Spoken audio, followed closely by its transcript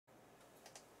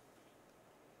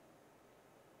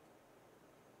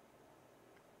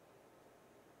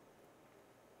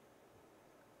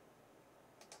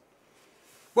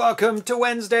Welcome to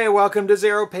Wednesday. Welcome to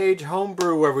ZeroPage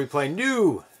Homebrew, where we play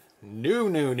new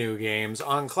games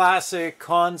on classic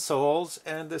consoles,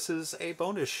 and this is a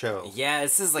bonus show. Yeah,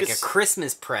 this is like a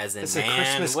Christmas present, it's man. It's a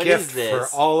Christmas what gift is this?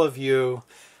 for all of you.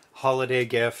 Holiday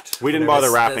gift. We didn't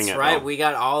bother wrapping it. That's right. Though. We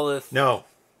got all the... No.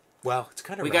 Well, it's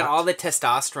kind of We got all the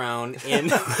testosterone in...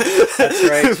 That's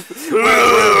right. we're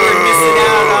missing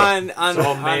out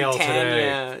on male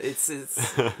Tanya. It's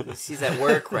she's at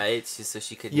work, right? So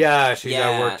she could... Yeah, she's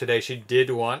at work today. She did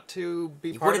want to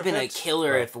be part of it. It would have been a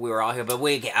killer if we were all here, but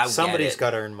somebody's got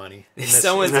to earn money.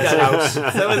 Someone's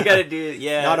got to do it,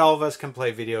 yeah. Not all of us can play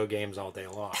video games all day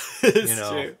long. It's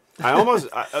true.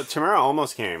 Tamara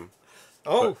almost came.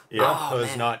 Oh, yeah. Oh, it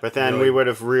was not. But then really, we would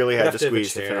have really had to have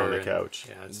squeeze a to fit on the chair couch.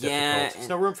 Yeah, it's Yeah, difficult. There's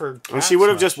no room for cats. And she would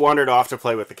have just wandered off to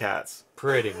play with the cats.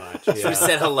 Pretty much, She yeah.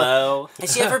 said hello.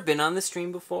 Has she ever been on the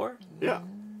stream before? Yeah.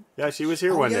 Yeah, she was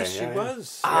here one day. Yes, she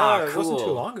was. Ah, yeah, it wasn't too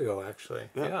cool. long ago, actually.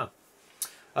 Yeah.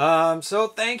 So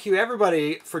thank you,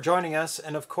 everybody, for joining us.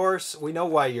 And, of course, we know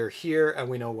why you're here, and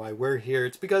we know why we're here.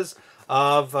 It's because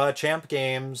of Champ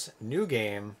Games' new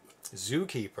game,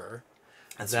 Zookeeper.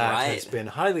 That's that right. has been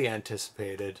highly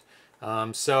anticipated.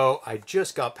 So I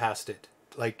just got past it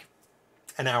like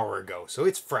an hour ago. So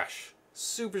it's fresh.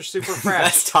 Super, super fresh.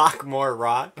 Let's talk more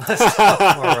rock. Too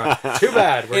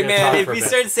bad. We're Hey gonna man, talk if for a we bit.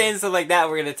 start saying stuff like that,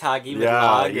 we're gonna talk even Yeah,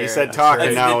 longer. you said talk, right.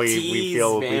 and now That's the we tease,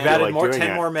 feel man. we We've feel added like more doing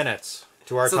 10 it. more minutes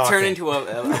to our So talking. turn into a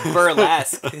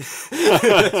burlesque.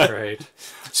 That's right.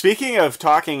 Speaking of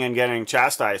talking and getting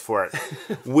chastised for it,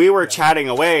 we were chatting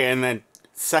away, and then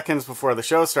seconds before the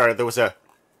show started, there was a...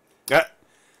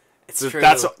 It's true.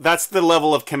 That's the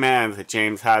level of command that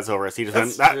James has over us. He just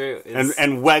went That's true.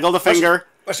 and waggled a finger,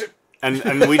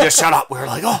 and we just shut up. We were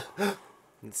like, oh,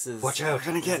 This is Watch out. we're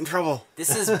gonna get in trouble.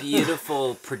 This is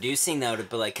beautiful producing though, to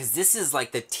be like, because this is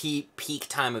like the peak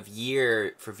time of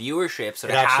year for viewership. So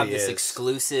to It have actually this is.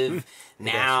 exclusive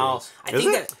now, is. I Is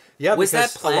think it? that Yeah, was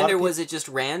that because a lot planned of or was it just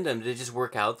random? Did it just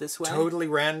work out this way? Totally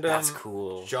random. That's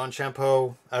cool. John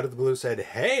Champeau, out of the blue, said,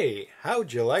 "Hey,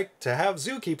 how'd you like to have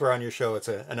Zookeeper on your show?"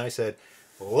 And I said,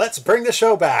 "Let's bring the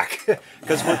show back,"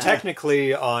 because we're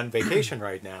technically on vacation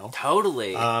right now.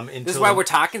 Totally. This is until- why we're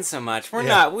talking so much. We're Yeah.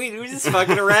 not. We're just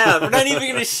fucking around. We're not even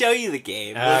going to show you the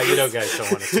game. You know, guys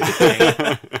don't want to see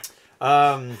the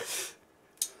game.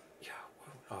 Yeah.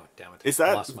 Oh, damn it! Is I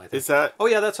that lost my thing. is that? Oh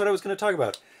yeah, that's what I was going to talk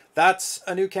about. That's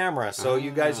a new camera. So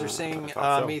you guys are seeing I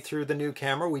thought so. me through the new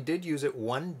camera. We did use it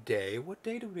one day. What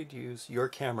day did we use your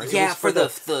camera? It Yeah, was for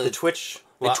the Twitch.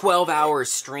 the 12-hour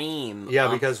stream. Yeah,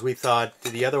 because we thought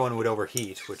the other one would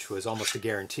overheat, which was almost a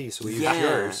guarantee. So we used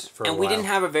yours for a and while. we didn't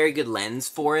have a very good lens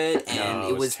for it, and No,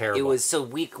 it was terrible. It was so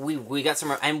we got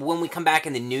some. And when we come back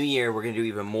in the new year, we're gonna do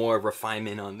even more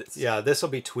refinement on this. Yeah, this will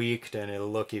be tweaked and it'll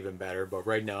look even better. But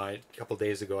right now, a couple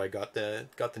days ago, I got the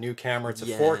new camera. It's a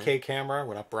 4K camera.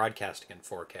 We're not broadcasting in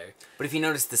 4K. But if you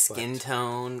notice the skin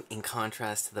tone in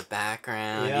contrast to the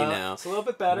background, Yeah, you know, it's a little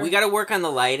bit better. we got to work on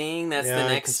the lighting. That's Yeah, the you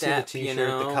next can step. see the You t-shirt.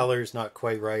 know, The color's not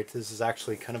quite right. This is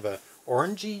actually kind of a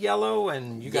orangey yellow,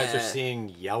 and you guys are Yeah. seeing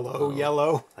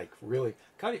yellow, like really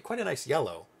quite a nice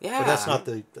yellow. Yeah. But that's not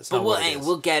the. That's But not we'll what it is.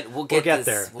 we'll get We'll get this,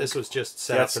 there. we'll- This was just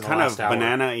set That's up in the kind of last hour.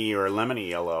 banana-y or lemony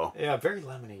yellow. Yeah, very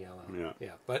lemony yellow. Yeah.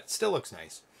 Yeah, but it still looks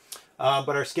nice. But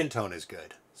our skin tone is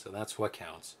good, so that's what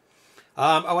counts.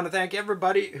 I want to thank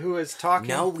everybody who is talking.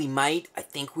 No, we might. I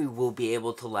think we will be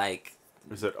able to like.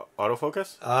 Is it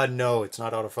autofocus? No, it's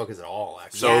not autofocus at all,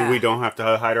 actually. So Yeah. we don't have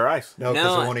to hide our eyes. No, because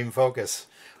No. it won't even focus.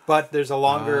 But there's a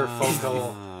longer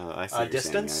focal I see what you're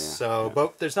distance, saying, yeah, so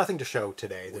but there's nothing to show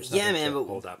today. There's Yeah, nothing man, to but,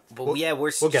 hold up. but yeah,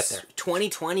 we'll get there.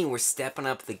 2020, we're stepping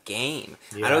up the game.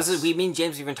 Yes. I know we mean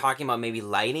James, we've been talking about maybe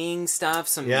lighting stuff,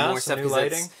 some Yeah, more some stuff. new 'cause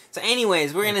that's- lighting. So,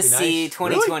 anyways, we're gonna That'd be see. nice.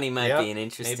 2020 might Yeah, be an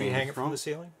interesting. Maybe hang it from the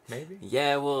ceiling, maybe.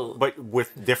 Yeah, well, But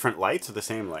with different lights or the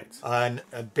same lights?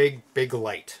 A big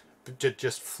light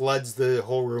just floods the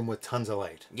whole room with tons of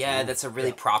light. yeah, that's a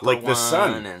really proper Like one. the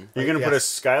sun. And You're going to put a Yes.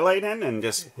 skylight in and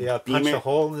just Yeah, beam punch it, a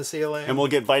hole in the ceiling. and we'll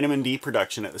get vitamin D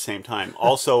production at the same time.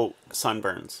 Also,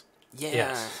 sunburns. yeah.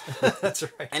 Yes, that's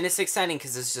right. And it's exciting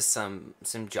because there's just some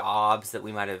jobs that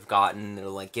we might have gotten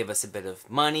that'll like give us a bit of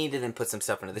money to then put some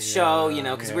stuff into the show, you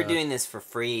know, because we're yeah. doing this for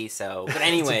free. So, but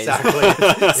anyways, Exactly.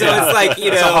 so it's like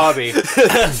It's a know. hobby.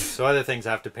 So other things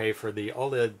have to pay for all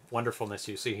the wonderfulness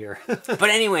you see here. But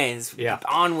anyways, Yeah.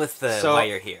 on with the So, why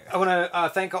you're here. I want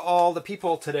to thank all the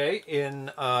people today in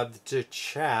the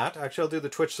chat. Actually, I'll do the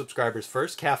Twitch subscribers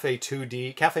first. Cafe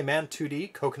 2D, Cafe Man 2D,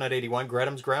 Coconut 81,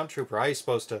 Gretham's Ground Trooper. I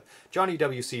supposed to Johnny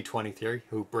WC 23,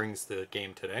 who brings the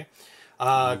game today.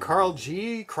 Carl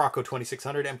G, Croco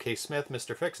 2600, MK Smith,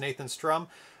 Mr. Fix, Nathan Strum,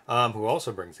 who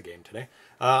also brings the game today.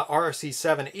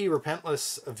 RC7E,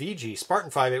 Repentless VG, Spartan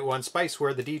 581,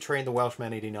 Spiceware, the D Train, the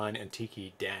Welshman 89, and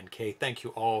Tiki Dan K. Thank you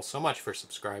all so much for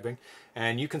subscribing.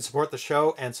 And you can support the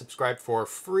show and subscribe for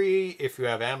free if you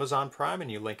have Amazon Prime and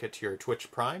you link it to your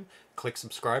Twitch Prime. Click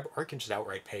subscribe, or you can just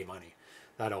outright pay money.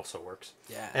 That also works.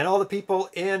 Yeah. And all the people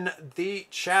in the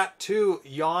chat too,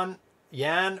 Yan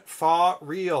Fa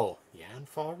Real.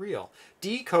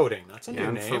 Decoding. That's a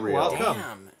new name. Welcome.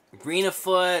 Damn. Rena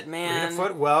Foot, man. Rena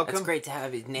Foot, welcome. That's great to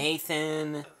have you.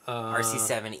 Nathan,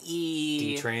 RC7E,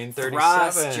 D-Train 37.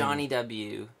 Thrust, Johnny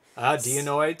W.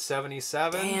 Dianoid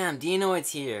 77. Damn,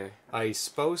 Dianoid's here. Ice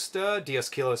Posta, DS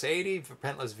Kilos 80,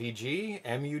 Repentless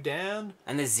VG, MU Dan.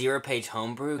 And the ZeroPage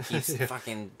Homebrew keeps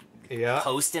fucking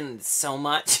posting so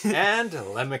much. And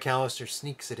Len McAllister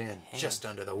sneaks it in just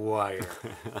under the wire.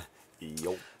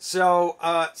 Yo. So,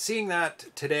 seeing that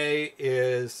today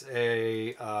is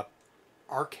a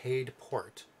arcade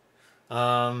port.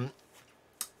 The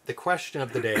question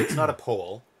of the day, it's not a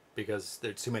poll, because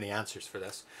there's too many answers for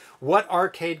this. What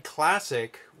arcade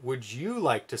classic would you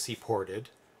like to see ported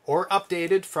or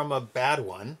updated from a bad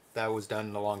one that was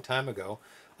done a long time ago,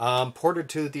 ported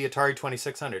to the Atari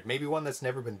 2600? Maybe one that's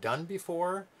never been done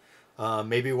before.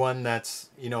 Maybe one that's,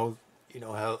 you know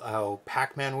how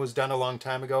Pac-Man was done a long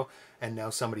time ago, and now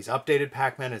somebody's updated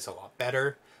Pac-Man. It's a lot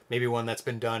better. Maybe one that's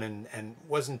been done and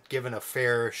wasn't given a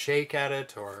fair shake at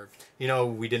it, or,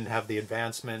 we didn't have the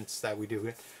advancements that we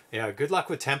do. Yeah, good luck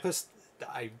with Tempest.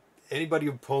 Anybody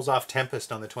who pulls off Tempest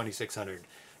on the 2600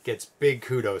 gets big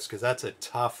kudos, because that's a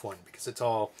tough one, because it's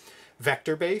all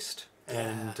vector-based,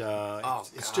 and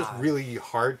it's just really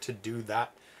hard to do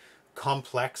that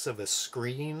complex of a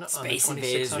screen. Space on the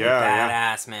Invaders 2600. would be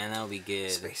badass, man. That would be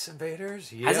good. Space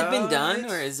Invaders? Yeah. Has it been done,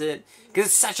 or is it... Because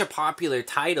it's such a popular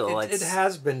title. It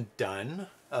has been done.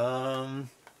 Yeah,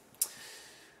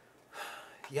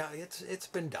 it's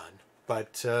been done.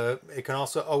 But it can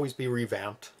also always be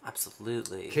revamped.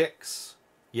 Absolutely. Kicks.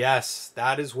 Yes,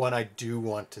 that is one I do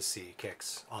want to see,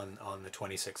 Kicks, on the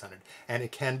 2600. And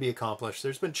it can be accomplished.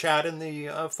 There's been chat in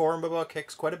the forum about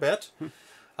Kicks quite a bit.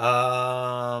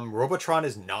 Robotron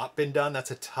has not been done.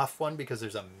 That's a tough one, because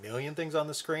there's a million things on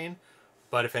the screen.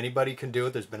 But if anybody can do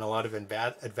it, there's been a lot of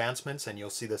advancements, and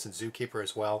you'll see this in Zookeeper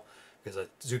as well, because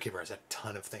Zookeeper has a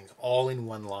ton of things all in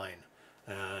one line,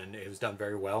 and it was done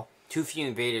very well. Too few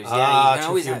invaders. Yeah, you can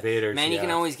always invaders. Man, you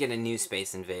can always get a new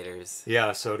Space Invaders.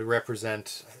 Yeah, so to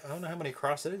represent, I don't know how many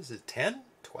across it is. Is it 10?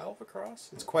 12 across?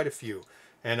 It's quite a few.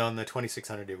 And on the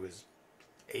 2600, it was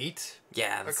 8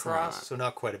 across, so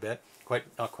not quite a bit.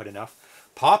 Not quite enough.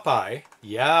 Popeye,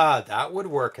 yeah, that would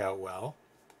work out well.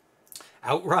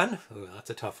 Outrun, ooh, that's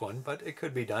a tough one, but it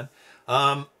could be done.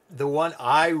 The one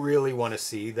I really want to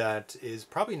see that is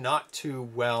probably not too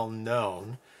well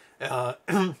known,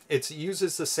 it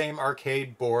uses the same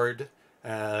arcade board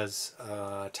as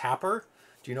Tapper.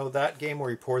 Do you know that game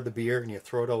where you pour the beer and you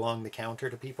throw it along the counter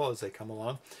to people as they come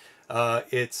along? Oh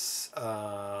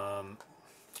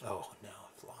no,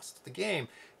 I've lost the game.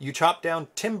 You chop down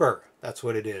timber. That's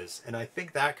what it is. And I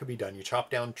think that could be done. You chop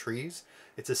down trees.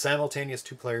 It's a simultaneous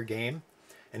 2-player game.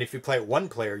 And if you play it 1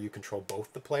 player, you control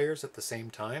both the players at the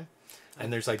same time.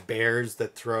 And there's like bears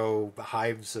that throw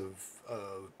hives of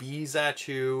bees at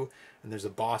you. And there's a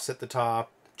boss at the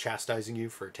top chastising you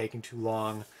for taking too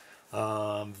long.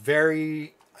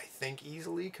 Very, I think,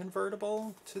 easily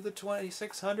convertible to the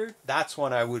 2600. That's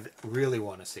one I would really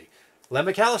want to see. Len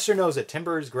McAllister knows it.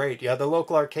 Timber is great. Yeah, the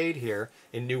local arcade here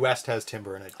in New West has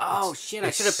Timber in it. Oh shit!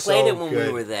 I should have played it when we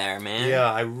were there, man.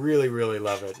 Yeah, I really, really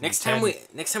love it. Next time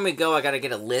we go, I gotta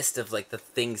get a list of like the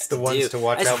things to do. The ones to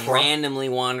watch out for. I just randomly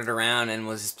wandered around and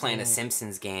was just playing a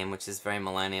Simpsons game, which is very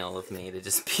millennial of me to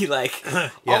just be like,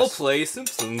 I'll play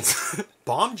Simpsons.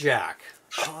 Bomb Jack.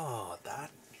 Oh,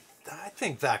 I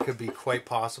think that could be quite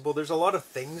possible. There's a lot of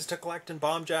things to collect in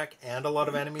Bomb Jack and a lot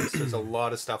of enemies. There's a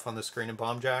lot of stuff on the screen in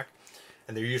Bomb Jack.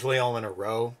 And they're usually all in a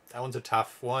row. That one's a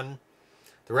tough one.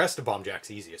 The rest of Bomb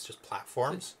Jack's easy. It's just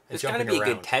platforms and There's jumping gotta be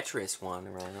around. a good Tetris one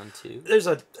around too. There's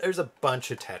a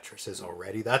bunch of Tetrises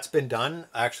already. That's been done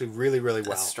actually really, really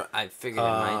well. I figured it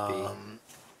might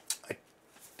be.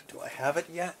 Do I have it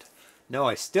yet? No,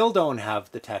 I still don't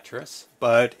have the Tetris,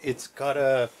 but it's got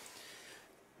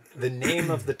the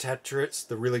name of the Tetris,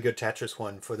 the really good Tetris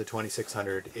one for the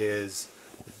 2600 is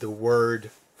the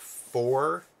word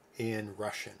 "for" in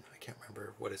Russian. I can't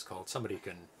remember what it's called. Somebody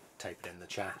can type it in the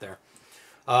chat there.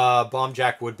 Bomb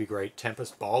Jack would be great.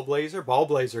 Tempest Ball Blazer. Ball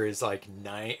Blazer is like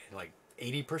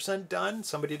 80% done.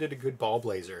 Somebody did a good Ball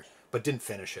Blazer, but didn't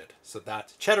finish it. So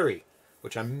that's Chettery,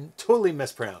 which I'm totally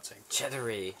mispronouncing.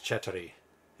 Chettery.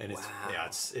 And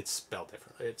it's it's spelled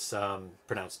differently. It's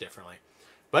pronounced differently.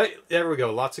 But there we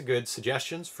go. Lots of good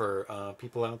suggestions for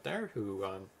people out there who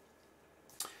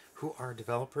are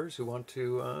developers who want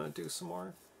to do some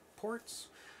more ports.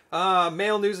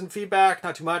 Mail, news, and feedback,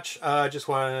 not too much. Just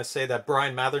want to say that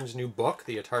Brian Mathern's new book,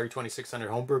 the Atari 2600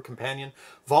 Homebrew Companion,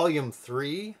 Volume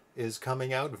 3, is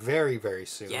coming out very, very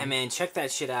soon. Yeah, man, check that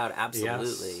shit out.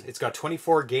 Absolutely. Yes. It's got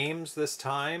 24 games this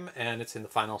time, and it's in the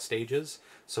final stages.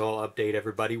 So I'll update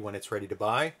everybody when it's ready to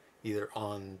buy, either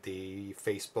on the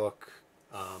Facebook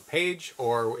page,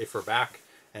 or if we're back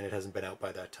and it hasn't been out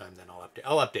by that time, then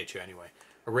I'll update you anyway.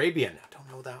 Arabian, I don't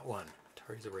know that one.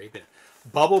 Atari's Arabian.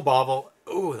 Bubble Bobble.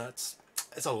 Ooh, that's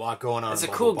a lot going on. It's a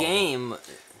Bubble cool Bobble. game.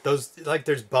 Those, like,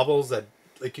 there's bubbles that,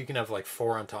 like, you can have like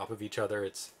 4 on top of each other.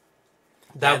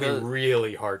 That would be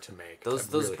really hard to make.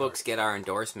 Those really books hard. get our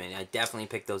endorsement. I definitely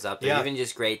picked those up. They're Yeah. even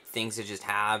just great things to just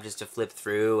have, just to flip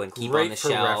through and keep Great on the for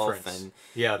shelf. reference. And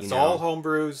Yeah, it's all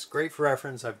homebrews. Great for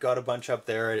reference. I've got a bunch up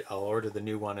there. I'll order the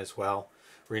new one as well.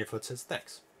 Renafoot says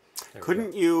thanks.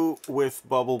 Couldn't you, with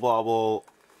Bubble Bobble,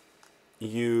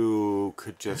 you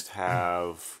could just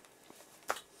have...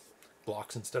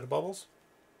 blocks instead of bubbles?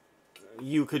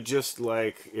 You could just,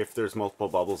 like, if there's multiple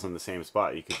bubbles in the same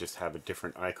spot, you could just have a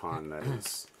different icon that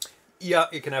is... Yeah,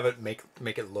 you can have it make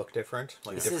it look different.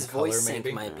 Like this different is color, voice sync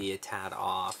maybe. might be a tad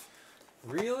off.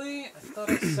 Really? I thought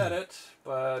I set it,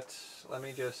 but let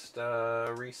me just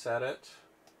reset it.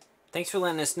 Thanks for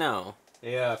letting us know.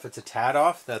 Yeah, if it's a tad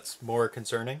off, that's more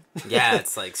concerning. Yeah,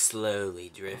 it's like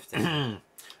slowly drifting.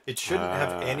 It shouldn't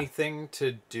have anything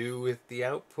to do with the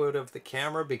output of the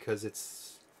camera because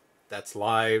that's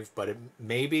live, but it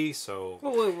maybe so.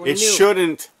 It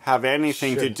shouldn't have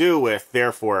anything to do with,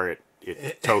 therefore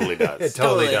it totally does. It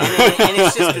totally does. And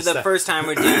it's just the first time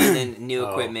we're doing the new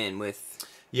equipment with...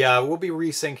 Yeah, we'll be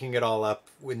resyncing it all up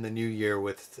in the new year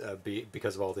with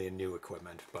because of all the new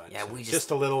equipment. But yeah, we just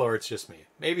a little, or it's just me.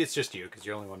 Maybe it's just you because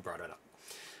you're the only one brought it up.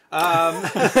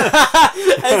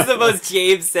 That's the most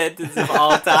James sentence of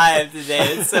all time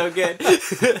today. It's so good.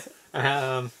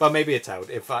 But maybe it's out.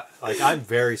 I'm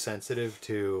very sensitive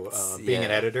to being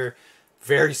an editor.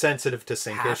 Very sensitive to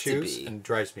sync issues, and it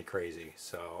drives me crazy.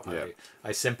 So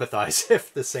I sympathize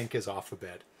if the sync is off a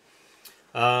bit.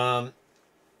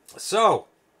 So,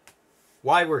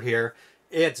 why we're here?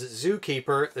 It's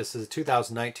Zookeeper. This is a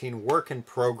 2019 work in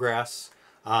progress.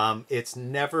 It's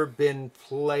never been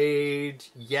played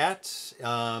yet.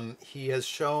 He has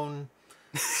shown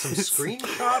some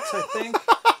screenshots, I think.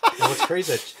 And what's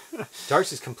crazy,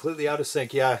 Darcy's completely out of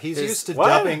sync. Yeah, he's used to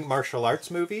dubbing martial arts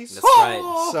movies. That's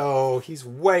right. So he's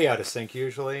way out of sync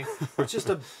usually. It's just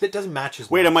it doesn't match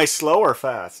his Wait, am I slow or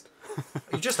fast?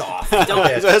 You're just off.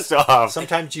 Just off.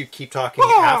 Sometimes you keep talking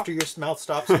after your mouth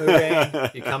stops moving.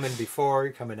 You come in before,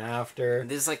 you come in after.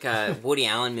 This is like a Woody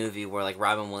Allen movie where like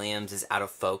Robin Williams is out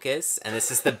of focus, and this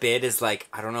is the bit is like,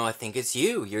 I don't know, I think it's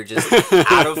you. You're just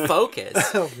out of focus.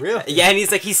 Oh, really? Yeah, and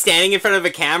he's standing in front of a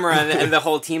camera, and the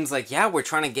whole team's like, yeah, we're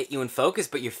trying to get you in focus,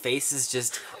 but your face is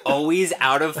just always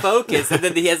out of focus. And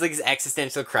then he has like his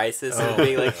existential crisis and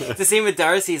being like, it's the same with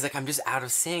Darcy. He's like, I'm just out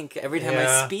of sync. Every time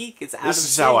I speak, it's out of sync.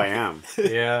 This is how I am.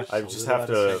 Yeah. I've just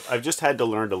had to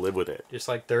learn to live with it. Just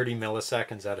like 30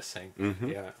 milliseconds out of sync.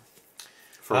 Yeah.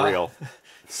 For real.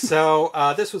 So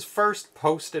this was first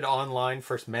posted online,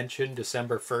 first mentioned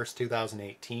December 1st,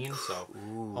 2018. So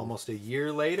almost a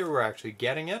year later, we're actually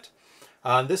getting it.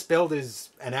 This build is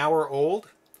an hour old.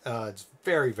 It's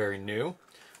very, very new.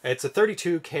 It's a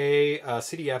 32K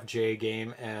CDFJ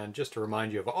game, and just to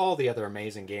remind you of all the other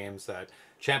amazing games that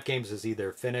Champ Games has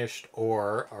either finished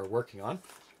or are working on.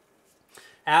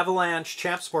 Avalanche,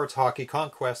 Champ Sports Hockey,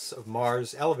 Conquests of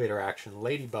Mars, Elevator Action,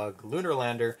 Ladybug, Lunar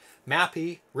Lander,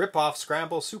 Mappy, Rip-Off,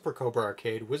 Scramble, Super Cobra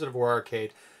Arcade, Wizard of War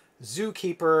Arcade,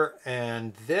 Zookeeper,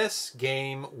 and this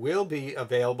game will be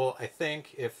available, I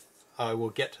think, if I will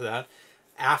get to that,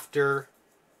 after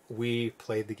we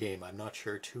played the game. I'm not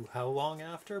sure how long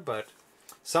after, but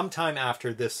sometime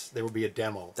after this, there will be a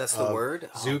demo. That's the word?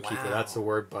 Zookeeper, wow. That's the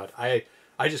word, but I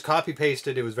just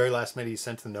copy-pasted. It was very last minute. He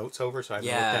sent the notes over, so I haven't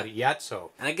looked at it yet.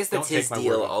 So and I guess that's his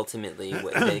deal ultimately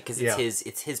with it, because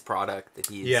it's his product that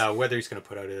he's... Yeah, whether he's going to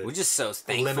put out a... We're just so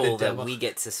thankful that we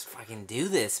get to fucking do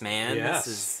this, man.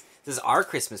 Yes. This is our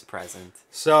Christmas present.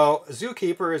 So,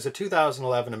 Zookeeper is a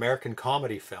 2011 American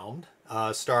comedy film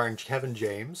starring Kevin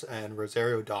James and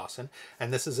Rosario Dawson.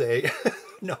 And this is a...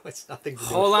 No, it's nothing to do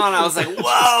Hold on, I was like,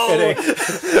 whoa!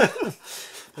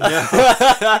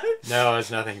 No, it has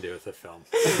nothing to do with the film.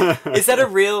 Is that a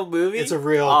real movie? It's a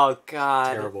real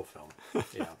terrible film.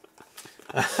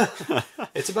 Yeah.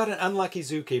 It's about an unlucky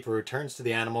zookeeper who turns to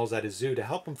the animals at his zoo to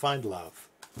help him find love.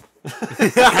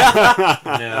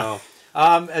 No.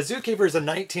 A Zookeeper is a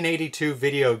 1982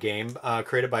 video game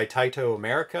created by Taito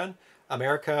America.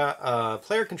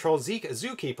 Player controls Zeke, a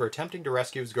zookeeper attempting to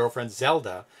rescue his girlfriend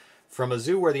Zelda from a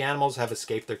zoo where the animals have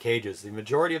escaped their cages. The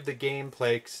majority of the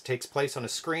gameplay takes place on a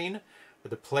screen where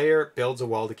the player builds a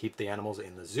wall to keep the animals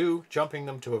in the zoo, jumping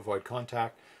them to avoid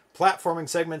contact. Platforming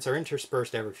segments are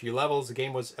interspersed every few levels. The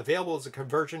game was available as a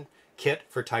conversion kit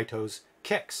for Taito's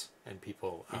Kicks, and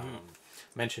people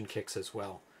mentioned Kicks as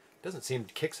well. Doesn't seem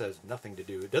Kicks has nothing to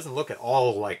do. It doesn't look at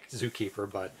all like Zookeeper,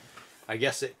 but I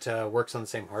guess it works on the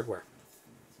same hardware.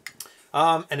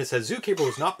 And it says Zookeeper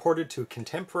was not ported to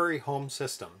contemporary home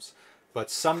systems,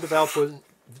 but some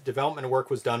development work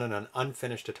was done on an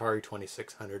unfinished Atari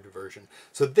 2600 version.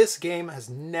 So this game has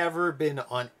never been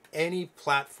on any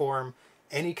platform,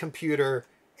 any computer,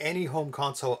 any home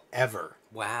console ever.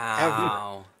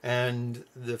 Wow. Ever. And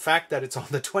the fact that it's on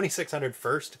the 2600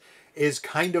 first is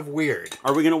kind of weird.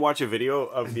 Are we going to watch a video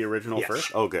of the original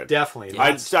first? Oh, good. Definitely.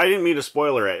 I didn't mean to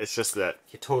spoiler it. It's just that...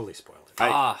 You totally spoiled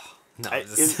it. No,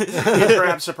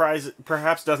 it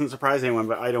perhaps doesn't surprise anyone,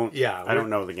 but I don't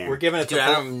know the game. We're giving it Dude, the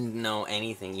I full, don't know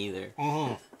anything either.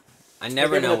 Mm-hmm. I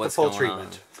never know what's full going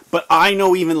treatment. But I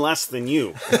know even less than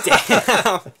you.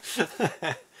 Damn.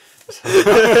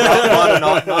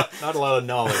 not a lot of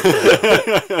knowledge.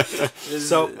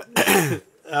 So,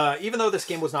 even though this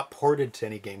game was not ported to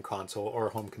any game console or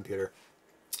home computer,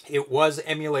 it was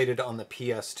emulated on the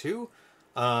PS2.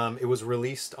 It was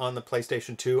released on the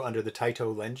PlayStation 2 under the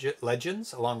Taito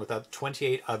Legends, along with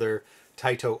 28 other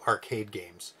Taito arcade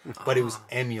games. But it was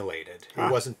emulated. It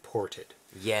wasn't ported.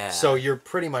 Yeah. So you're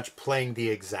pretty much playing the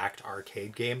exact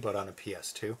arcade game, but on a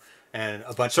PS2. And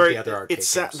a bunch of the other arcade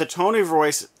games. The tone of your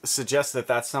voice suggests that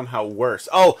that's somehow worse.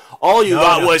 Oh, all you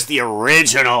got was the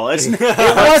original. It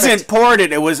wasn't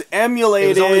ported. It was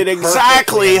emulated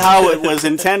exactly how it was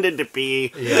intended to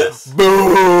be. Yes.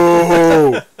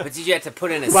 Boo! But did you have to put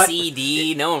in a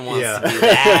CD? No one wants to do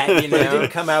that, you know? But it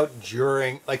didn't come out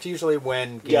during... Like, usually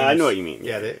when games... Yeah, I know what you mean.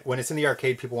 Yeah, when it's in the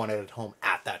arcade, people want it at home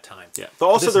at that time. Yeah. But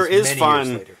also, there is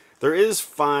fun... Later. There is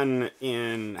fun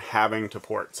in having to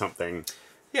port something...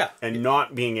 Yeah. And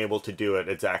not being able to do it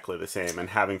exactly the same and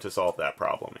having to solve that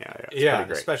problem. Yeah,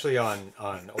 especially on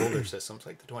older systems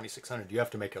like the 2600. You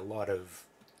have to make a lot of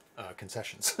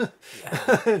concessions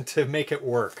to make it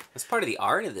work. It's part of the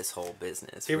art of this whole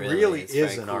business. It really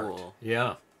is an art.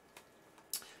 Yeah.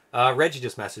 Reggie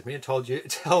just messaged me and told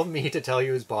me to tell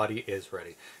you his body is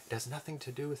ready. It has nothing to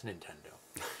do with Nintendo.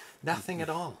 Nothing at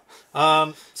all.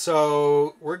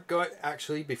 So we're going.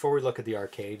 Actually, before we look at the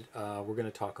arcade, we're going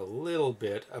to talk a little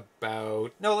bit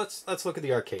about. No, let's look at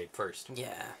the arcade first.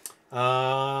 Yeah.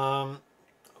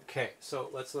 Okay, so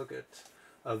let's look at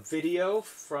a video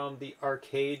from the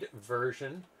arcade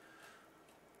version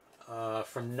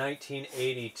from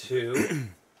 1982,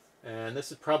 and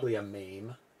this is probably a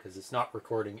MAME because it's not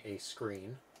recording a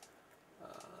screen.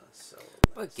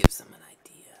 But it gives them an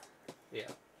idea. Yeah.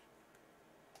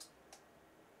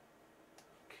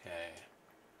 Okay.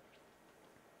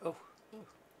 Oh,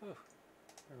 there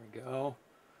we go.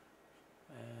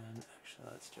 And actually,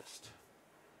 let's just...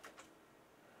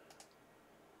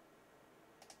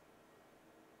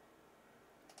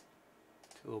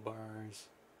 Toolbars.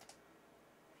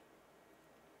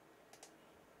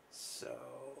 So,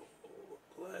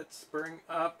 let's bring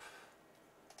up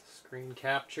screen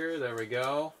capture. There we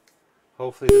go.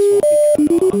 Hopefully this won't be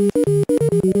cut off.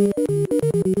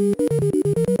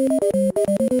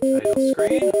 Title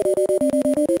screen,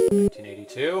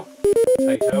 1982,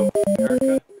 Taito,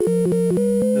 America.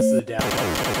 This is the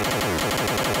download.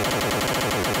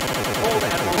 Old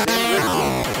animals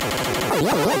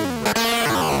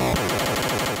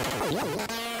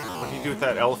What do you do with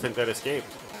that elephant that escaped?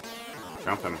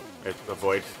 Jump him.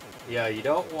 Avoid. Yeah, you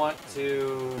don't want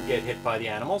to get hit by the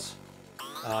animals.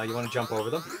 You want to jump over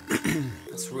them.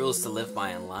 That's rules to live by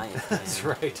in life. That's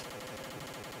right.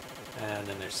 And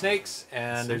then there's snakes,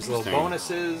 and there's little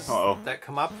bonuses that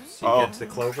come up, so you get to the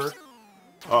clover.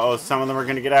 Uh-oh, some of them are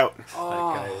going to get out. That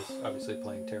guy is obviously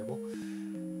playing terrible.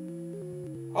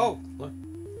 Oh, look.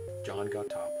 John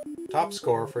got top. Top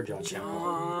score for John.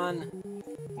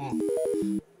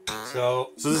 So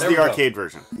this is the arcade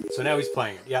version. So now he's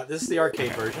playing it. Yeah, this is the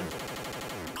arcade version.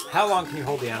 How long can you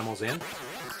hold the animals in?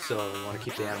 So we want to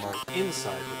keep the animals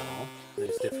inside the ball.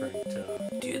 There's different...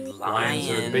 Dude, lions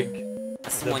are big...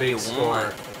 That's the big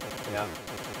score. Yeah.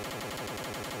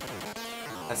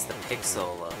 That's the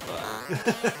pixel of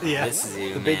yeah, this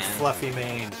zoo, the big fluffy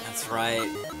mane. That's right.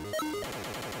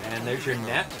 And there's your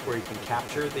net where you can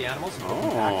capture the animals and put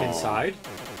them back inside.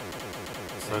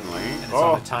 Suddenly. And it's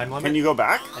on a time limit. Can you go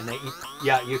back? And they,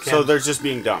 yeah, you can. So they're just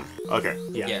being dumb. Okay.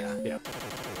 Yeah.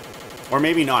 Or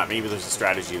maybe not. Maybe there's a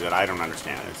strategy that I don't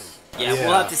understand. Yeah,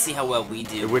 we'll have to see how well we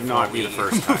do. It would not be the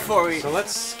first time. So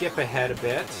let's skip ahead a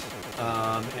bit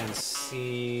and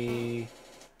see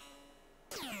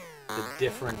the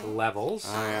different levels.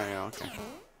 Oh, yeah, okay.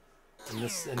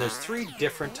 And there's 3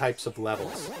 different types of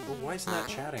levels. Well, why isn't that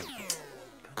chatting?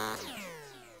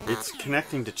 It's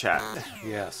connecting to chat.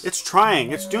 Yes. It's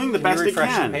trying. It's doing the best it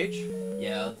can. The page?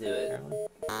 Yeah, I'll do it.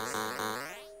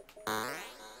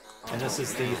 And this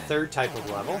is the 3rd type of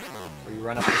level, where you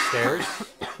run up the stairs.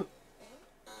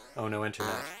 Oh, no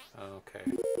internet. Okay.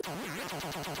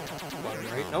 Bottom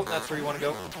right. Nope, that's where you want to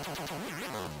go.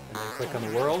 And then click on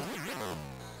the world.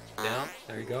 Down.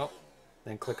 There you go.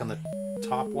 Then click on the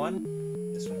top one.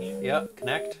 This one here. Yep.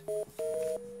 Connect.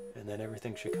 And then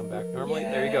everything should come back normally.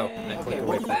 There you go. And then click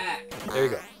away from back. There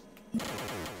you go.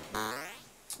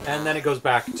 And then it goes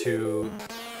back to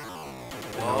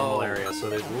the normal area. So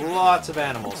there's lots of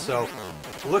animals. So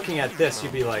looking at this,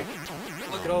 you'd be like,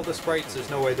 look at all the sprites. There's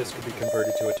no way this could be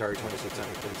converted to Atari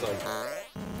 2600. There's like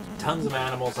tons of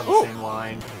animals on the same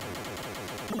line.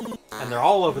 And they're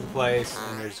all over the place.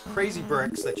 And there's crazy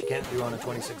bricks that you can't do on a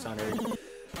 2600.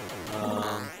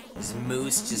 There's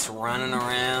moose just running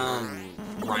around.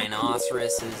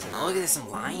 Rhinoceroses. And look at this, some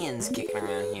lions kicking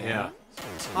around here. Yeah.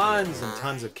 Tons and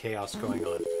tons of chaos going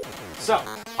on. So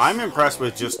I'm impressed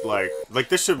with just like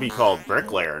this should be called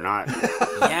bricklayer, not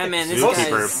yeah, man. This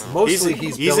zookeeper. guy's mostly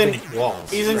he's building walls.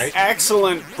 He's an right?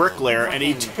 excellent bricklayer and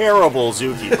a terrible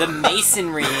zookeeper. the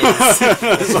masonry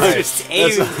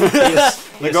is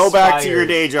just Go back to your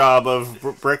day job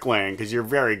of bricklaying because you're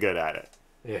very good at it.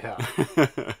 Yeah.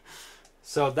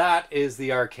 So that is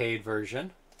the arcade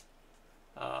version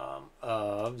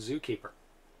of Zookeeper.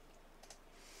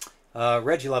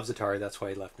 Reggie loves Atari, that's why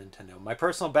he left Nintendo. My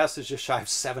personal best is just shy of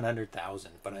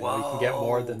 700,000, but I know you can get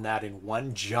more than that in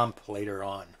one jump later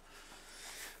on.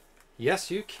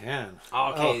 Yes, you can.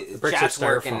 Okay, the bricks chat's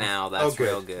are working styrofoam. now. That's good.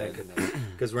 real good.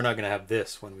 Because we're not going to have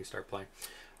this when we start playing.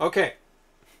 Okay.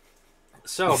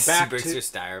 So back bricks to are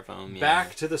styrofoam. Yeah.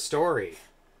 back to the story.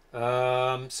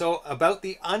 So about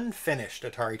the unfinished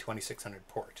Atari 2600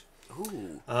 port.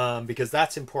 Ooh. Because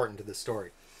that's important to the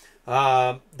story.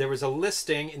 There was a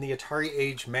listing in the Atari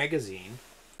Age magazine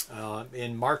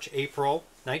in March-April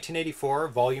 1984,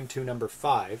 Volume 2, Number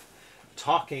 5,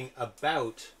 talking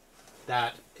about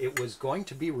that it was going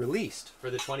to be released for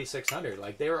the 2600.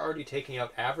 Like, they were already taking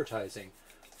out advertising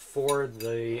for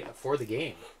the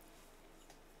game.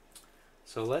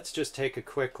 So let's just take a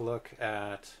quick look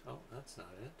at... Oh, that's not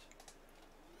it.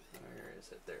 Where is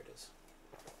it? There it is.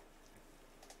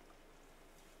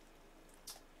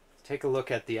 Take a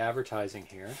look at the advertising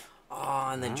here. Oh,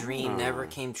 and the dream never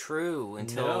came true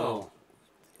until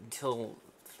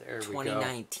there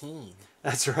 2019.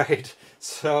 That's right.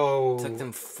 So It took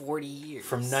them 40 years.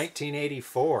 From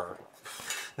 1984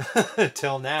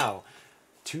 till now,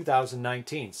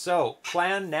 2019. So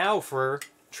plan now for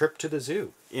trip to the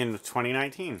zoo. In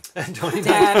 2019.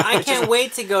 Dad, I can't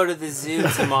wait to go to the zoo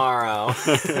tomorrow.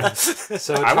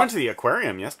 So I went to the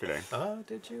aquarium yesterday. Oh,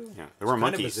 did you? Yeah, there were Kind of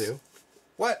a monkeys. zoo.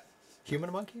 What?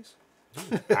 Human monkeys?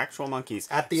 Actual monkeys.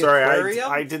 At the Sorry, aquarium?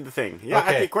 I did the thing. Yeah, Okay.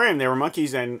 at the aquarium there were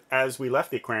monkeys, and as we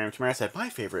left the aquarium, Tamara said, "My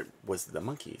favorite was the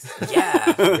monkeys."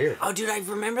 Yeah. Weird. Oh, dude, I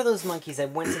remember those monkeys. I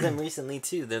went to them recently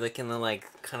too. They're like in the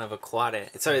kind of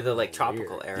aquatic. Sorry, the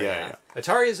tropical area. Yeah.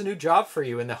 Atari has a new job for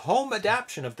you. In the home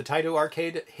adaptation of the Taito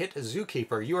arcade hit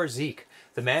Zookeeper, you are Zeke,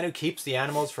 the man who keeps the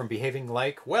animals from behaving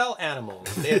like, well,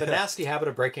 animals. They have a nasty habit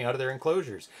of breaking out of their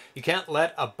enclosures. You can't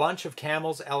let a bunch of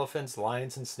camels, elephants,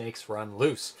 lions, and snakes run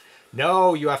loose.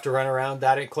 No, you have to run around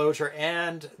that enclosure,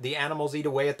 and the animals eat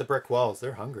away at the brick walls.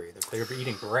 They're hungry. They're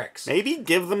eating bricks. Maybe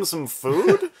give them some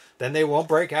food? Then they won't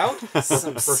break out.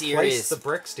 Some Replace serious the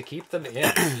bricks to keep them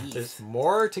in. There's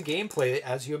more to gameplay,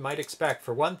 as you might expect.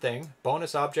 For one thing,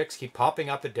 bonus objects keep popping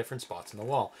up at different spots in the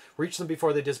wall. Reach them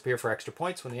before they disappear for extra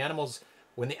points. When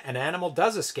an animal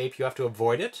does escape, you have to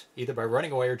avoid it, either by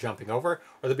running away or jumping over, or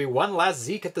there'll be one last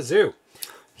Zeke at the zoo.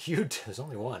 There's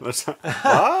only one.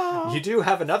 You do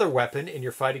have another weapon in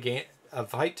your fight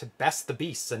to best the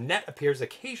beasts. A net appears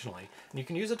occasionally, and you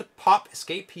can use it to pop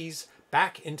escapees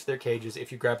back into their cages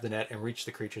if you grab the net and reach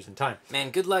the creatures in time.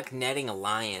 Man, good luck netting a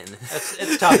lion.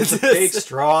 It's tough. It's a big,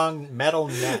 strong metal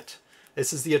net.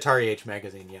 This is the Atari Age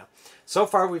magazine, yeah. So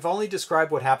far, we've only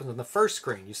described what happens on the first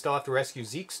screen. You still have to rescue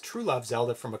Zeke's true love,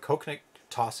 Zelda, from a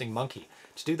coconut-tossing monkey.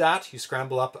 To do that, you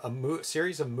scramble up a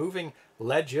series of moving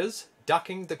ledges,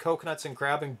 ducking the coconuts and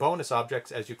grabbing bonus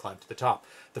objects as you climb to the top.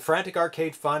 The frantic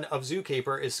arcade fun of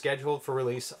Zookeeper is scheduled for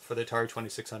release for the Atari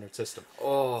 2600 system.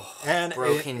 Oh, and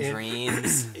broken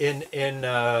dreams.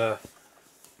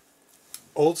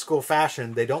 old school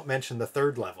fashion, they don't mention the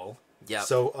third level. Yep.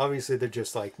 So obviously they're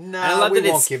just like, I nah, love we that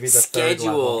won't it's give you the third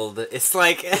level. scheduled. It's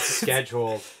like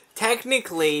Scheduled.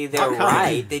 technically they're How come?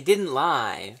 right. They didn't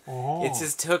lie. Oh. It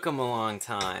just took them a long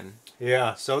time.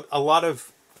 Yeah, so a lot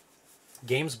of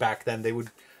games back then, they would,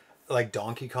 like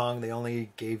Donkey Kong, they only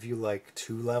gave you like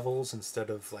 2 levels instead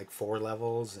of like 4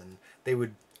 levels, and they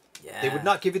would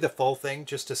not give you the full thing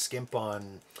just to skimp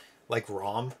on like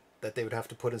ROM that they would have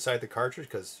to put inside the cartridge,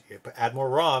 because you add more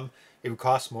ROM, it would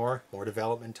cost more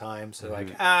development time. So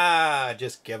like,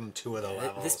 just give them 2 of the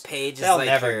levels. This page is They'll like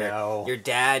never know. your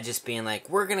dad just being like,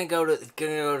 "We're gonna go to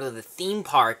the theme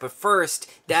park, but first,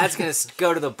 Dad's gonna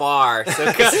go to the bar." So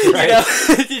you know,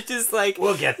 you're just like,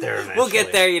 We'll get there eventually. We'll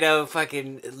get there, you know.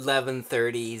 Fucking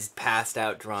 11:30, he's passed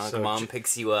out drunk. So Mom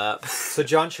picks you up. So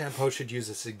John Champeau should use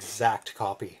this exact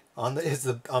copy on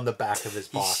the back of his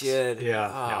box. He should. Yeah.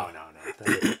 Oh. No. That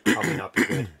would probably not be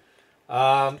good.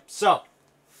 So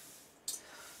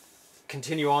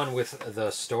continue on with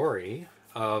the story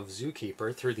of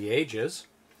Zookeeper through the ages.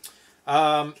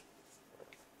 And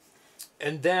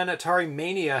then Atari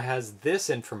Mania has this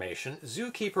information.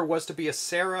 Zookeeper was to be a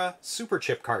Sarah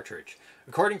Superchip cartridge.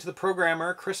 According to the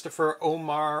programmer Christopher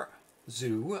Omar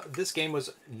Zoo, this game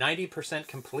was 90%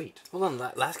 complete. Hold on,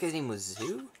 last guy's name was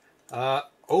Zoo?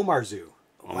 Omar Zoo.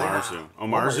 Omarzu.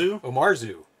 Omarzu?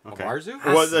 Omarzu. Okay. Omarzu?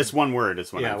 Well, that's one word.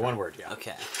 It's one. Yeah, one word, yeah.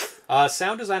 Okay.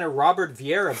 Sound designer Robert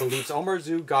Vieira believes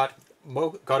Omarzu got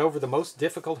over the most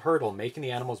difficult hurdle, making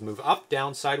the animals move up,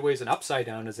 down, sideways, and upside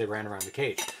down as they ran around the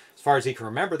cage. As far as he can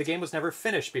remember, the game was never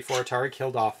finished before Atari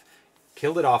killed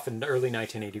it off in early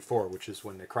 1984, which is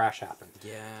when the crash happened.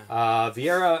 Yeah.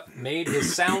 Vieira made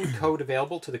his sound code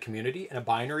available to the community, and a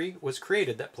binary was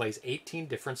created that plays 18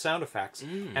 different sound effects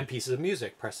and pieces of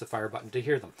music. Press the fire button to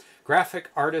hear them. Graphic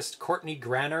artist Courtney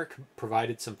Granner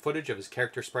provided some footage of his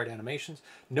character sprite animations.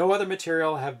 No other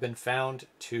material have been found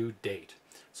to date.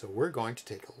 So we're going to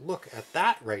take a look at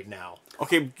that right now.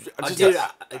 Okay, Dude,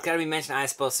 it's gotta be mentioned, I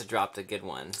was supposed to drop a good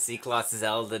one. Zeke lost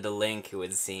Zelda to Link, it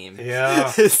would seem.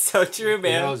 Yeah. It's so true,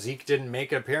 man. You know, Zeke didn't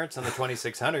make an appearance on the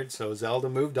 2600, so Zelda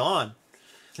moved on.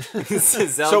 Zelda...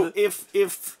 So if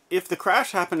the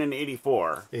crash happened in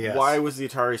 '84, Yes. why was the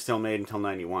Atari still made until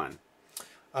 '91?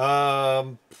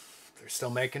 They're still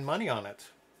making money on it.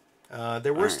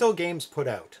 There were still games put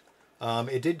out.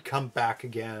 It did come back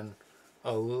again,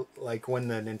 like when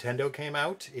the Nintendo came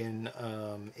out in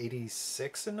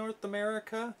 '86 in North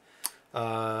America.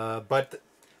 But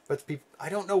I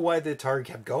don't know why the Atari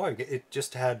kept going. It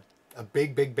just had a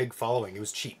big following. It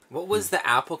was cheap. What was the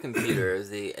Apple computer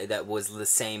that was the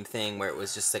same thing where it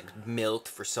was just like milked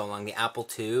for so long? The Apple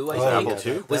II, I think. Apple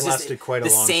II? That Was lasted quite a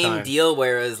the long same time. deal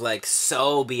where it was like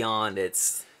so beyond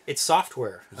its... It's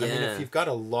software. I mean, Yeah. if you've got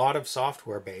a lot of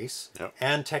software base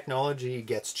and technology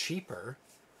gets cheaper,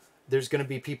 there's going to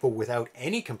be people without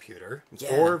any computer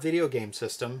or video game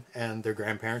system, and their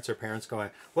grandparents or parents going,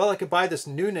 well, I could buy this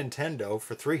new Nintendo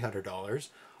for $300,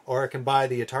 or I can buy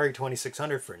the Atari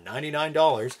 2600 for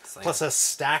 $99, plus a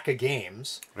stack of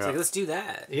games. It's like, let's do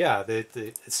that. Yeah, the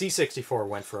C64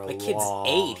 went for a My long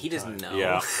kid's 8. He doesn't know.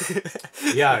 Yeah.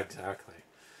 Yeah, exactly.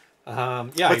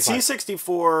 Yeah, But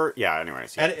C64, yeah.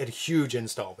 Anyways, yeah. and it had a huge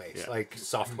install base, like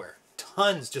software,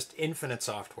 tons, just infinite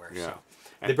software. Yeah. So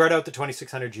they brought out the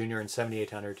 2600 Junior and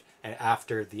 7800, and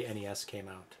after the NES came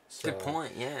out. So, Good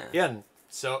point, yeah. Yeah, and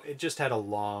so it just had a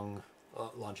long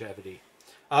longevity.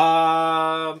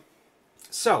 Albert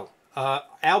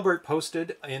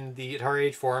posted in the Atari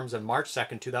Age forums on March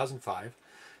 2nd, 2005.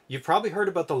 You've probably heard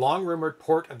about the long-rumored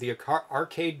port of the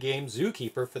arcade game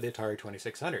Zookeeper for the Atari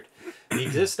 2600, the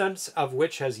existence of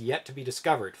which has yet to be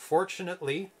discovered.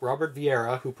 Fortunately, Robert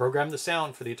Vieira, who programmed the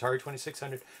sound for the Atari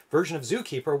 2600 version of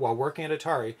Zookeeper while working at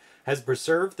Atari, has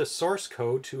preserved the source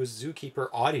code to his Zookeeper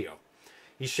audio.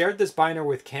 He shared this binary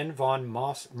with Ken von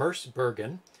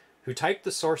Mersbergen, who typed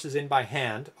the sources in by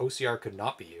hand, OCR could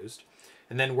not be used,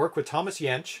 and then worked with Thomas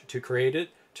Jentzsch to create an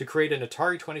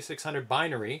Atari 2600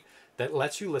 binary that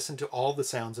lets you listen to all the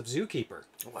sounds of Zookeeper.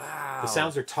 Wow. The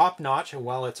sounds are top-notch, and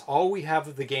while it's all we have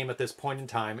of the game at this point in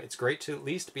time, it's great to at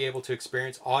least be able to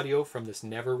experience audio from this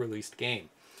never-released game.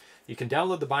 You can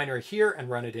download the binary here and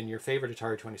run it in your favorite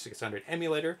Atari 2600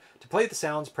 emulator. To play the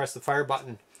sounds, press the fire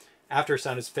button. After a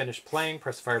sound is finished playing,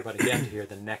 press the fire button again to hear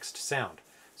the next sound.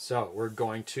 So we're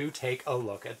going to take a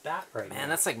look at that right now. Man,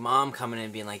 that's like Mom coming in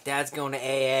and being like, Dad's going to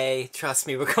AA. Trust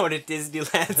me, we're going to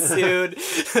Disneyland soon.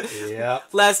 Yeah.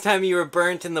 Last time you were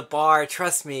burnt in the bar.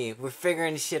 Trust me, we're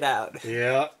figuring shit out.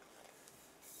 Yeah.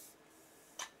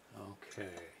 Okay.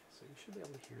 So you should be able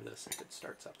to hear this if it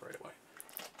starts up right away.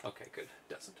 Okay, good. It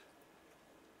doesn't.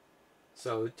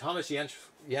 So Thomas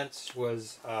Jentsch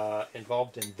was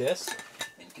involved in this,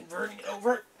 in converting it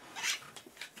over.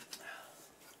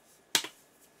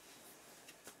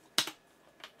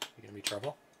 You gonna be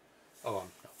trouble? Oh,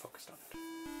 I'm not focused on it.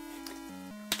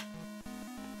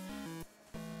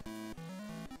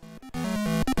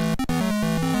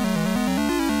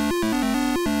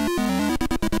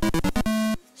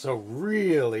 So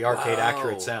really arcade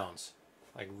accurate sounds,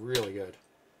 like really good.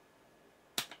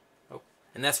 Oh,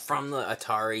 and that's from the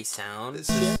Atari sound. This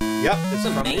is, yep, this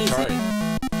is from the Atari.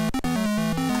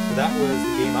 So that was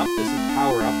the game up. This is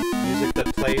Power Up, music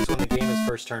that plays when the game is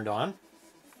first turned on.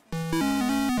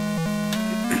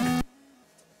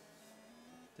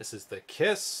 This is the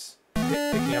Kiss.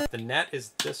 Picking up the net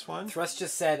is this one. Thrust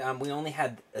just said we only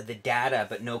had the data,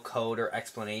 but no code or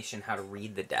explanation how to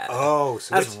read the data. Oh,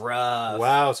 so that's rough.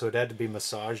 Wow, so it had to be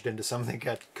massaged into something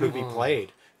that could be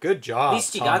played. Good job, At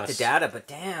least you Thomas. got the data, but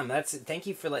damn, thank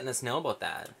you for letting us know about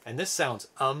that. And this sounds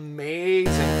amazing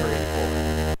for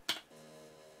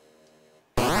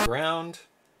 84. Ground,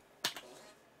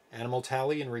 animal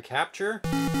tally and recapture,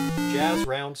 jazz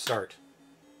round start.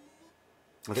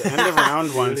 The end of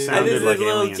round one sounded like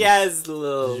little aliens. jazz,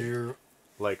 little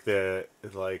like the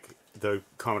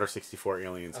Commodore 64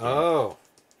 aliens game. Oh,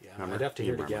 yeah, Remember? I'd have to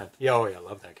hear it Remember. again. Yeah, oh yeah, I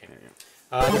love that game.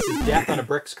 This is Death on a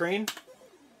Brick Screen.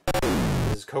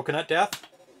 This is Coconut Death.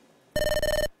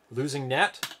 Losing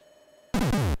Net.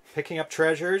 Picking up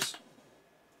treasures.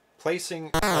 Placing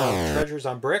treasures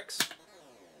on bricks.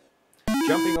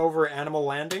 Jumping over Animal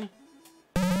Landing.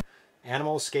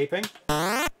 Animal Escaping.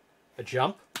 A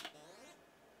Jump.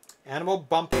 Animal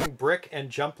bumping brick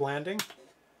and jump landing.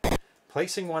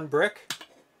 Placing one brick.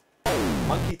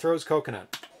 Monkey throws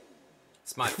coconut.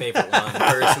 It's my favorite one,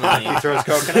 personally. Monkey throws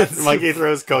coconut. Monkey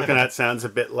throws coconut sounds a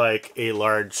bit like a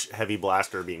large heavy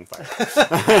blaster being fired.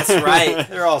 That's right.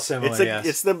 They're all similar, yes.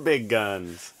 It's the big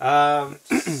guns.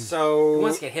 So... Who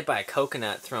wants to get hit by a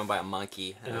coconut thrown by a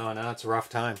monkey? No, it's a rough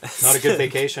time. Not a good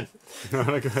vacation.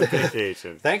 Not a good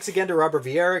vacation. Thanks again to Robert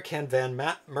Vieira, Ken Van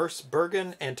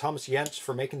Mersbergen, and Thomas Jentsch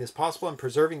for making this possible and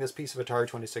preserving this piece of Atari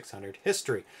 2600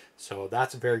 history. So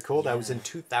that's very cool. That was in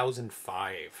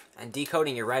 2005. And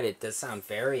decoding, you're right, it does sound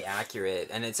very accurate.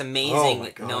 And it's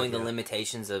amazing God, knowing the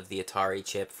limitations of the Atari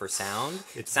chip for sound.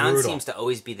 It's sound brutal. seems to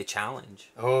always be the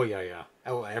challenge. Oh, yeah.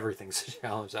 Oh, everything's a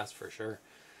challenge, that's for sure.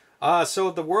 So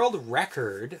the world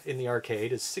record in the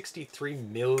arcade is 63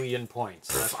 million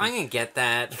points. So I'm going to get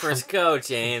that. First go,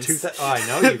 James. I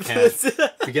know you can.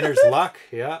 Beginner's luck,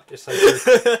 yeah. Just like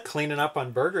you're cleaning up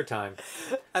on Burger Time.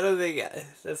 I don't think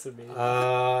that's what me.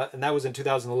 And that was in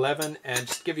 2011. And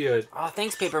just to give you a... Oh,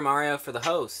 thanks, Paper Mario, for the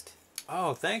host.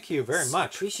 Oh, thank you very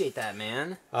much. Appreciate that,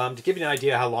 man. To give you an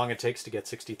idea how long it takes to get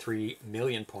 63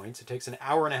 million points, it takes an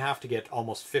hour and a half to get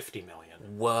almost 50 million.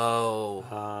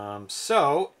 Whoa.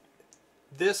 So...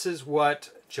 This is what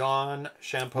John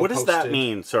Champeau What does that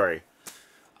mean? Sorry.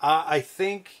 I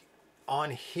think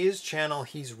on his channel,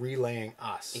 he's relaying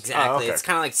us. Exactly. Oh, okay. It's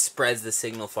kind of like spreads the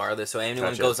signal farther, so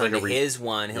anyone Gotcha. goes It's like onto a his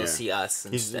one, he'll see us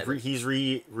He's instead.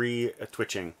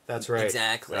 twitching. That's right.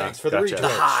 Exactly. It's for the Gotcha. The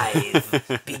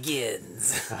retweets. hive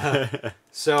begins.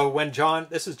 So when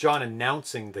this is John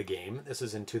announcing the game. This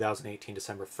is in 2018,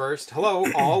 December 1st. Hello,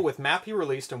 all. With Mappy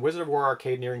released and Wizard of War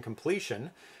Arcade nearing completion,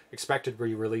 expected to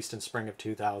be released in spring of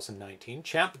 2019,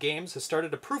 Champ Games has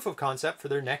started a proof of concept for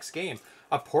their next game,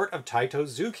 a port of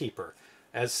Taito's Zookeeper.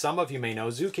 As some of you may know,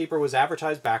 Zookeeper was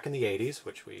advertised back in the 80s,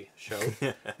 which we showed,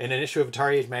 in an issue of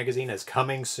Atari Age magazine as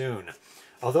coming soon.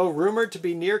 Although rumored to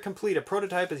be near complete, a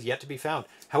prototype is yet to be found.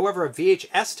 However, a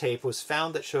VHS tape was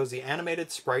found that shows the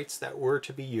animated sprites that were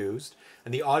to be used,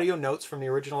 and the audio notes from the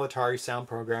original Atari sound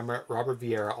programmer Robert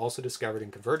Vieira also discovered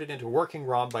and converted into a working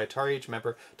ROM by Atari Age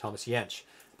member Thomas Jentsch.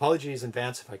 Apologies in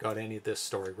advance if I got any of this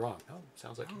story wrong. Oh,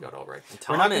 sounds like you got it all right.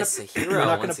 Thomas, a hero. We're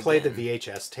not going once to play again. the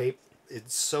VHS tape.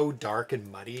 It's so dark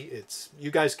and muddy.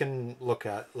 You guys can look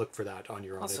for that on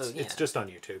your own. Also, It's just on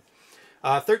YouTube.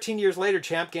 13 years later,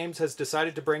 Champ Games has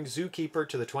decided to bring Zookeeper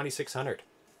to the 2600.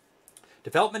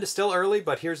 Development is still early,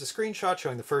 but here's a screenshot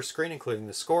showing the first screen, including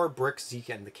the score, bricks, Zeke,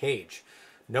 and the cage.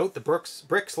 Note the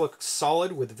bricks look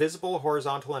solid with visible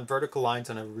horizontal and vertical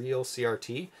lines on a real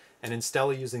CRT, and in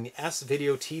Stella using the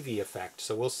S-Video TV effect.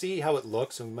 So we'll see how it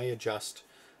looks, and we may adjust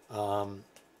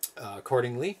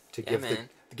accordingly to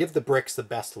give the bricks the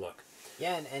best look.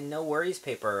 Yeah, and no worries,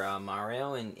 Paper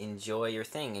Mario, and enjoy your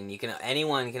thing. And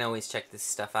anyone can always check this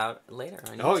stuff out later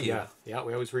on YouTube. Oh, yeah.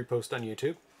 We always repost on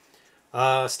YouTube.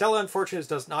 Stella, unfortunately,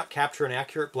 does not capture an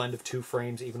accurate blend of 2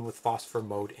 frames, even with phosphor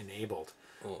mode enabled.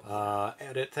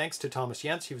 Thanks to Thomas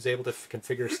Jentsch, he was able to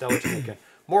configure Stella to make a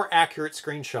more accurate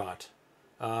screenshot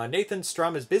Nathan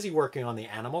Strum is busy working on the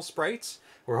animal sprites.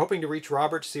 We're hoping to reach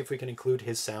Robert to see if we can include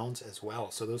his sounds as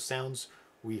well. So those sounds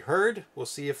we heard, we'll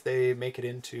see if they make it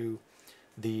into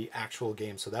the actual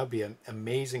game. So that would be an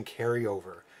amazing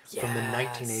carryover from the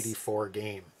 1984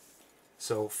 game.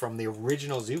 So from the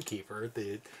original Zookeeper,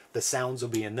 the sounds will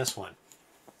be in this one.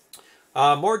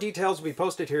 More details will be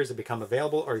posted here as they become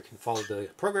available, or you can follow the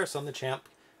progress on the Champ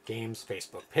Games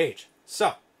Facebook page.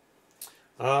 So,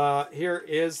 here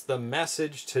is the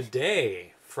message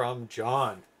today from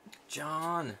John.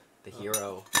 John, the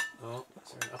hero. Oh,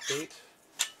 is there an update?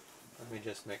 Let me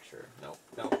just make sure. No,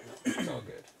 it's all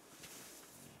good.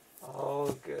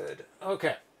 All good.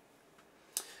 Okay.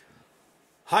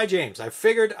 Hi, James. I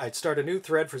figured I'd start a new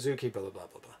thread for Zookeeper, blah, blah,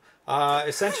 blah, blah. I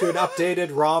sent you an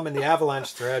updated ROM in the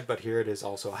Avalanche thread, but here it is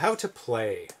also. How to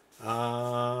play.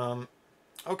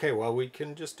 Okay, well, we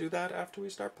can just do that after we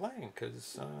start playing,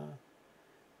 because,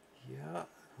 yeah,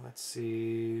 let's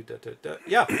see.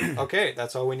 Yeah, okay,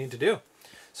 that's all we need to do.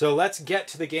 So let's get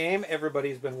to the game.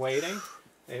 Everybody's been waiting.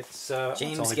 It's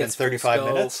only been 35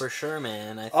 minutes. For sure,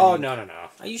 man. I think. Oh, no.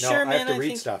 Are you sure, man? I have to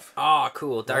read stuff. Oh,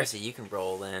 cool. Darcy, you can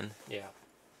roll then. Yeah.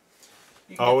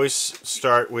 Always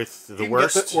start with the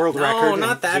worst. Get the world record. No,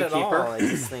 not that at Zookeeper. all. I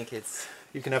just think it's...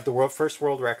 You can have the first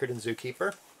world record in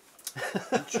Zookeeper.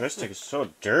 Joystick is so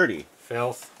dirty.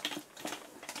 Filth.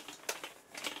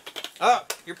 Oh,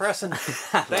 you're pressing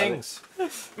things.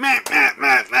 It's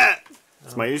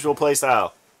my usual play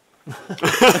style.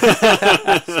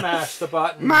 Smash the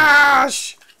button.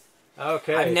 Mash!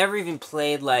 Okay. I've never even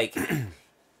played, like,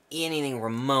 anything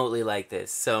remotely like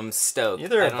this, so I'm stoked.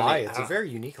 Neither have I. It's a very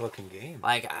unique looking game.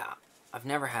 Like, I've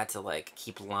never had to, like,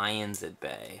 keep lions at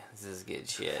bay. This is good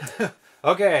shit.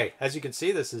 Okay, as you can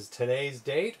see, this is today's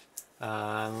date.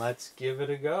 Let's give it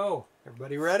a go.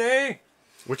 Everybody ready?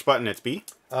 Which button? It's B?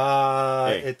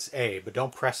 It's A, but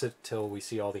don't press it till we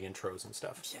see all the intros and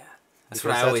stuff. Yeah. That's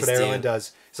what I always do. everyone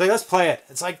does. It's like, let's play it.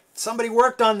 It's like somebody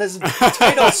worked on this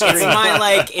title screen.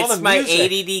 It's my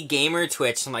ADD gamer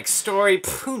Twitch. I'm like, story,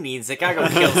 who needs it? Gotta go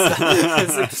kill stuff.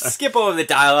 It's like, skip over the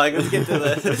dialogue. Let's get to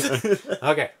the...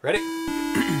 Okay, ready?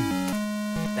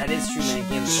 That is true, many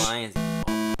games lions.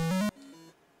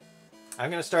 I'm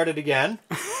going to start it again.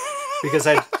 Because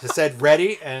I said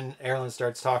ready, and Erlen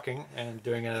starts talking and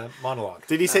doing a monologue.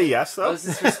 Did he say yes, though? I was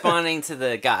just responding to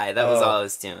the guy. That was all I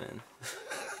was doing.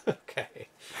 Okay.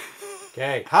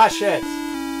 Okay. Ha shit.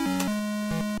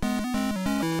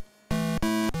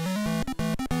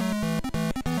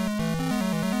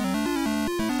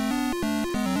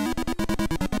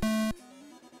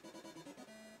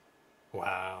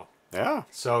 Wow. Yeah.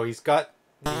 So he's got...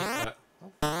 get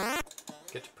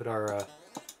to put our...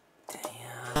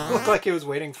 Damn. Looked like he was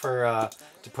waiting for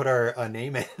to put our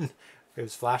name in. It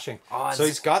was flashing. Oh, so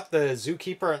he's got the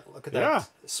Zookeeper. Look at that Yeah.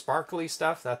 sparkly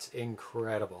stuff. That's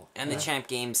incredible. And the Champ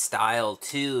Game style,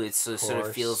 too. It sort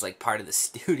of feels like part of the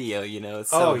studio, you know?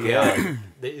 It's Oh, so yeah.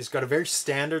 He's got a very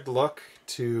standard look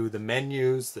to the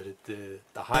menus, the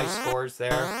high scores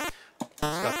there. He's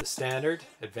got the standard,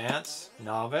 advanced,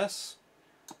 novice.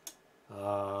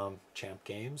 Champ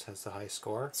Games has the high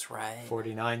score. That's right.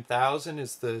 49,000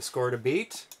 is the score to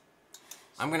beat.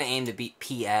 I'm going to aim to beat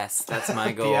PS. That's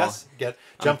my goal. PS,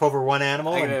 jump over one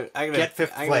animal and get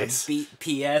fifth place. Beat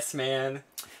PS, man.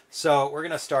 So we're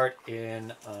going to start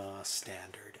in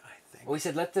standard, I think. Well, we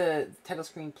said let the title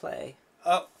screen play.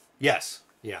 Oh, yes.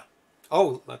 Yeah.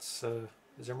 Oh, let's...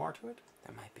 is there more to it?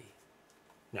 There might be.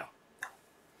 No.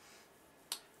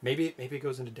 Maybe it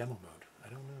goes into demo mode. I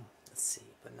don't know. Let's see,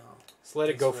 but no. Let's let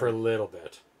it go for a little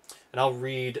bit. And I'll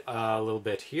read a little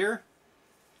bit here.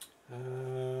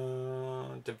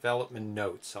 Development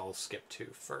notes I'll skip to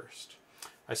first.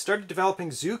 I started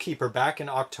developing Zookeeper back in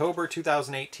October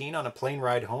 2018 on a plane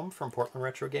ride home from Portland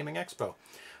Retro Gaming Expo.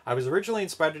 I was originally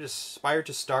inspired to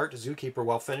start Zookeeper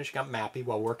while finishing up Mappy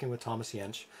while working with Thomas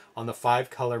Jensch on the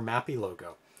 5-color Mappy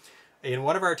logo. In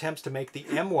one of our attempts to make the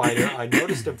M wider, I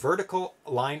noticed a vertical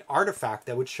line artifact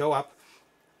that would show up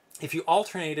if you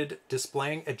alternated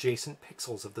displaying adjacent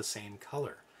pixels of the same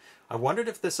color. I wondered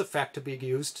if this effect could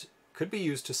be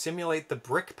used to simulate the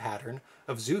brick pattern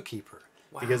of Zookeeper.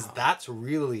 Wow. Because that's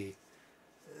really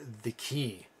the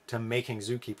key to making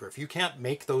Zookeeper. If you can't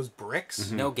make those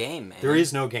bricks... No game, man. There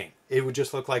is no game. It would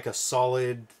just look like a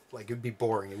solid... Like, it would be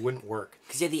boring. It wouldn't work.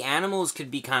 Because, yeah, the animals could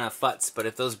be kind of futz, but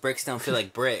if those bricks don't feel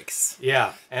like bricks...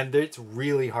 Yeah, and it's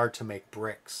really hard to make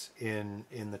bricks in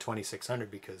the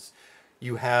 2600 because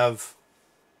you have...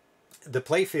 The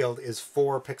playfield is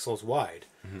 4 pixels wide.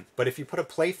 But if you put a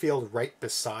playfield right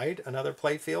beside another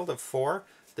playfield of 4,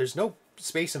 there's no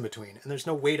space in between, and there's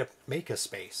no way to make a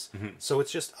space. So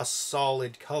it's just a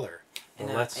solid color.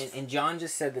 And John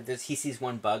just said that he sees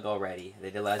one bug already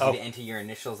that allows you to enter your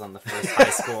initials on the first high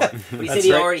score. But he said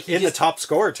he already the top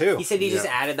score too. He said he just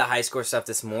added the high score stuff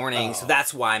this morning, so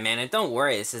that's why, man. And don't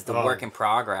worry, this is the work in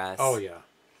progress. Oh yeah.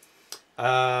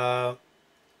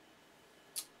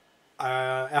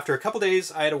 After a couple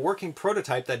days, I had a working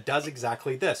prototype that does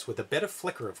exactly this, with a bit of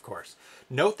flicker, of course.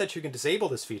 Note that you can disable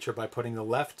this feature by putting the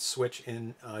left switch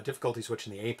in difficulty switch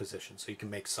in the A position, so you can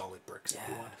make solid bricks if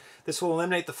you want. This will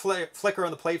eliminate the flicker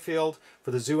on the playfield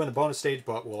for the zoo and the bonus stage,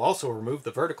 but will also remove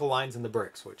the vertical lines in the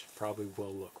bricks, which probably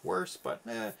will look worse, but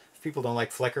if people don't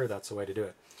like flicker, that's the way to do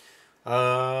it.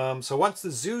 So once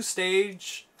the zoo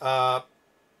stage proof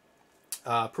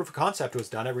of concept was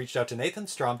done, I reached out to Nathan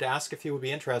Strom to ask if he would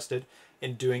be interested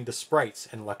in doing the sprites,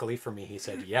 and luckily for me, he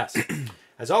said yes.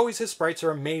 As always, his sprites are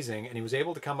amazing, and he was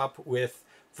able to come up with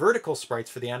vertical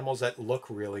sprites for the animals that look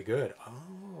really good.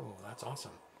 Oh, that's awesome.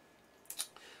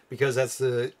 Because as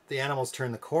the animals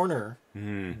turn the corner,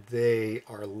 they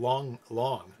are long.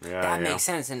 Yeah, that makes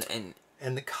sense. And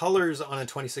the colors on a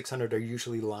 2600 are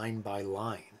usually line by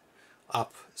line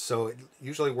up, so it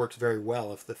usually works very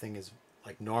well if the thing is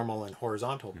like normal and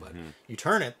horizontal, but you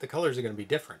turn it, the colors are going to be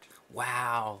different.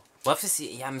 Wow. We'll have to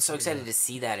see. Yeah, I'm so excited to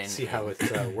see that. See how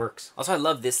it works. Also, I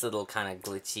love this little kind of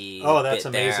glitchy that's bit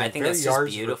amazing. There. I think that's just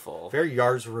beautiful. Very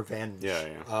Yar's Revenge. Yeah.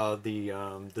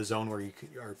 The zone where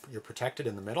you're protected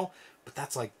in the middle, but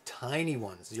that's like tiny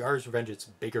ones. Yar's Revenge, it's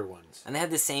bigger ones. And they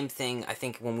had the same thing, I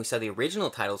think, when we saw the original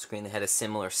title screen, they had a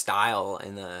similar style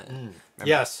in the...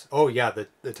 Yes. Oh, yeah,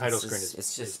 the title screen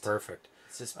is perfect.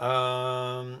 It's just...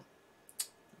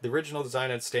 The original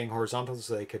design had staying horizontal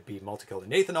so they could be multicolored.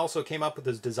 Nathan also came up with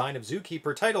his design of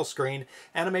Zookeeper title screen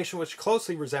animation, which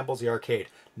closely resembles the arcade.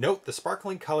 Note, the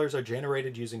sparkling colors are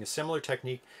generated using a similar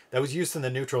technique that was used in the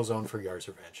neutral zone for Yar's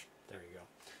Revenge. There you go.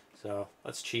 So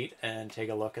let's cheat and take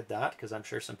a look at that, because I'm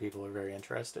sure some people are very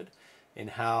interested in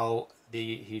how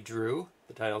he drew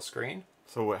the title screen.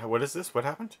 So what is this? What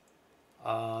happened?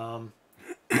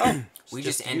 We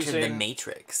just entered the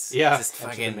Matrix. Yeah, just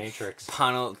fucking the Matrix.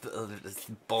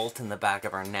 Bolt in the back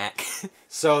of our neck.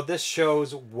 So this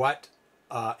shows what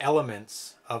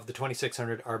elements of the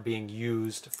 2600 are being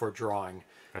used for drawing.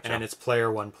 Gotcha. And it's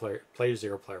player 1, player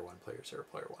 0, player 1, player 0,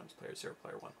 player 1, player 0,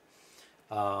 player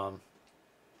 1.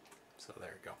 So there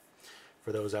you go.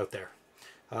 For those out there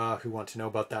who want to know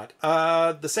about that.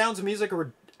 The sounds and music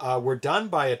were done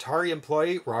by Atari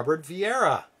employee Robert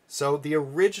Vieira. So the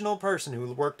original person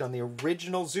who worked on the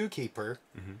original Zookeeper,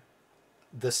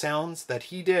 the sounds that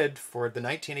he did for the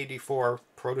 1984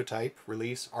 prototype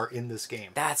release are in this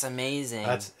game. That's amazing.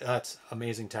 That's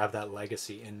amazing to have that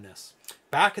legacy in this.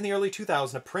 Back in the early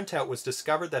 2000s, a printout was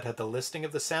discovered that had the listing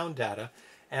of the sound data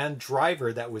and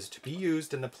driver that was to be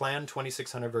used in the planned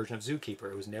 2600 version of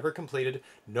Zookeeper. It was never completed.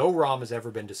 No ROM has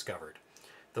ever been discovered.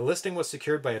 The listing was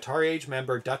secured by Atari Age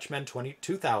member Dutchman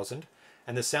 2000,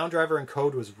 and the sound driver and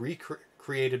code was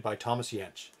recreated by Thomas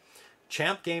Jensch.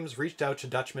 Champ Games reached out to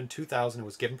Dutchman 2000 and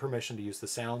was given permission to use the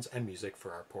sounds and music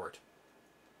for our port.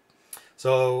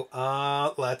 So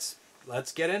let's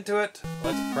get into it.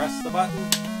 Let's press the button.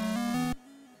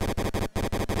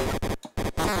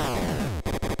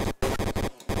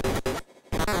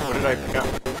 What did I pick up?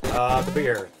 The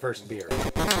beer. First beer. Oh,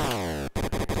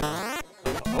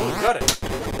 you got it.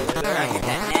 Get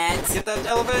that net. Get that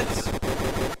elephant.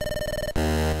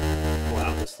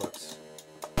 Wow, this looks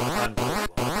unbelievable.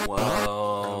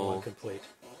 Whoa. Complete.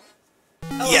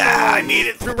 Yeah, I made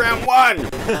it through round 1.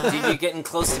 Dude, you're getting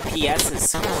close to PS's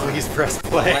score. Please press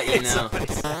play. Let you know.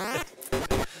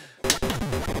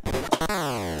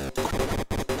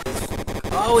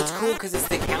 Oh, it's cool because it's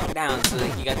the countdown. So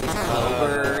like you got these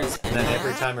clovers, and then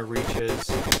every time it reaches.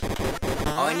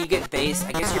 Oh, and you get base.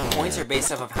 I guess your points are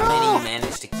based off of how many you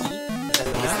manage to keep.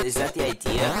 Is that the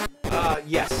idea?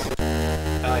 Yes.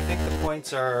 I think the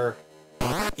points are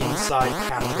inside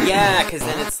capture. Yeah, because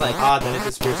then it's like... then it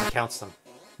disappears and counts them.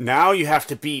 Now you have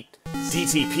to beat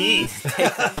DTP.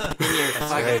 In your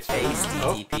fucking face,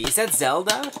 DTP. Oh. Is that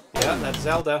Zelda? Yeah, that's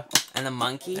Zelda. And the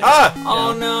monkey? Ah!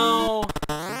 Oh, no.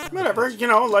 Whatever, you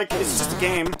know, like, it's just a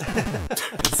game.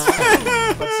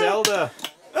 But Zelda.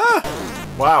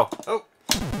 Wow. Oh.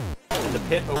 And the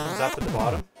pit opens up at the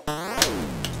bottom.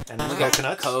 And then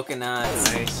coconuts.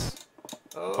 Coconuts. Nice.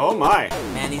 Oh my.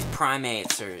 Man, these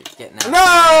primates are getting out.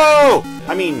 No!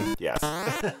 I mean, yes.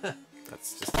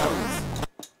 That's just how it is.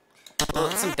 Well,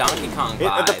 it's some Donkey Kong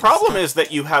vibes. The problem is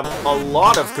that you have a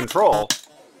lot of control.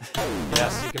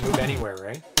 Yes, you can move anywhere,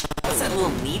 right? What's that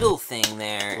little needle thing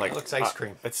there? Like, it looks ice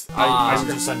cream. It's ice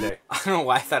cream sundae. I don't know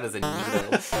why I thought it was a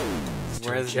needle.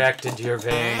 To inject into your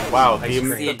veins. Wow,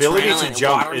 the ability to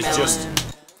jump is just...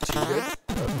 Too good?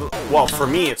 Well, for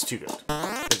me, it's too good.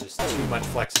 Because there's too much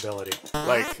flexibility.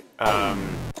 Like,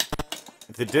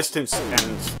 the distance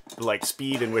and, like,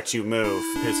 speed in which you move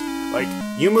is, like,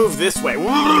 you move this way,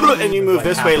 and you move like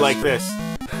this way like this.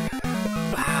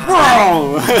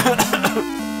 Wow.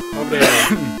 Over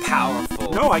there.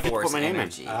 Powerful. No, I can force put my name in.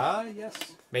 energy. Yes.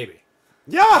 Maybe.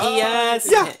 Yeah! PS.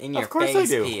 Yeah, In your of course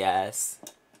face, I do. PS.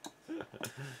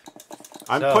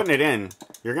 I'm So- putting it in.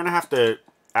 You're gonna have to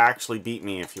actually beat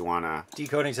me if you wanna.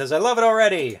 Decoding says, I love it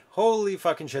already. Holy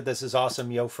fucking shit, this is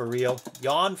awesome. Yo, for real.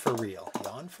 Yawn for real.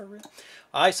 Yawn for real?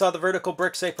 I saw the vertical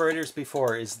brick separators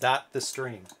before. Is that the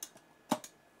stream?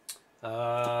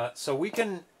 So we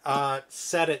can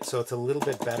set it so it's a little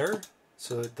bit better.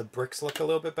 So the bricks look a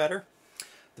little bit better.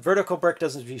 The vertical brick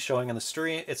doesn't be showing on the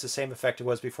stream. It's the same effect it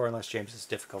was before, unless James's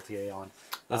difficulty A on.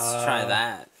 Let's try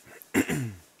that.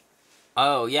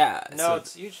 Oh, yeah. No,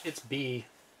 so, it's B,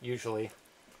 usually.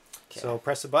 okay. So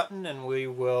press a button and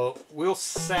we'll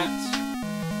set.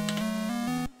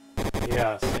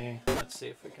 Yeah, see. Let's see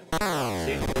if we can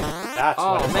see. That's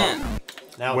Oh, what it's man. on.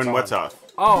 Now When it's what's on. off?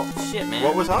 Oh, shit, man.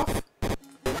 What was off?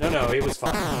 No, it was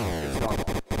fine. It was normal.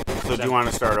 So do you want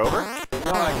to start over?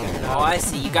 No, I can. Oh, I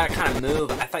see. You gotta kind of move.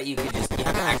 I thought you could just... You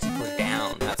have to actually put it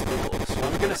down. That's cool. So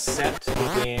I'm gonna set the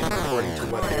game according to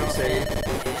what they say.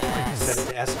 Set it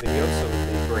to S video so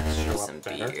the bricks show Some up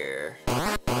better. beer.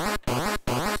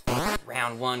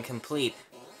 Round 1 complete.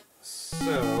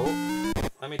 So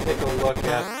let me take a look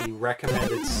at the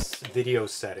recommended video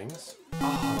settings.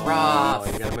 Oh, rough.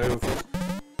 Oh, you gotta move.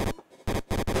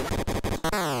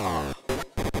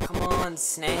 Come on,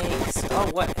 snakes. Oh,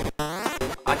 what?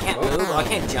 I can't move. I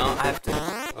can't jump. I have to...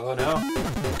 Oh no,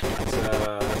 that's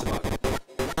a bug.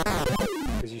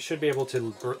 Because you should be able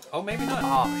to. Oh, maybe not.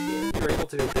 Oh, shit. You're able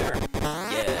to do it there.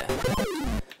 Yeah.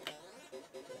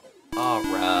 Oh,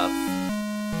 rough.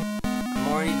 I'm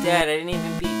already dead. I didn't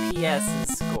even beat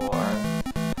PS's score.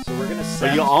 So we're gonna So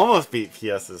set. you almost beat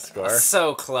PS's score.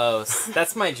 So close.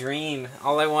 That's my dream.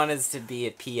 All I want is to be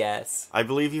a PS. I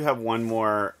believe you have one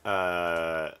more.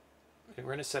 We're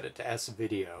gonna set it to S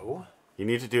video. You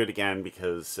need to do it again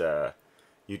because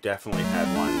you definitely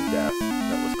had one death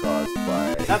that was caused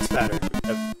by That's better.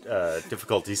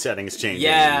 difficulty settings changing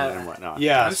Yeah. and whatnot.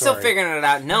 Yeah, I'm still figuring it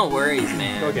out. No worries,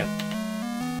 man. Go again.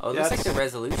 Oh, it looks like the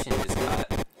resolution just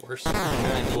got... Worse. what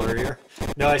I mean? Blurrier.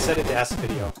 No, I set it to S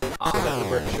video. Oh. So that the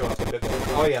bricks show up a bit better.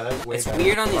 Oh yeah, that's way It's better.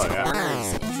 weird on these Oh, yeah.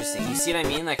 corners. Interesting. You see what I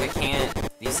mean? Like, I can't... Do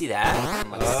you see that? I'm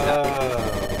like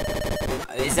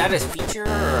stuck. Is that a feature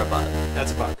or a bug?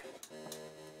 That's a bug.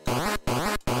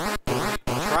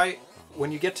 Try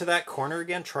when you get to that corner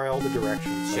again. Try all the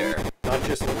directions. Sure. Not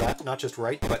just left, not just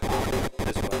right, but up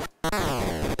as well.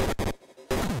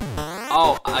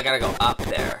 Oh, I gotta go up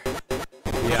there.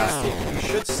 Yeah, you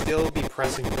should still be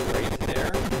pressing right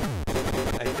there.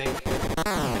 I think.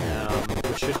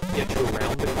 Which should get you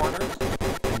around the corner,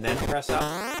 and then press up.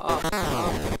 Oh.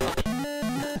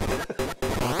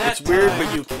 It's weird,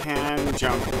 but you can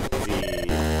jump the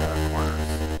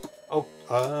corners.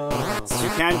 Oh, You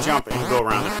can jump and go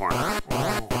around the corner.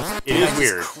 It I is just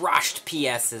weird. crushed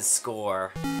PS's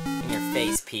score. In your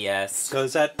face, PS. So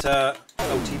is that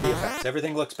OTB effects?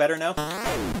 Everything looks better now?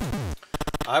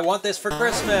 I want this for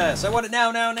Christmas! I want it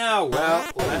now, now, now! Well,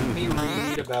 let me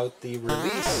read about the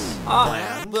release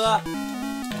plans. Blah.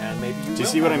 And maybe you Do you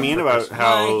see what I mean about My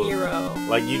how, hero.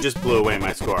 like, you just blew away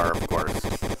my score, of course.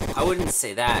 I wouldn't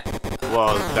say that.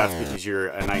 Well, that's because you're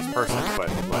a nice person, but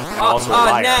like, and Oh, also a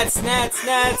liar. Nets,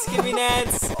 give me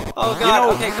Nets. Oh god,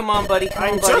 know, okay, come on, buddy, come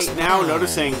I'm on, buddy. just now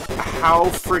noticing how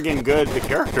friggin' good the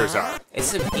characters are.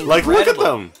 It's incredible. Like, look at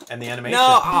them. And the animation.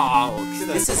 No, oh,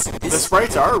 this The is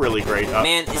sprites are really great.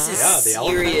 man, this is Yeah, the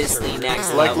elephants seriously are-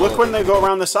 next Like, level. look when they go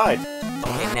around the side.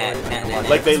 Okay, Net.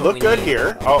 Like, they that's what look we good need.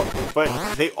 here. Oh,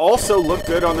 but they also look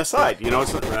good on the side. You know,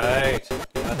 it's Right.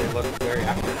 Yeah, they look very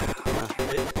accurate.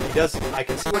 He does. I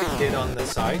can see what he did on the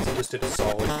sides. He just did a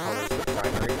solid color as the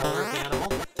primary color of the animal.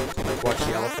 Like, watch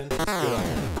the elephant. It's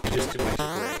good. He just went to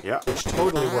gray. Yeah. Which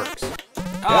totally works.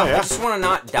 Oh, yeah. I just want to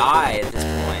not die at this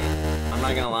point. I'm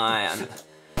not gonna lie.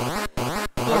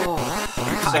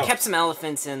 I So- kept some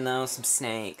elephants in though, some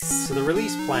snakes. So the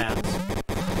release plans.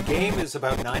 The game is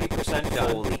about 90%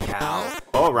 done. Holy cow.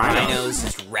 oh, rhinos. Rhinos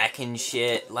just wrecking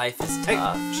shit. Life is Hey,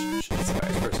 tough.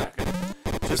 sorry for a second.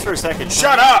 Just for a second.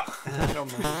 Shut up!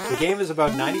 The game is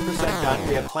about 90% done.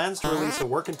 We have plans to release a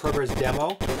work-in-progress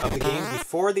demo of the game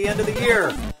before the end of the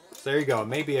year. So there you go.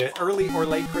 Maybe an early or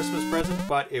late Christmas present,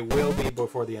 but it will be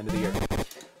before the end of the year.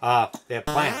 They have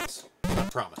plans,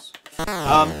 not promise.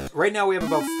 Right now we have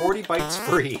about 40 bytes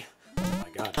free. Oh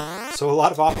my god. so a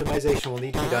lot of optimization will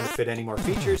need to be done to fit any more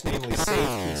features, namely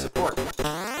save key support.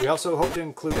 We also hope to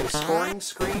include a scoring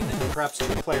screen and perhaps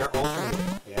 2-player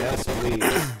alternating. Yes, please.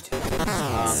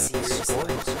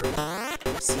 Scoring screen.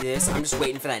 See this? I'm just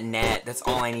waiting for that net. That's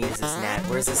all I need is this net.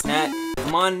 Where's this net?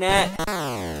 Come on, net.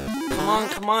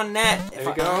 Come on, net. There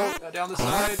you go. Down the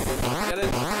side. Get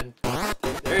it. And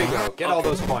there you go. Get all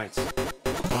those points.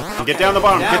 Okay. Get down the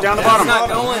bottom. Get down the bottom. It's not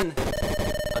going.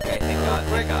 Okay,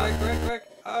 thank God. Quick.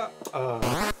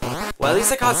 Well, at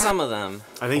least I caught some of them.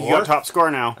 I think you got top score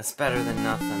now. That's better than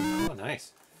nothing. Oh,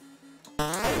 nice.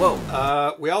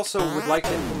 Whoa. We also would like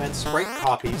to implement sprite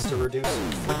copies to reduce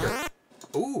flicker.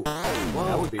 Ooh. Whoa.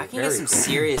 That would be I can get some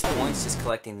serious points just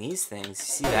collecting these things. You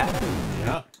see that?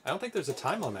 Yeah. I don't think there's a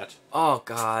time limit. Oh,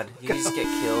 God. You just get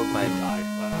killed by...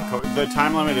 The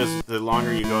time limit is the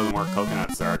longer you go, the more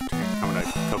coconuts there are coming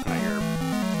to coconut your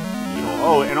needle.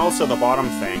 Oh, and also the bottom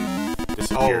thing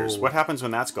disappears. What happens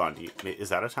when that's gone? Is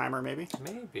that a timer, maybe?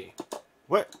 Maybe.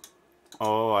 What?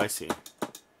 Oh, I see.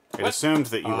 It assumed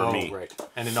that you were me. Oh, right.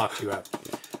 And it knocked you out.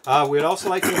 We'd also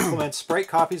like to implement sprite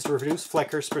copies to reduce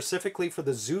flicker, specifically for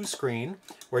the zoo screen,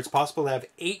 where it's possible to have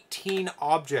 18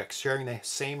 objects sharing the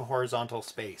same horizontal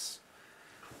space.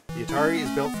 The Atari is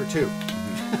built for 2.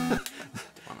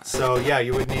 So, yeah,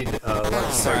 you would need a lot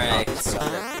of sprite copies for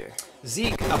that. Here.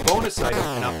 Zeke, a bonus item,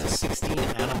 and up to 16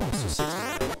 animals. So 16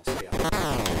 animals, yeah.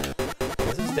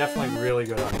 This is definitely really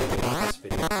good on this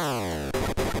video.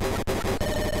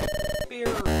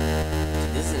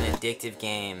 This is an addictive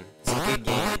game. It's a good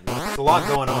game. There's a lot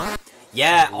going on.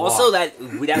 Yeah, also that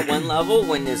one level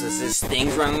when there's this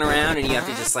things running around and you have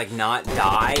to just like not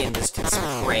die and just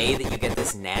pray that you get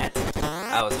this net.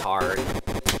 That was hard.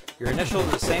 Your initials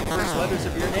are the same first letters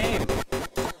of your name.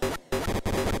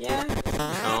 Yeah.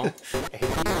 No.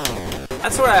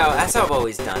 That's how I've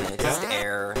always done it. Just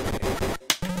error.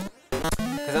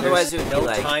 Because otherwise it would be no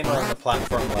like... timer on the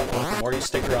platform level. The more you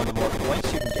stick around, the more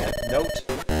points you can get. Note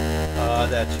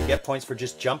that you get points for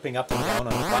just jumping up and down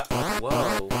on the platform.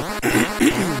 Whoa.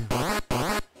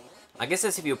 I guess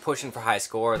that's if you're pushing for high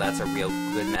score, that's a real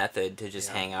good method to just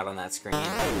hang out on that screen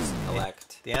and just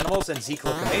collect. The animals and Zeke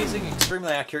look amazing,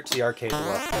 extremely accurate to the arcade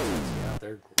look. Yeah,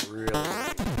 they're really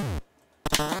great.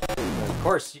 But of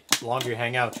course, the longer you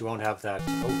hang out, you won't have that,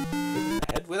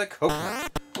 head with a coconut.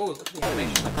 Oh, look at the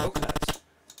animation of the coconuts.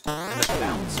 And the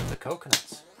bounce of the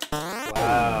coconuts.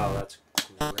 Wow, that's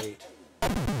great.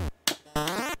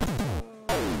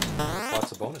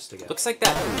 Lots of bonus to get. Looks like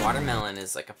that watermelon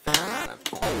is like a fair amount of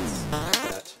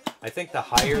points. I think the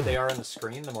higher they are on the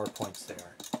screen, the more points they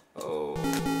are. Oh.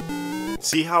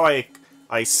 See how I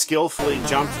skillfully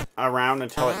jumped around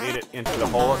until it made it into the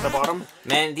hole at the bottom?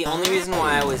 Man, the only reason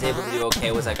why I was able to do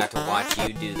okay was I got to watch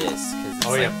you do this.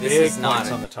 Cause this is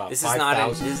not on the top. This is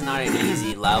not an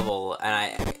easy level, and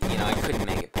I couldn't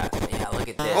make it past. Yeah, look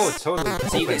at this. Oh, it's totally.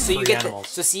 So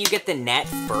you get the net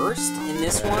first in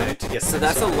this one. So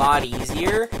that's a lot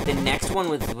easier. The next one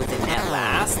with the net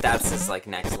last, that's just like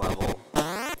next level.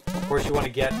 Of course, you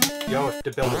want to have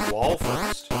to build a wall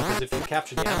first, because if you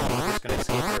capture the animal, you're just going to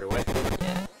escape right away.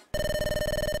 Yeah.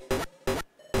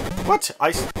 What?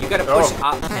 You got to push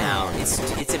up now.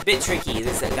 It's a bit tricky.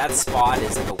 That spot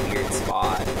is like a weird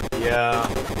spot. Yeah.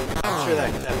 I'm sure that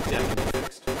can be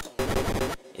fixed.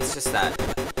 It's just that.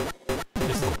 It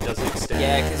just doesn't extend.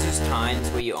 Yeah, because there's times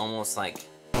where you almost like.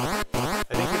 I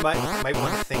think you might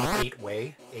want to think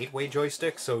 8-way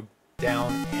joystick, so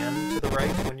down and to the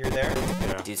right when you're there.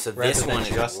 Yeah. Dude, so this one is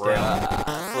just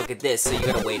rough. Look at this. So you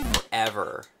gotta wait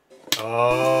forever.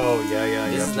 Oh, yeah.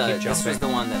 This was the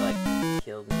one that like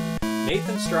killed me.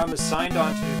 Nathan Strum is signed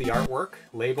on to do the artwork,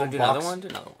 label box. Another one.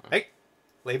 Hey,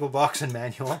 label box and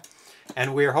manual,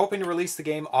 and we're hoping to release the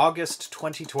game August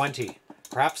 2020,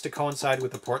 perhaps to coincide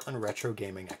with the Portland Retro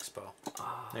Gaming Expo.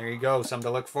 There you go, something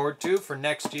to look forward to for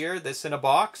next year. This in a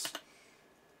box.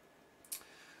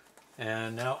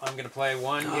 And now I'm going to play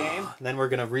one game, and then we're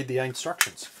going to read the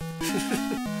instructions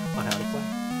on how to play.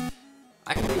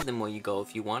 I can read them while you go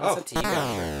if you want. It's up to you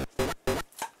guys. I'm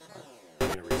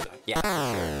going to read that.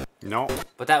 Yeah. No.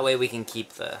 But that way we can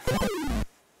keep the...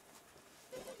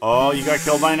 Oh, you got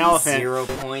killed by an elephant. 0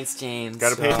 points, James.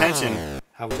 Gotta pay attention.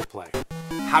 How to play.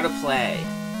 How to play.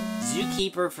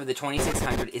 Zookeeper for the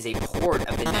 2600 is a port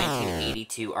of the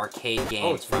 1982 arcade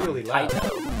game from really loud.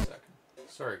 Taito. 1 second.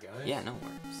 Sorry, guys. Yeah, no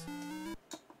worries.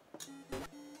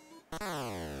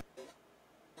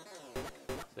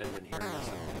 I've been hearing this.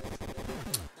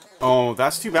 Oh,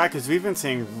 that's too bad, because we've been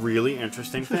saying really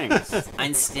interesting things.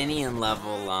 Einsteinian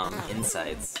level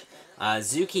insights.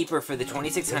 Zookeeper for the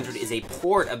 2600 is a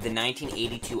port of the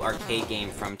 1982 arcade game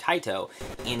from Taito.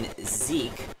 In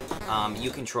Zeke,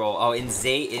 you control. Oh, in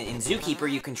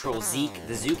Zookeeper, you control Zeke,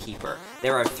 the Zookeeper.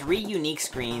 There are 3 unique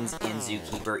screens in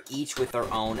Zookeeper, each with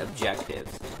their own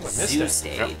objectives. Zoo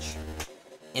stage. Yep.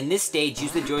 In this stage,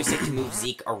 use the joystick to move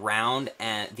Zeke around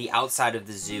the outside of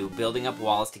the zoo, building up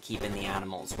walls to keep in the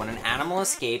animals. When an animal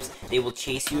escapes, they will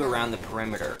chase you around the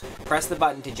perimeter. Press the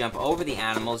button to jump over the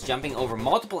animals. Jumping over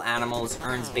multiple animals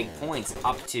earns big points,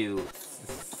 up to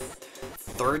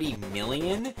 30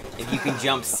 million if you can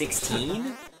jump 16.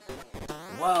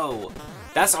 Whoa.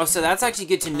 So that's actually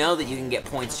good to know that you can get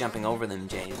points jumping over them,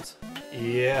 James.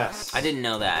 Yes. I didn't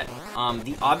know that.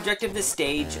 The object of this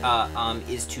stage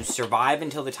is to survive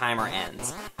until the timer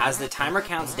ends. As the timer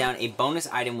counts down, a bonus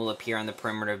item will appear on the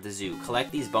perimeter of the zoo.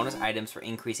 Collect these bonus items for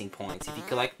increasing points. If you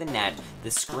collect the net,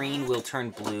 the screen will turn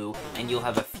blue, and you'll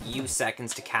have a few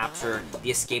seconds to capture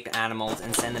the escaped animals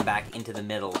and send them back into the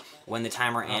middle. When the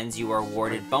timer ends, you are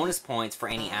awarded bonus points for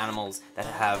any animals that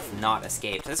have not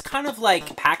escaped. It's kind of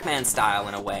like Pac-Man style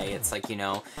in a way. It's like, you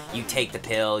know, you take the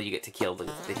pill, you get to kill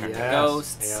they turn to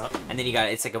ghosts, and then you got,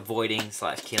 it's like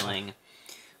avoiding/killing.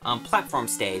 Platform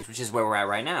stage, which is where we're at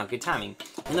right now. Good timing.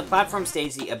 In the platform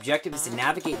stage, the objective is to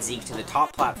navigate Zeke to the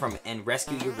top platform and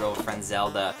rescue your girlfriend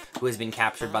Zelda, who has been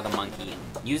captured by the monkey.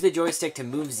 Use the joystick to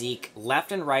move Zeke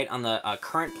left and right on the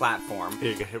current platform.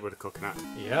 Here, you get hit with a coconut.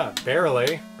 Yeah,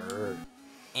 barely.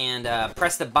 And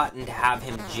press the button to have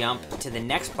him jump to the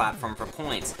next platform for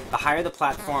points. The higher the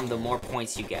platform, the more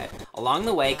points you get. Along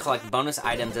the way, collect bonus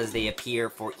items as they appear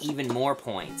for even more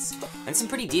points. And some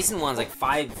pretty decent ones, like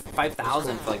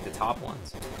 5,000 for like the top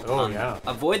ones. Oh, yeah.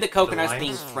 Avoid the coconuts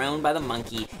being thrown by the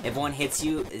monkey. If one hits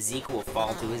you, Zeke will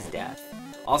fall to his death.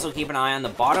 Also keep an eye on the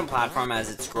bottom platform as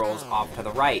it scrolls off to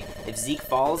the right. If Zeke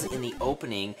falls in the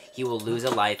opening, he will lose a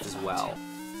life as well.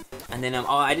 And then, oh,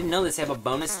 I didn't know this, they have a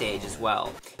bonus stage as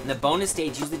well. In the bonus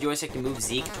stage, use the joystick to move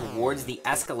Zeke towards the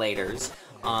escalators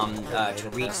to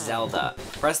reach Zelda.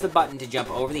 Press the button to jump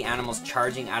over the animals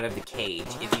charging out of the cage.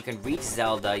 If you can reach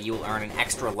Zelda, you will earn an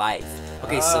extra life.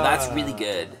 Okay, so that's really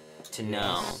good to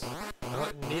know.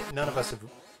 None of us have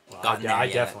gotten there I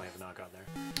yet. Definitely have not gotten there.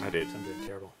 I did. I'm doing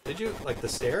terrible. Did you? Like the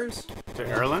stairs? To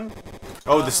Erlen?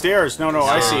 Oh, the stairs. No,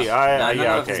 I see. None yeah, of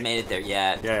us okay. has made it there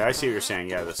yet. Yeah, I see what you're saying.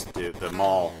 Yeah, the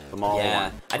mall. The mall Yeah.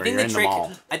 one. I think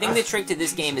the trick to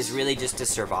this game is really just to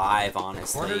survive,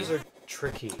 honestly. Corners are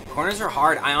tricky. Corners are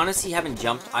hard. I honestly haven't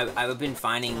jumped. I've been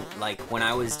finding, like, when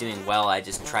I was doing well, I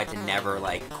just tried to never,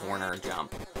 like, corner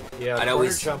jump. Yeah, I'd corner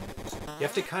always jump. You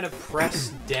have to kind of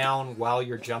press down while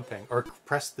you're jumping, or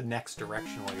press the next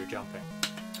direction while you're jumping.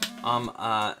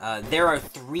 There are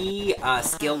 3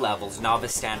 skill levels: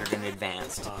 novice, standard, and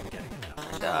advanced. I'm getting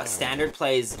it now. And standard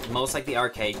plays most like the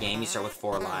arcade game. You start with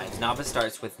 4 lives. Novice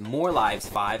starts with more lives,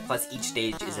 5, plus each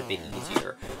stage is a bit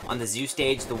easier. On the zoo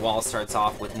stage, the wall starts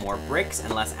off with more bricks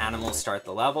and less animals start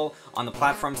the level. On the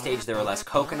platform stage, there are less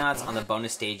coconuts. On the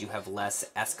bonus stage, you have less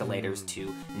escalators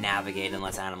to navigate and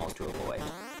less animals to avoid.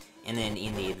 And then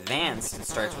in the advanced, it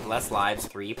starts with less lives,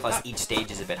 3, plus each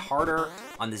stage is a bit harder.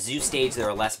 On the zoo stage, there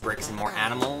are less bricks and more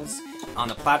animals. On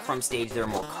the platform stage, there are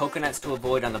more coconuts to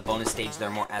avoid. On the bonus stage, there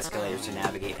are more escalators to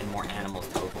navigate and more animals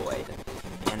to avoid.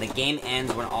 And the game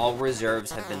ends when all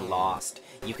reserves have been lost.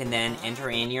 You can then enter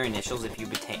in your initials if you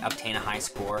obtain a high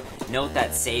score. Note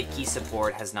that save key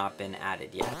support has not been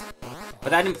added yet. But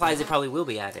that implies it probably will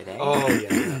be added, eh? Oh,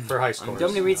 yeah, for high scores. Do you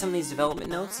want me to read some of these development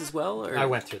notes as well? Or? I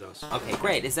went through those. Okay,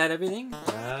 great. Is that everything?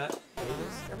 It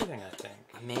is everything, I think.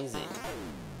 Amazing.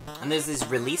 And there's these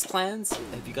release plans.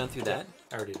 Have you gone through that?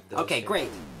 I already did those. Okay, yeah. great.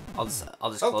 I'll just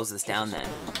close this down then.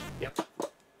 Yep.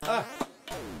 Ah.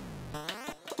 I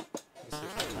guess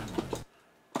there's no time left.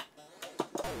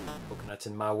 Coconut's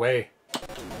in my way.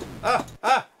 No!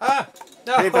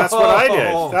 Hey, that's what I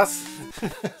did. That's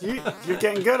you're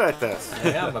getting good at this. I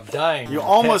am. I'm dying. You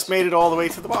almost made it all the way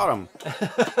to the bottom.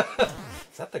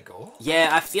 Is that the goal? Yeah,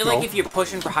 I feel like if you're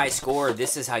pushing for high score,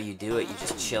 this is how you do it. You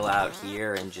just chill out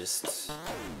here and just...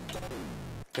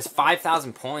 Because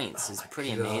 5,000 points is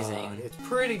pretty amazing. It's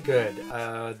pretty good.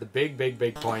 The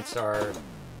big points are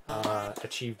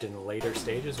achieved in later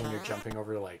stages when you're jumping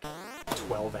over like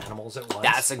 12 animals at once.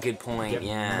 That's a good point, You get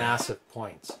yeah. massive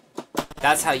points.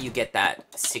 That's how you get that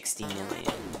 60 million.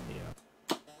 Yeah.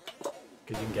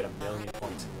 Because you can get 1 million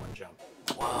points in one jump.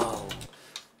 Whoa.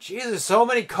 Jesus, so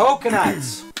many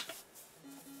coconuts!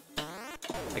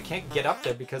 I can't get up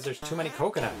there because there's too many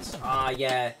coconuts.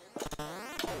 Yeah.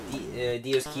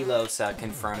 Dios Kilos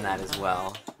confirmed that as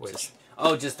well. Which?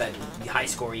 Just that high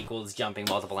score equals jumping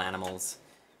multiple animals.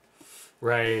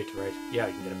 Right. Yeah,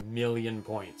 you can get 1 million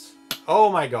points. Oh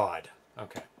my god.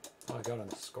 Okay. Well, I got on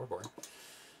the scoreboard.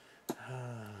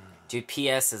 Dude,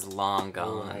 PS is long Oh,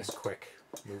 gone. nice quick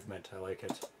movement. I like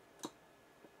it.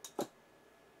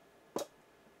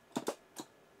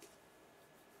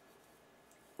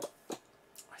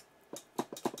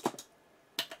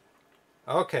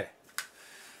 Okay.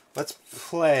 Let's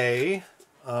play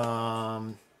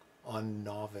on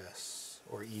novice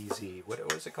or easy.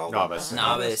 What was it called? Novice.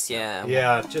 Novice, yeah.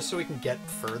 Yeah, just so we can get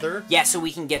further. Yeah, so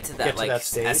we can get to that, Get to like, that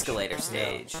stage. escalator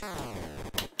stage.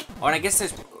 Oh, and I guess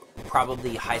there's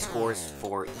probably high scores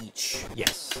for each.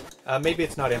 Yes. Maybe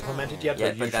it's not implemented yet, Yeah,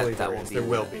 but but usually that there will is. be There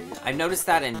will be. I've noticed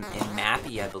that in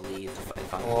Mappy, I believe,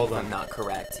 if I'm not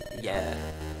correct. Yeah.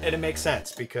 And it makes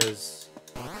sense because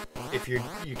if you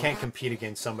can't compete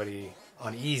against somebody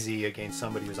on easy against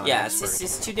somebody who's on expert. It's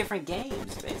just two different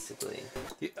games, basically.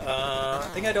 The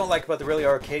thing I don't like about the really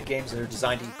arcade games is they're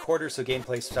designed to eat quarters, so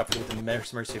gameplay suffered with the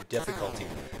mercy of difficulty.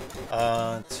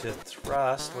 To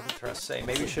thrust, what did thrust say?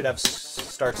 Maybe we should have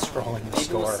start scrolling the Maybe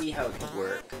score. we'll see how it could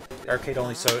work. Arcade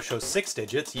only shows 6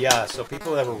 digits. Yeah, so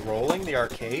people that are rolling the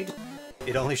arcade,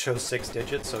 it only shows 6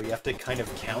 digits, so you have to kind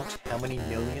of count how many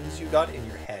millions you got in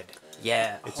your head.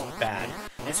 Yeah. It's bad.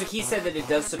 And so he said that it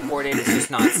does support it, it's just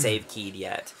not save keyed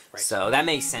yet. Right. So that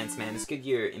makes sense, man. It's good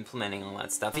you're implementing all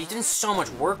that stuff. He's doing so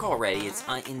much work already. It's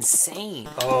insane.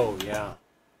 Oh, yeah.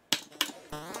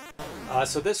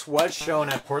 So this was shown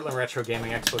at Portland Retro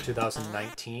Gaming Expo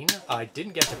 2019. I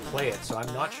didn't get to play it, so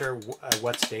I'm not sure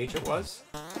what stage it was.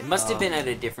 It must have been at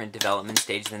a different development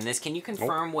stage than this. Can you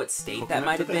confirm what state that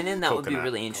might have been in? That would be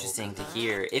really interesting to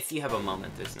hear. If you have a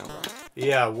moment, there's no problem.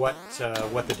 Yeah, what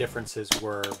the differences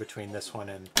were between this one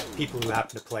and people who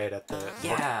happened to play it at the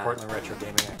Portland Retro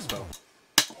Gaming Expo.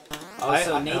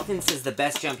 Also, Nathan says the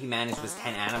best jump he managed was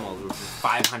 10 animals, which was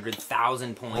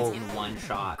 500,000 points in one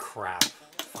shot. Crap.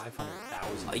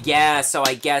 500,000. Yeah, so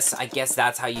I guess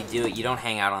that's how you do it. You don't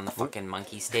hang out on the fucking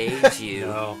monkey stage. You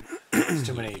No, it's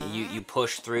too many. you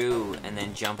push through and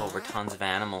then jump over tons of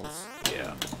animals.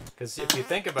 Yeah, because if you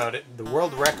think about it, the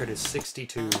world record is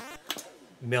 62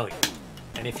 million,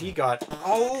 and if he got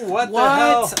what the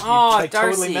hell? Oh, I Darcy.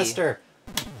 totally missed her.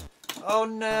 Oh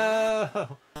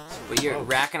no! But you're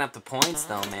racking up the points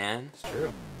though, man. It's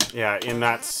true. Yeah, in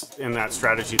that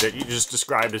strategy that you just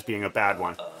described as being a bad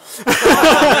one. No, it's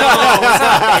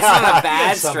not a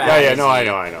bad strategy. Yeah, no, I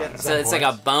know. So it's like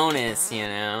a bonus, you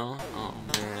know? Oh,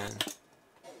 man.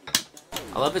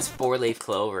 I love its 4-leaf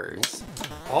clovers.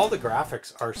 All the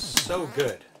graphics are so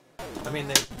good. I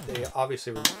mean, they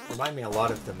obviously remind me a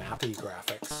lot of the Mappy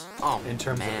graphics. Oh, in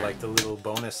terms man. of like the little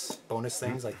bonus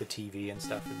things like the TV and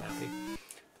stuff in Mappy.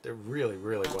 They're really,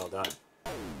 really well done.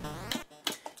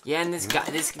 Yeah, and this guy,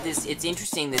 it's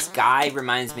interesting. This guy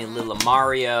reminds me a little of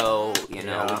Mario. You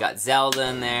know, we got Zelda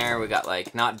in there. We got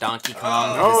like not Donkey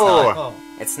Kong.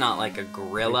 It's not like a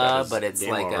gorilla, but it's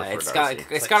like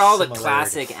it's got all the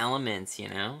classic elements. You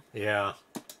know. Yeah.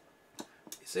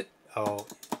 Is it? Oh,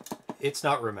 it's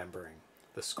not remembering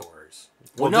the scores.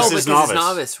 Well, no, because it's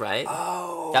novice, right?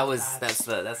 Oh, that's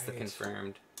the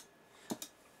confirmed.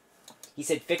 He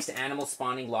said fixed animal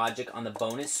spawning logic on the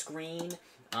bonus screen.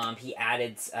 He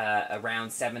added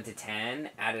around 7 to 10,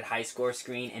 added high score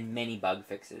screen, and many bug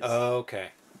fixes. Okay.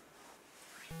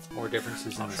 More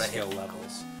differences in the skill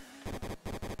levels.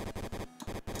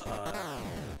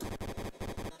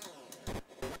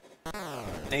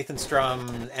 Nathan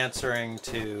Strum answering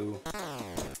to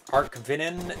Ark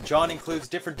Vinin. John includes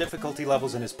different difficulty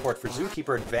levels in his port. For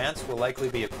Zookeeper Advanced will likely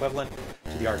be equivalent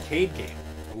to the arcade game.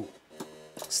 Ooh.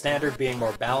 Standard being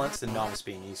more balanced and novice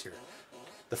being easier.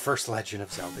 The first Legend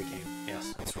of Zelda game.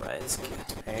 Yes, that's right. It's good.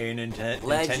 Hey,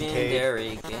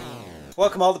 legendary game.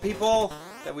 Welcome all the people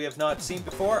that we have not seen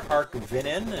before. Ark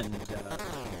Vinin, and I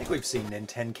think we've seen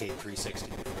Nintendo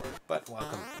 360 before. But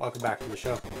welcome back to the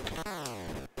show.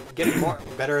 Getting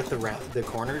better at the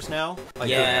corners now. Like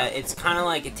it's kind of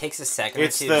like it takes a second.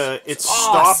 It's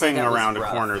stopping around a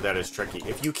corner that is tricky.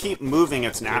 If you keep moving,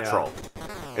 it's natural. Yeah.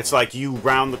 It's like you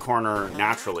round the corner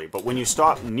naturally, but when you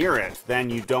stop near it, then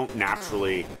you don't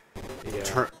naturally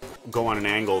go on an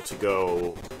angle to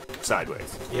go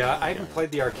sideways. Yeah, I haven't played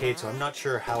the arcade, so I'm not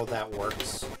sure how that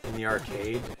works in the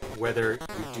arcade. Whether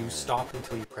you do stop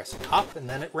until you press up and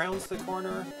then it rounds the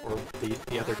corner, or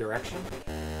the other direction.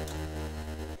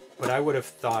 But I would have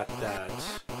thought that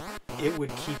it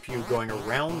would keep you going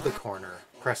around the corner,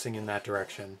 pressing in that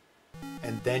direction,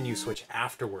 and then you switch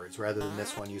afterwards, rather than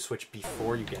this one, you switch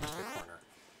before you get to the corner.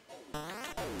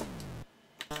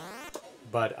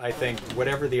 But I think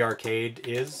whatever the arcade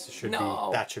is, should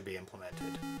be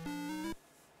implemented.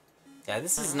 Yeah,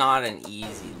 this is not an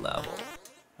easy level.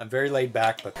 I'm very laid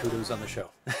back, but kudos on the show.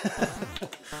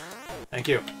 Thank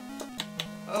you.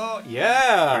 Oh,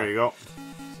 yeah! There you go.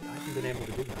 I haven't been able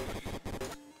to do that.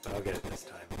 But I'll get it this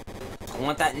time. I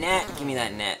want that net. Give me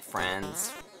that net,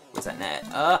 friends. Where's that net?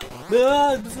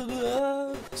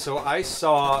 So I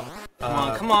saw...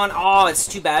 Come on. Oh, it's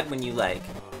too bad when you, like...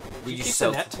 Do you You're keep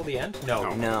so the net till the end?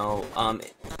 No. no.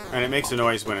 And it makes a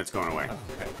noise when it's going away.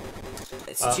 Okay.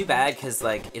 It's too bad because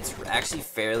like it's actually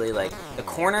fairly like the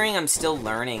cornering. I'm still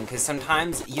learning because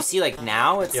sometimes you see like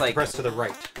now it's You have like to press to the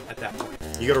right at that point.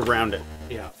 You got to round it.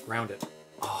 Yeah, round it.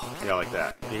 Yeah, like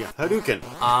that. You got Hadouken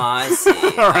I see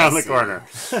around I the see. corner.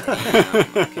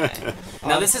 Damn, okay.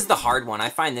 Now this is the hard one. I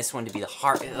find this one to be the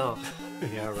hard. Oh,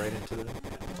 Yeah, right into the...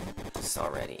 it's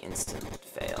already instant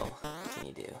fail. What can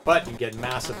you do? But you get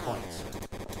massive points.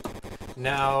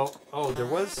 Now, there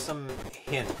was some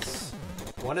hints.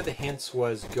 One of the hints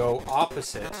was go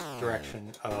opposite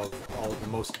direction of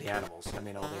most of the animals. I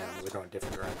mean, all the animals are going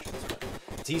different directions, but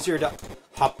it's easier to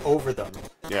hop over them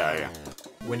Yeah.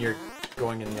 when you're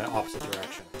going in the opposite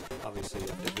direction. Obviously, you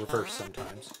have to reverse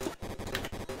sometimes.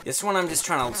 This one I'm just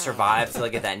trying to survive till I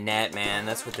get that net, man.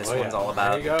 That's what this one's all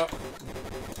about. There you go.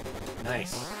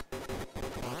 Nice.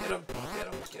 Get him, get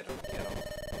him, get him, get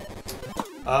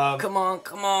him. Come on,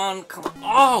 come on, come on.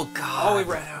 Oh, God. Oh, he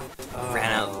ran out.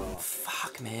 Ran Oh. out.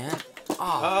 Fuck, man. Oh,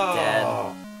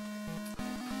 Oh.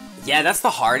 dead. Yeah, that's the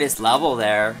hardest level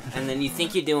there. And then you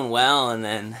think you're doing well, and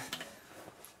then...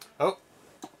 Oh.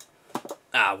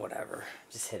 Whatever.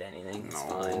 Just hit anything. It's No,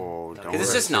 fine. don't Because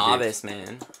it's just worry. novice,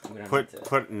 man. We don't need to-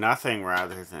 Put nothing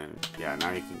rather than... Yeah,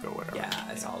 now you can go whatever.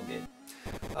 Yeah, it's all good.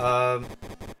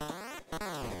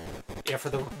 Yeah, for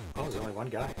the... Oh, there's only one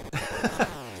guy.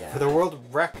 Yeah. For the world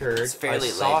record, It's fairly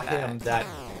I saw laid back. him that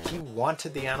he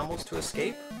wanted the animals to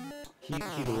escape.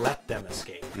 He let them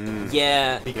escape.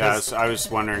 Yeah. Because I was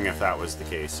wondering if that was the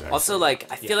case. Actually. Also, like,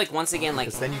 I feel like once again, like,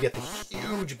 because then you get the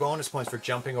huge bonus points for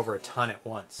jumping over a ton at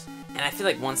once. and I feel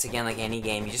like once again, like any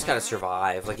game, you just gotta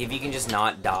survive. Like, if you can just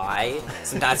not die,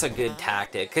 sometimes that's a good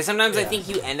tactic. Because sometimes I Yeah. think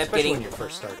you end up Especially getting... when you're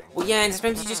first starting. Well, yeah, and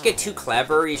sometimes you just get too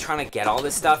clever. You're trying to get all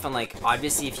this stuff, and like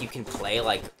obviously, if you can play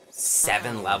like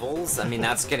 7 levels, I mean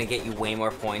that's gonna get you way more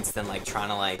points than like trying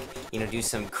to like do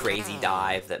some crazy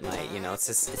dive that might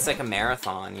it's like a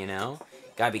marathon.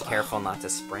 Gotta be careful not to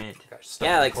sprint. Gosh, stuck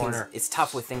Yeah, in the like corner. it's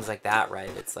tough with things like that, right?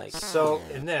 It's like So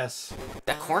in this,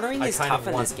 that cornering I is kind tough of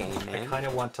in want, this game, I man. kind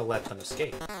of want to let them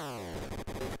escape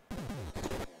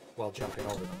while jumping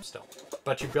over them still.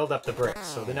 But you build up the bricks,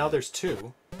 so now there's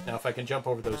 2. Now if I can jump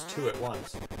over those 2 at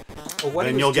once, what he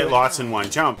Then was you'll get doing- lots in one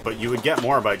jump, but you would get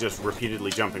more by just repeatedly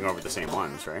jumping over the same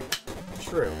ones, right?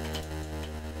 True.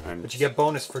 And But you get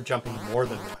bonus for jumping more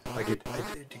than one. Like it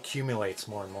accumulates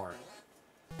more and more.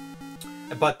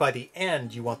 But by the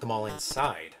end, you want them all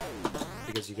inside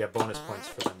because you get bonus points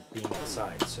for them being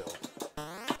inside. So.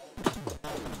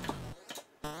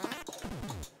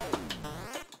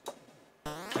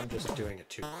 I'm just doing it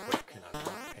too quick and I'm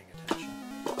not paying attention.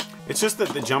 it's just that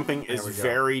the jumping is we go.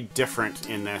 very different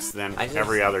in this than I just-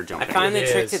 every other I jumping. find the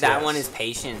It trick is, to that yes. one is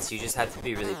patience. You just have to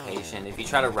be really patient. If you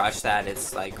try to rush that,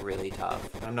 it's like really tough.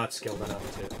 I'm not skilled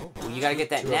enough to. Oh, Well, you gotta get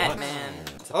that 2 at net, once. man.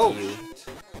 It's up Oh, to you. shit.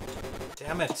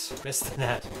 Damn it. Missed the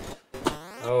net.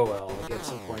 Oh well, I'll get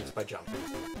some points by jumping.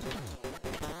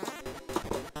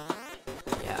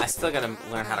 Yeah, I still gotta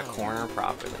learn how to corner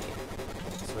properly.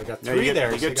 So I got Yeah, 3 you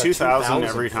there. get, so you I get got 2,000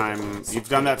 every for the- time. You've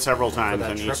done that several times,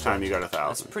 that and each triplet. time you got That's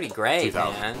 1,000. pretty great,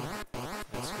 2,000. man.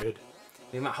 That's good.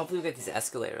 Hopefully we get this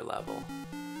escalator level.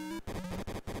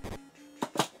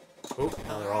 Oh,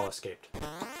 now they're all escaped.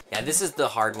 Yeah, this is the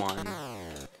hard one.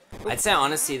 I'd say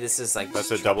honestly, this is like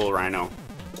That's a double rhino.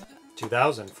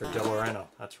 2,000 for double rhino.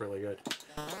 That's really good.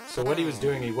 So what he was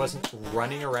doing, he wasn't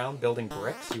running around building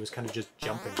bricks. He was kind of just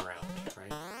jumping around,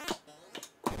 right?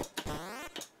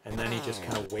 And then he just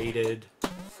kind of waited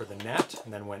for the net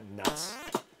and then went nuts.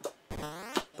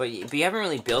 But you haven't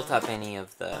really built up any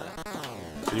of the.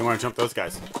 And you want to jump those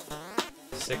guys.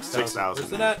 6,000. 6,000, Where's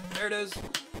the yeah. net? There it is.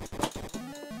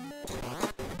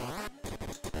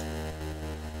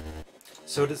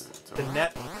 So does the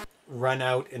net run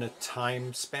out in a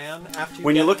time span after you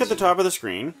When you get look it? at the top of the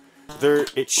screen,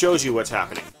 it shows you what's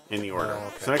happening in the order. Oh,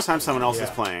 okay. So next time someone else is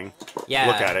Yeah. playing, Yeah,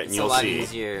 look at it and it's you'll a lot see.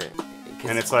 easier. 'Cause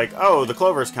And it's like, oh, the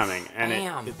clover's coming, and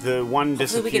Damn. the one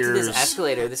hopefully we get to disappears. this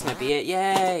escalator. This might be it.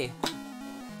 Yay!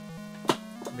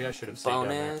 Maybe I should have stayed down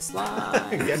there. Bonus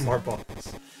line. Get more bonus.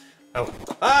 Oh.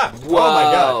 Ah! Whoa! Oh my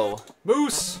god.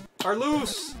 Moose are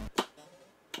loose.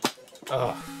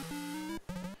 Ugh.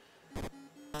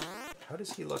 How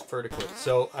does he look vertically?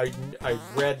 So I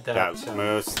read that. That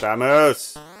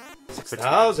moose.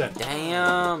 6,000.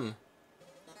 Damn!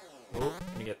 Oh,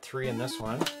 you get 3 in this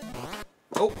one.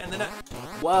 Oh, and then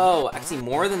Whoa! Actually,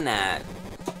 more than that.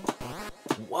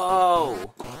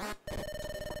 Whoa!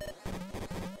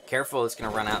 Careful, it's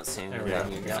gonna run out soon. There we Yeah, go.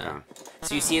 You're it's gonna- gone.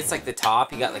 So you see, it's like the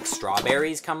top. You got like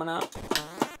strawberries coming up.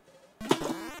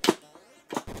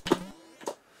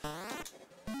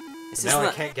 Is This now is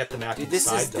I can't get the map Dude,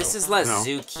 inside, this though. is less No.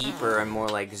 zookeeper and more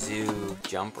like zoo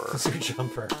jumper. Zoo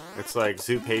jumper. It's like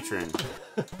Zoo Patron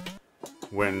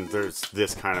when there's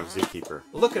this kind of zookeeper.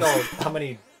 Look at how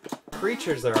many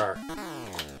creatures there are.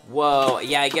 Whoa,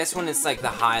 yeah, I guess when it's like the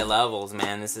high levels,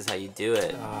 man, this is how you do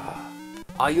it.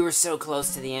 Oh, you were so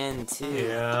close to the end, too.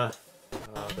 Yeah.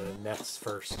 The nets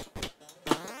first.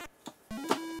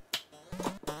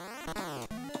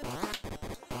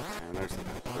 And there's the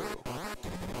net.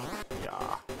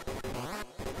 Yeah.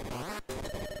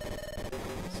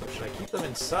 So should I keep them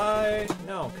inside?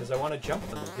 No, because I want to jump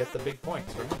them and get the big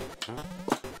points, right?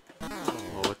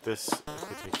 Well, with this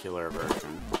particular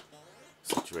version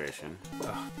situation,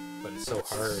 But it's so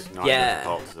hard. it's not Yeah.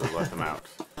 difficult to let them out.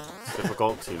 It's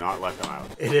difficult to not let them out.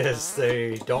 It is.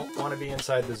 They don't want to be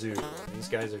inside the zoo. These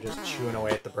guys are just chewing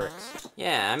away at the bricks.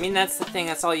 Yeah, I mean, that's the thing.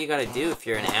 That's all you gotta do if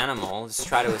you're an animal. Just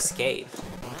try to escape.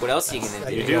 What else are you gonna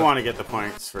do? You do want to get the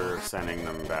points for sending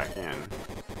them back in.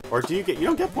 Or do you get... You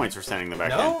don't get points for sending them back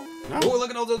No? in. No. Oh, look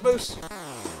at all those boosts.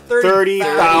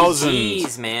 30,000.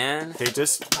 Jeez, man. They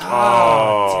just... Damn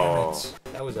Oh. it.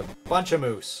 That was a bunch of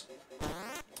moose.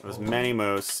 There's many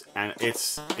moose, and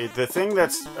the thing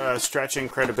that's stretching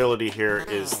credibility here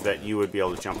is that you would be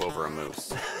able to jump over a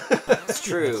moose. It's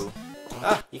true.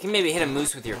 You can maybe hit a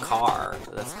moose with your car,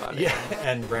 but that's about it. Yeah,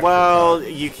 and wreck Well,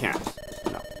 you can't.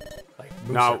 No. like,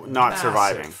 moose No, are not massive.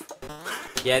 surviving.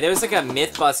 Yeah, there was like a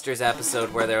Mythbusters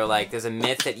episode where they're like, there's a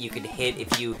myth that you could hit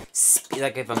if you,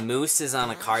 like if a moose is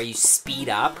on a car, you speed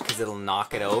up because it'll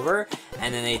knock it over.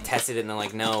 And then they tested it and they're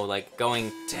like, no, like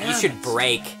going, you should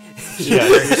brake. Yeah,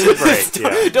 you should break.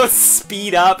 Yeah. Don't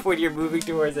speed up when you're moving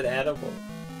towards an animal.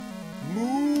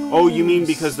 Oh, you mean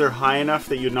because they're high enough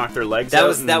that you'd knock their legs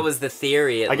out? That was the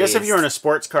theory. I guess if you're in a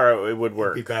sports car, it would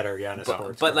work. Be better, yeah, in a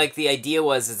sports But car. like the idea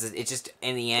was, is it just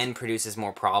in the end produces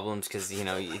more problems because you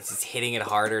know it's just hitting it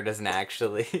harder doesn't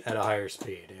actually. At a higher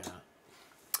speed, yeah.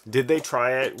 Did they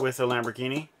try it with a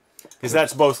Lamborghini? Because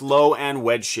that's both low and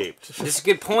wedge shaped. That's a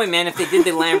good point, man. If they did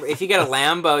the if you got a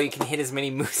Lambo, you can hit as many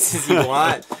moose as you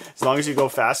want. As long as you go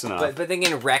fast enough. But then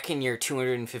again, wrecking your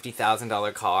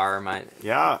 $250,000 car might.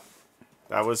 Yeah,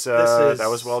 that was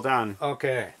well done.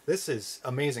 Okay, this is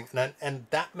amazing, and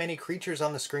that many creatures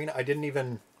on the screen, I didn't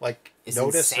even like It's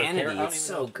notice. insanity. Or care. I don't It's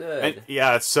even so know. good. And,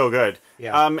 yeah, it's so good.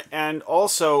 Yeah. And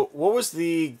also, what was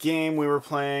the game we were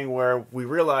playing where we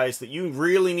realized that you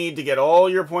really need to get all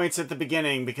your points at the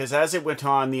beginning because as it went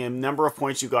on, the number of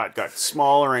points you got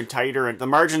smaller and tighter, and the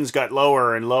margins got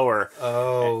lower and lower.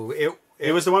 Oh,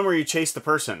 It was the one where you chased the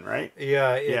person, right?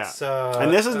 yeah, it's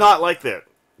and this is not like that.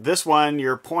 This one,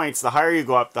 your points, the higher you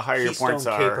go up, the higher your points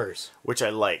Keystone are, Capers. which I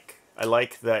like. I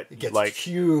like that. It gets like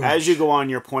huge. as you go on,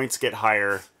 your points get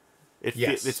higher.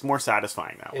 Yes. It's more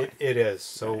satisfying that way. It is.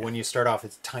 So when you start off,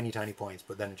 it's tiny points,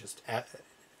 but then it just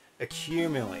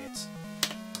accumulates.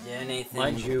 Yeah, Nathan.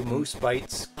 Mind you, moose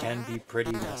bites can be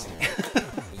pretty nasty.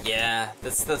 Yeah,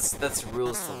 that's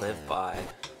rules to live by.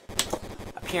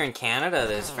 Up here in Canada,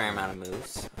 there's a fair amount of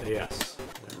moose. Yes.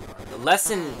 Less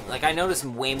in, like, I noticed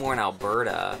way more in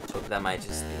Alberta, but that might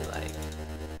just be like.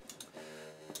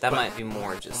 That might be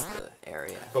more just the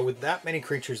area. But with that many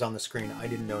creatures on the screen, I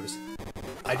didn't notice.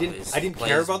 I didn't care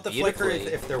plays about the flicker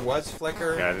beautifully. if there was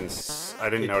flicker. Yeah, I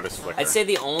didn't notice flicker. I'd say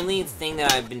the only thing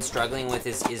that I've been struggling with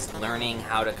is learning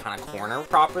how to kind of corner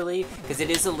properly, because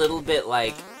it is a little bit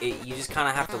like you just kind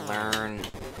of have to learn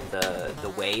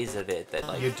the ways of it that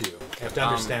like You do. You have to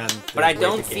understand. the but I way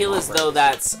don't the game feel as though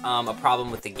operates. that's a problem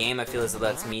with the game. I feel as though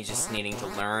that's me just needing to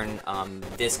learn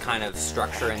this kind of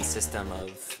structure and system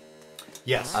of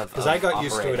Yes, of because I got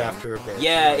used to it operating. after a bit.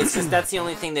 yeah, it's just that's the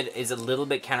only thing that is a little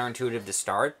bit counterintuitive to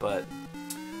start, but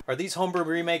Are these homebrew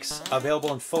remakes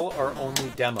available in full or only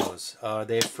demos?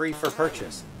 They are free for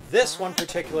purchase. This one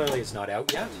particularly is not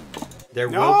out yet. There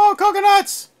will No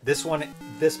coconuts. this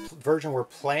version we're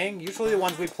playing. Usually the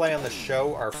ones we play on the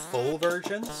show are full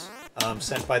versions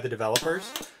sent by the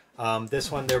developers.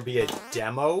 This one there'll be a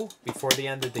demo before the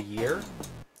end of the year.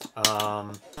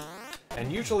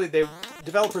 And usually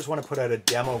developers want to put out a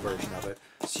demo version of it,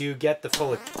 so you get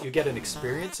an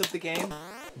experience of the game,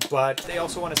 but they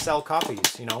also want to sell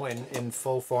copies, in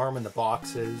full form in the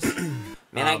boxes.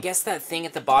 man, I guess that thing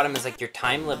at the bottom is like your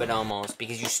time limit almost,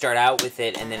 because you start out with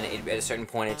it and then at a certain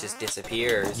point it just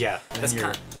disappears. Yeah, and That's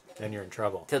then you're in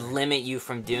trouble. to limit you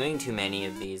from doing too many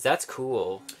of these. That's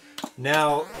cool.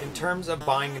 Now, in terms of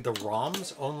buying the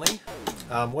ROMs only,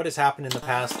 what has happened in the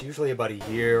past, usually about a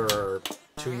year or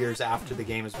 2 years after the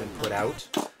game has been put out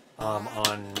on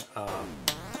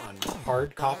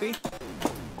hard copy,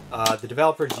 the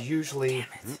developers usually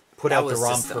put out the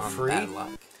ROM for free. Bad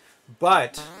luck.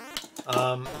 But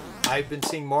I've been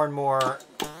seeing more and more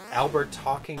Albert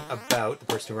talking about, the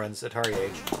person who runs Atari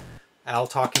Age, Al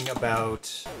talking about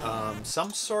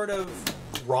some sort of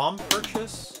ROM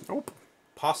purchase. Nope.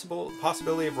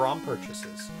 Possibility of ROM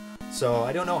purchases. So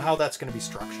I don't know how that's going to be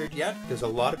structured yet, because a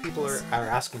lot of people are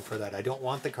asking for that. I don't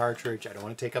want the cartridge. I don't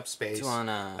want to take up space.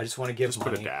 I just want to give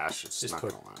money. Put a dash. It's just not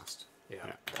going to last. Yeah,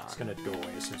 it's going to go away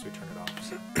as soon as we turn it off.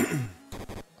 So.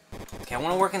 Okay, I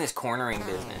want to work in this cornering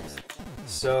business.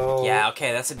 So... Yeah,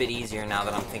 okay, that's a bit easier now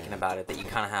that I'm thinking about it, that you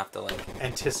kind of have to, like...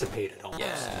 Anticipate it almost.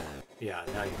 Yeah. Yeah,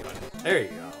 now you got it. There you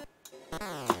go.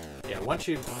 Yeah, once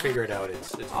you figure it out,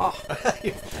 it's oh,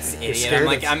 that's an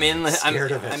idiot. I'm in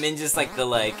just like the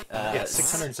like. Yeah,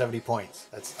 670 points.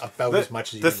 That's about as much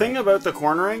as you. The thing about the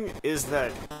cornering is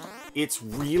that it's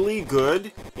really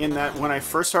good in that when I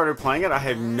first started playing it, I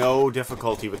had no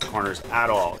difficulty with the corners at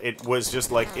all. It was just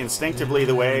like instinctively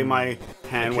the way my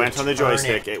hand went on the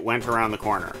joystick, it went around the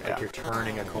corner. Like you're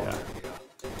turning a corner. Yeah.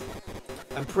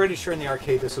 I'm pretty sure in the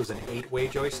arcade this was an 8-way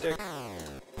joystick.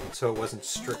 So it wasn't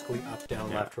strictly up,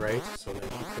 down, left, right. So that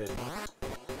you could.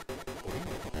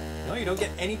 No, you don't get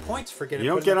any points for getting.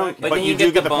 You don't get them, but you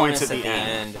do get the points at the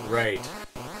end. Right.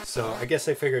 So I guess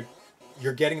they figured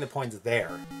you're getting the points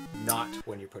there, not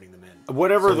when you're putting them in.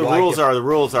 Whatever the rules are, the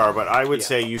rules are. But I would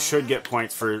say you should get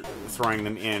points for throwing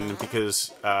them in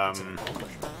because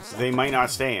they might not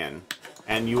stay in,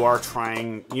 and you are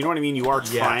trying. You know what I mean? You are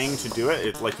trying to do it.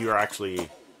 It's like you are actually.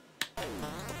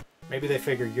 Maybe they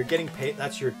figure you're getting paid.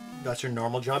 That's your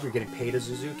normal job. You're getting paid as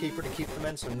a zookeeper to keep them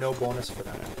in, so no bonus for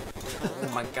that.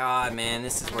 Oh my god, man!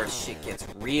 This is where shit gets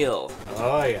real.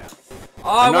 Oh yeah. Oh,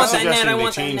 I want that net. I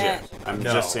want that net. I'm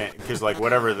just saying because like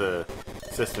whatever the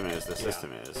system is, the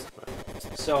system is. But.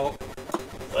 So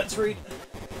let's read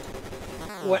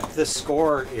what the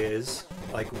score is.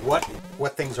 Like what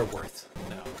things are worth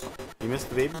now. You missed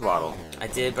the baby bottle. I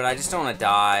did, but I just don't want to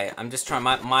die. I'm just trying.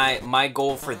 My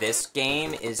goal for this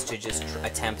game is to just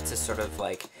attempt to sort of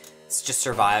like just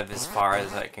survive as far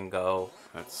as I can go.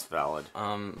 That's valid.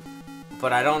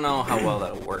 But I don't know how well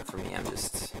that'll work for me. I'm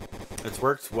just. It's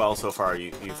worked well so far.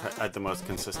 You've had the most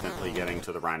consistently getting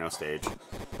to the Rhino stage.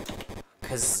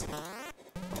 Cause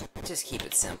just keep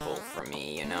it simple for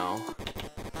me, you know.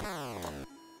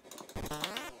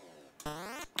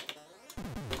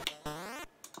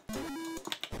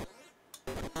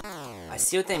 I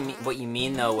see what you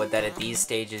mean though, with that at these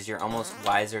stages you're almost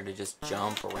wiser to just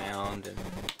jump around and.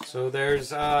 So there's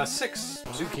 6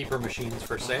 Zookeeper machines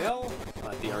for sale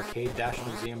at the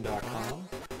arcade-museum.com.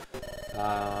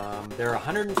 There are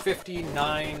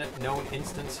 159 known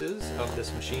instances of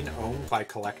this machine owned by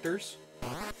collectors.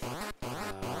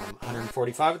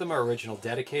 145 of them are original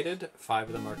dedicated. 5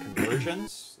 of them are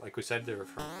conversions. Like we said, they were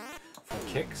from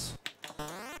Kicks.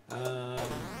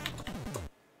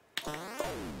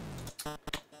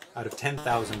 Out of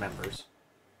 10,000 members.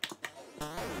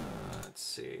 Let's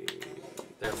see.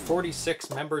 There are 46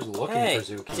 members looking for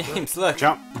Zookeeper. James, look.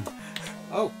 Jump.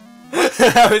 Oh.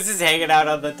 I was just hanging out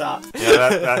on the top.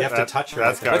 Yeah, you have to touch her.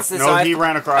 That's got this? No, So he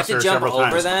ran across her several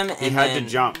times. Them he had to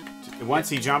jump. Once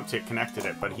he jumped, it connected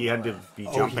it, but he had to be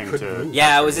jumping to. Move.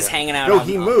 Yeah, I was just hanging out. No,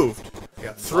 he moved.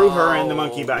 Threw her and the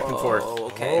monkey back and forth.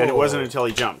 Okay. And it wasn't until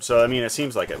he jumped. So I mean, it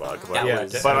seems like it was.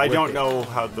 But I don't know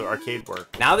how the arcade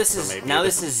worked. Now this is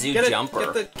Zoo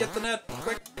Jumper. Get the net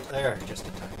quick. There, just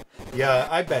in time. Yeah,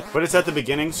 I bet. But it's at the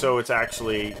beginning, so it's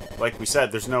actually like we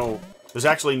said. There's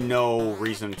actually no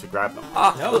reason to grab them.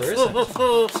 No, there isn't.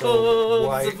 So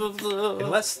why?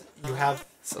 Unless you have,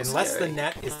 unless the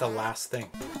net is the last thing.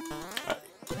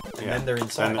 And then they're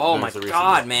inside. Oh my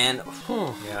god, man.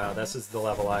 Yeah, this is the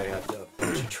level I had to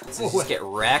just get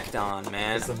wrecked on,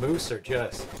 man. Because the moose are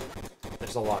just...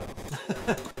 There's a lot of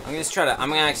them. I'm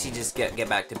gonna actually just get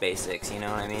back to basics, you know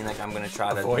what I mean? Like, I'm gonna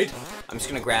try to... Avoid? I'm just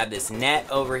gonna grab this net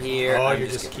over here. Oh, you're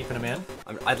just keeping them in?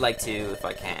 I'd like to, if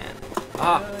I can.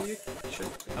 You should...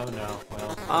 Oh, no.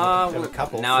 Well, I have a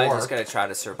couple. Now 4. I just gotta try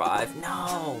to survive.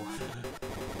 No!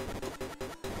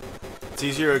 It's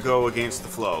easier to go against the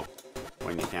flow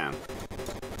when you can.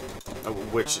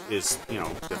 Which is,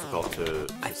 difficult to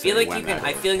I feel like you can.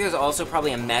 I feel like there's also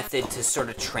probably a method to sort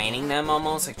of training them,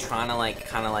 almost like trying to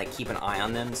kind of keep an eye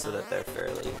on them so that they're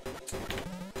fairly.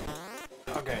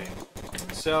 Okay,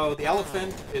 so the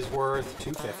elephant is worth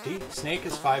 250. Snake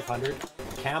is 500.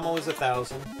 Camel is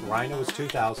 1,000. Rhino is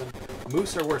 2,000.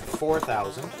 Moose are worth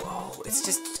 4,000. Whoa, it's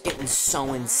just getting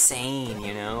so insane,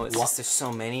 you know. It's just there's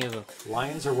so many of them.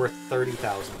 Lions are worth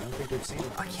 30,000. I don't think we've seen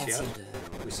them. I can't seem to.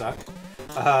 We suck.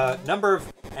 Number of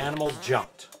animals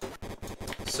jumped.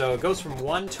 So it goes from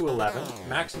 1 to 11.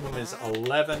 Maximum is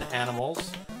 11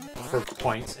 animals for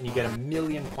points, and you get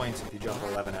 1,000,000 points if you jump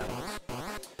 11 animals.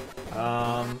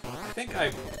 I think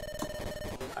I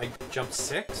I jumped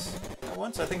 6 at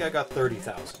once. I think I got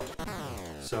 30,000.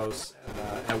 So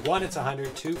at 1 it's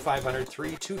 100, 2 500,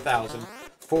 3 2,000,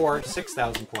 4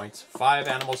 6,000 points. 5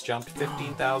 animals jumped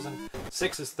 15,000.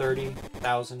 6 is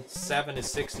 30,000. 7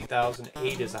 is 60,000.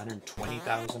 8 is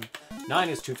 120,000. 9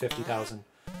 is 250,000.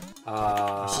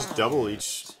 It's just double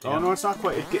each. Oh no, it's not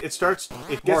quite. It starts.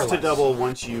 It More or gets to less. double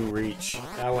once you reach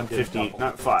That one didn't 15, double.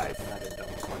 not 5. That didn't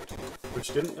double quite. Which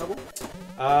didn't double?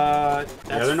 That's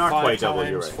they're not 5 quite double,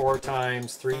 you're times, right. 4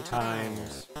 times, 3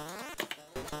 times,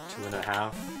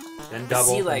 2.5. Then double,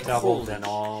 See, then like, double, holy then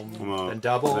Well, then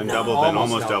double, then double, then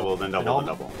almost double, then double, then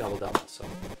double. Double. So.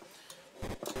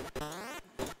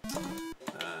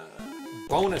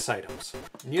 Bonus items.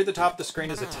 Near the top of the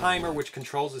screen is a timer which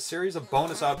controls a series of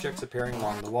bonus objects appearing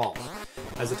along the walls.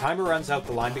 As the timer runs out,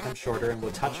 the line becomes shorter and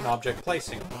will touch an object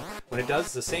placing it. When it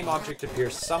does, the same object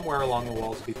appears somewhere along the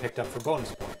walls to be picked up for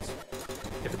bonus points.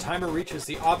 If a timer reaches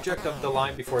the object of the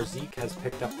line before Zeke has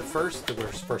picked up the first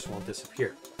one will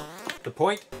disappear. The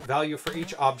point value for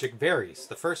each object varies.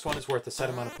 The first one is worth a set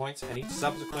amount of points, and each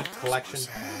subsequent collection...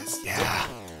 Yeah.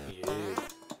 Yeah.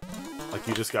 Like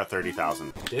you just got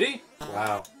 30,000. Did he?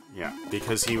 Wow. Yeah,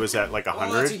 because he was at like Oh,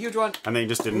 100, that's a huge one. and then he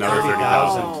just did another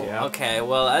 30,000. 30,000. Yeah. Okay,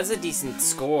 well, that's a decent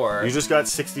score. You just got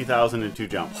 60,000 in 2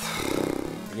 jumps.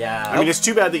 Yeah. I mean, it's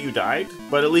too bad that you died,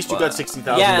 but at least you got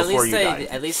 60,000 before you died.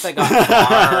 At least I got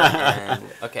far. And,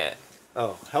 okay.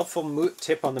 Oh, helpful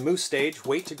tip on the moose stage.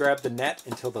 Wait to grab the net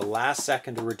until the last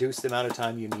second to reduce the amount of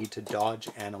time you need to dodge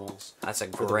animals. That's a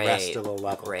for the rest great, of the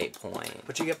level. great point.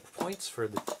 But you get points for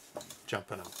the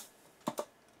jumping them.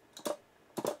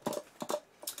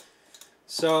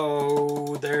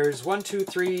 So there's 1, 2,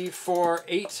 3, 4,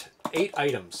 8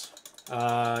 items.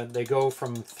 They go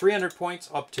from 300 points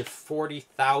up to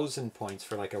 40,000 points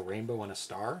for like a rainbow and a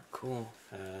star. Cool.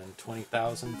 And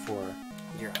 20,000 for...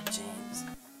 You're up, James.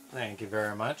 Thank you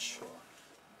very much.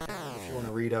 If you want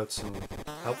to read out some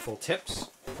helpful tips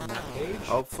from that page,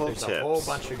 Helpful there's tips. a whole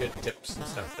bunch of good tips and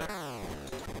stuff there.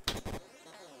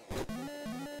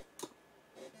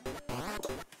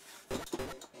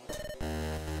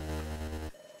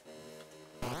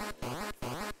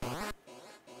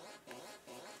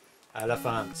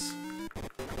 Elephants.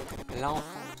 L'enfant.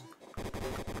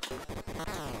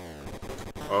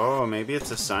 Oh, maybe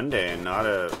it's a sundae and not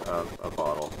a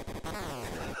bottle.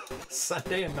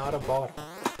 Sunday and not a bottle.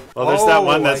 Well, there's that Oh,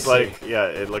 one I that's see. like, yeah,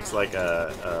 it looks like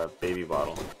a baby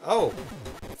bottle. Oh,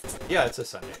 yeah, it's a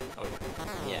Sunday. Oh,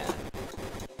 Yeah.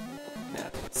 yeah.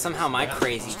 Somehow my Yeah.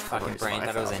 crazy fucking brain thought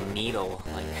it was a 5,000. needle.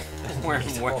 Like,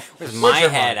 where's Where's my your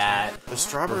head mind? at? The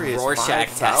strawberry is Rorschach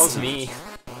test 5,000. me.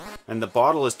 And the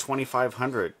bottle is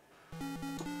 2,500.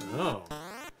 Oh.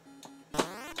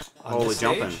 On Holy this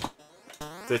jumping.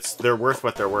 stage, They're worth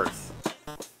what they're worth.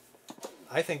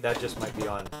 I think that just might be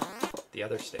on the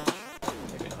other stage.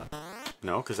 Maybe not.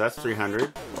 No, because that's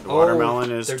 300. The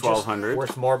watermelon is they're just 1,200.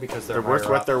 worth more because They're worth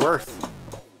higher what up. they're worth.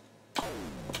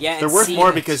 Yeah, They're and worth see,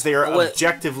 more because they are what-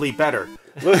 objectively better.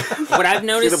 What I've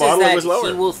noticed is bottle that was lower.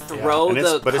 he will throw And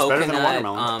it's- the but it's better than a coconut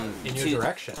watermelon. In your to-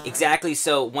 direction. Exactly.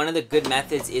 So one of the good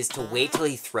methods is to wait till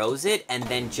he throws it and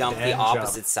then jump Then the jump.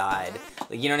 opposite side.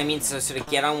 Like, you know what I mean? So sort of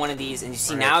get on one of these, and you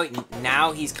see Right.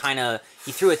 now he's kind of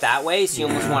he threw it that way, so you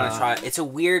almost want to try. It's a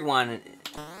weird one. I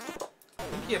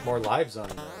think you get more lives on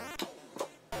the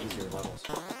easier levels.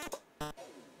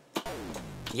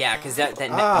 Yeah, because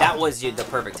that was the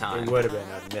perfect It time. would have been.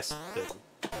 I missed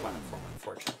the platform,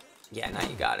 unfortunately. Yeah, now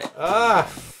you got it. Ah!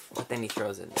 But then he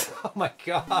throws it. Oh my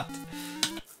god.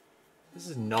 This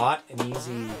is not an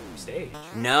easy stage.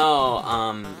 No,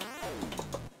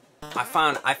 I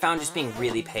found just being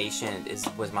really patient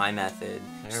was my method.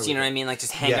 There Just, we you know go. what I mean? Like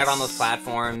just hang out on those Yes.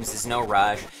 platforms. There's no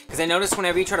rush. Because I noticed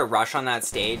whenever you try to rush on that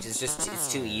stage,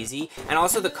 it's too easy. And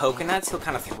also the coconuts he'll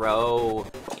kind of throw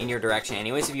in your direction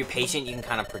anyway. So if you're patient, you can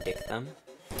kind of predict them.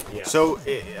 Yeah. So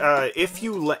if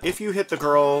you hit the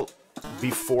girl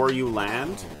before you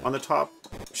land on the top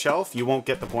shelf, you won't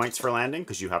get the points for landing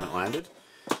because you haven't landed.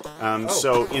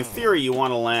 So in theory, you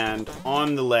want to land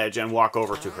on the ledge and walk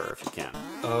over to her if you can,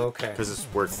 Okay. because it's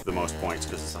worth the most points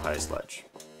because it's the highest ledge.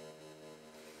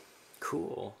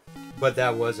 Cool. But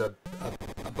that was a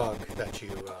bug that you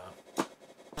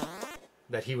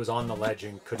that he was on the ledge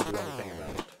and couldn't do anything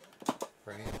about it.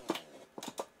 Right?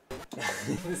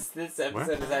 This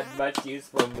episode has had much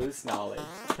useful moose knowledge.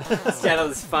 This channel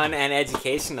is fun and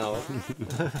educational.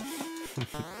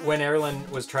 When Erlen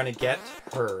was trying to get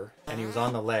her and he was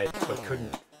on the ledge but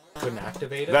couldn't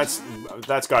activate it.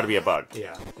 That's got to be a bug.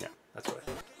 yeah. Yeah. That's what I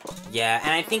thought. Yeah,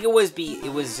 and I think it was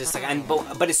just like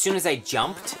but as soon as I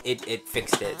jumped, it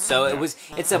fixed it. So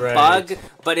it's a bug,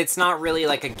 but it's not really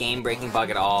like a game-breaking bug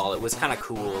at all. It was kind of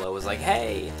cool. It was like,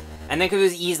 hey, and then it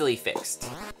was easily fixed.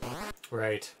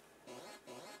 Right.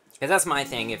 Because that's my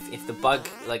thing. If the bug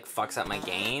like fucks up my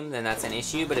game, then that's an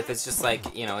issue. But if it's just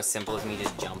like, you know, as simple as me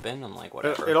just jumping, I'm like,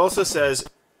 whatever. It also says,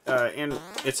 in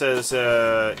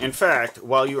fact,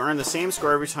 while you earn the same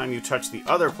score every time you touch the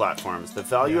other platforms, the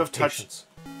value of touching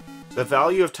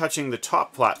the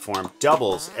top platform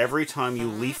doubles every time you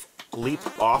leap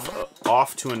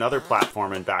off to another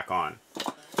platform and back on.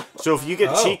 So if you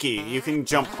get cheeky, you can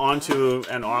jump onto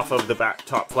and off of the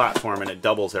top platform, and it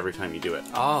doubles every time you do it.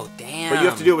 Oh, damn. But you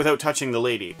have to do it without touching the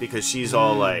lady, because she's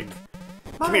all like,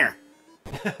 come here.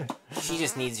 She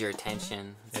just needs your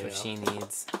attention. That's what she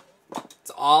needs. It's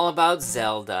all about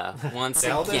Zelda, once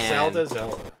again.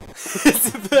 Zelda.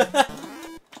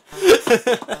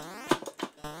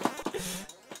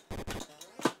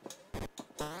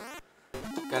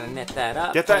 Gotta net that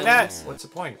up. Get that net! What's the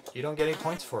point? You don't get any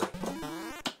points for it.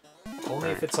 Only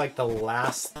if it's like the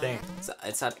last thing.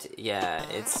 It's up to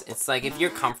it's like if you're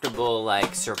comfortable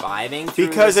like surviving through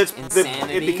because this it's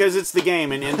insanity. because it's the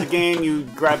game, and in the game you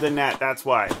grab the net. That's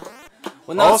why.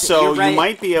 Well, no, also, right. you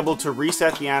might be able to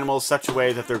reset the animals such a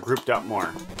way that they're grouped up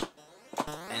more.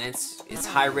 And it's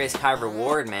high risk, high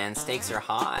reward, man. Stakes are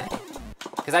high.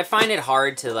 Because I find it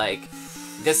hard to like.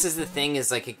 This is the thing, is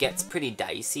like it gets pretty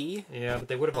dicey. Yeah, but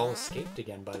they would have all escaped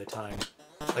again by the time.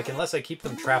 Like, unless I keep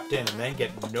them trapped in and then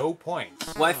get no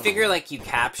points. Well, I figure, like, you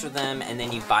capture them, and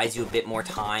then you buys you a bit more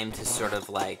time to sort of,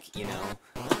 like, you know,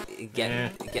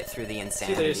 get through the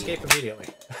insanity. See, they escape immediately.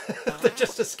 They're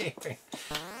just escaping.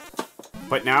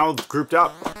 But now, grouped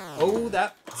up. Oh,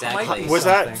 that Exactly. might be Was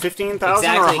something. that 15,000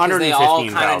 or Exactly, because they all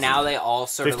 115,000? now they all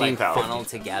sort of, like, 15,000. funnel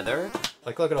together.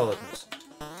 Like, look at all those moves.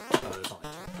 Oh, there's only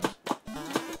two.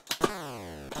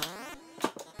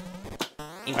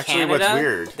 In Actually, what's Canada,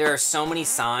 weird- there are so many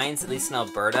signs, at least in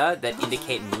Alberta, that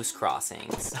indicate moose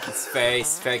crossings. It's a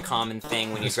very common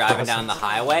thing when you're driving down the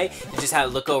highway. You just have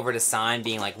to look over at a sign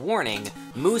being like, warning,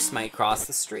 moose might cross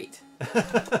the street.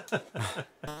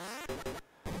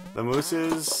 The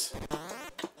mooses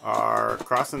are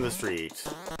crossing the street.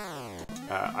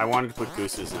 I wanted to put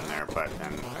gooses in there, but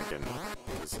then I didn't.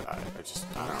 Because I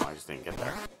don't know, I just didn't get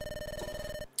there.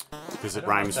 Because it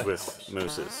rhymes with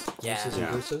mooses. Yeah. Mooses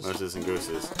and gooses? Mooses and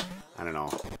gooses. I don't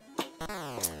know.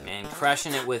 Man,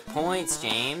 crushing it with points,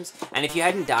 James. And if you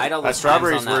hadn't died all That those times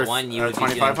strawberry's on that worth one, you would be doing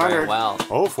very 2,500. well.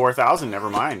 Oh, 4,000. Never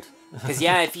mind. Because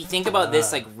yeah, if you think about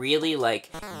this, like really, like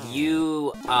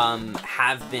you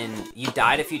you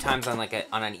died a few times on like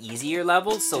on an easier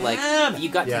level. So like if you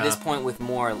got to this point with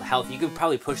more health, you could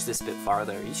probably push this a bit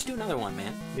farther. You should do another one,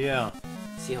 man. Yeah.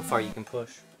 See how far you can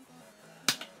push.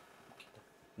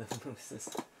 The mooses.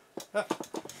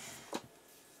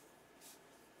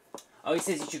 Oh, he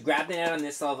says you should grab the net on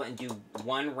this level and do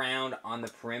one round on the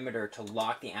perimeter to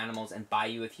lock the animals and buy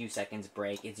you a few seconds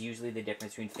break. It's usually the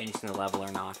difference between finishing the level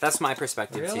or not. That's my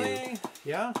perspective Really? too.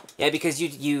 Yeah? Yeah, because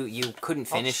you couldn't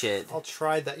finish it. I'll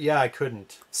try that. Yeah, I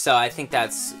couldn't. So I think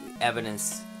that's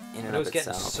evidence in and I of was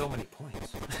getting itself. so many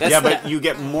points. That's Yeah, but you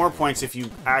get more points if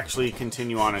you actually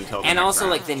continue on until the and next also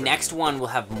round. like the next one will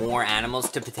have more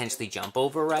animals to potentially jump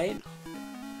over, right?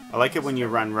 I like it when you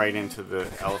run right into the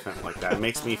elephant like that. It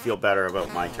makes me feel better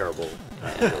about my terrible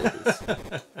abilities.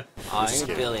 Oh, Just your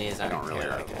kidding. abilities I aren't don't really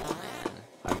terrible, like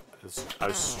it. man. I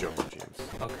was just joking, James.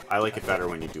 Okay. I like it better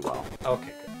when you do well.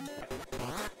 Okay, good.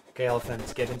 Okay,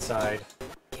 elephants, get inside.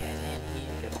 Get in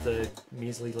here. Get the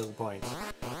measly little points.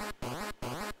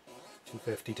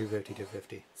 250, 250,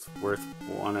 250. It's worth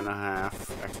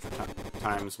 1.5 extra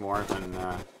times more than...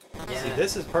 Yeah. See,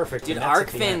 this is perfect. Dude, and that's at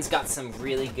the Arkfin's end. got some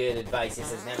really good advice. He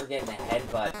says never get in a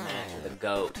headbutt match with a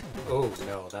goat. Oh,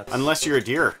 no, that's... Unless you're a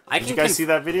deer. I Did you can guys see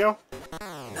that video?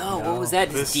 No, No. what was that?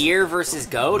 This- Deer versus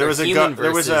goat, There or was a human goat.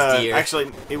 There was versus a deer?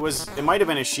 actually. It might have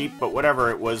been a sheep, but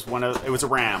whatever. It was it was a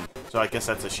ram. So I guess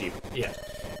that's a sheep. Yeah.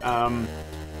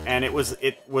 And it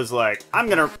was like I'm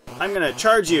gonna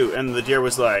charge you, and the deer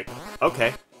was like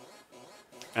okay,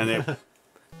 and it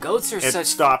Goats are such.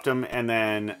 stopped him and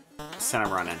then sent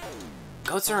him running.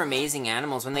 Goats are amazing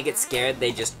animals. When they get scared,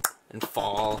 they just and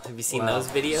fall. Have you seen Wow. those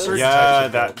videos? Certain Yeah,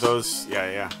 types of goats.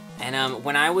 yeah. And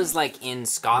when I was like in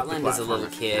Scotland as a little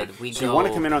Platformers, kid, yeah. we'd So go. you want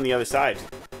to come in on the other side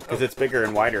because it's bigger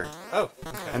and wider, Oh,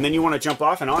 okay. and then you want to jump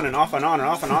off and on and off and on and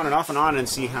off and on and off and on and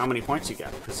see how many points you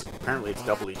get because apparently it's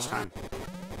double each time.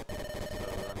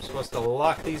 I'm supposed to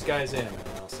lock these guys in, and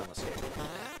else I'm escape.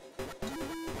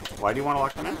 Why do you want to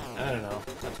lock them in? I don't know.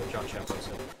 That's what John Champeau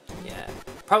said. Yeah.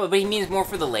 Probably, but he means more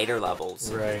for the later levels.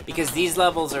 Right. Because these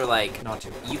levels are like, Not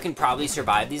too bad. you can probably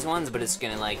survive these ones, but it's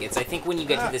gonna like, I think when you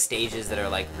get to the stages that are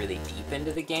like really deep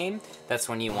into the game, that's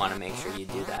when you want to make sure you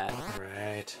do that.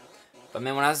 Right. But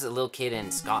man, when I was a little kid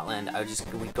in Scotland,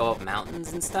 we'd go up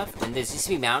mountains and stuff, and there's used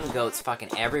to be mountain goats fucking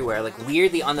everywhere. Like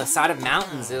weirdly on the side of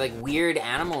mountains, they're like weird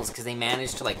animals because they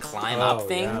manage to like climb up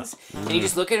things. Yeah. And you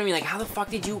just look at them and you're like, how the fuck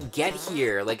did you get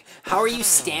here? Like, how are you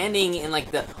standing in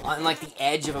on the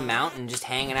edge of a mountain, just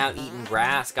hanging out, eating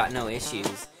grass, got no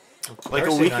issues? Like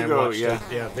Darcy a week and I ago, watched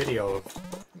yeah. a video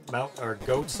of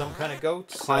goats, some kind of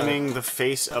goats Climbing the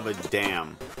face of a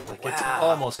dam. Like it's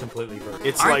almost completely vertical.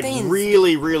 It's Aren't like they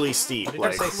really, really steep.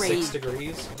 What did Like I say, Crazy. 6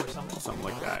 degrees or something? something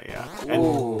like that, yeah.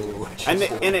 Ooh. And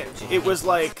it was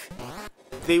like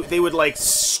they would like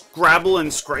scrabble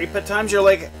and scrape at times. You're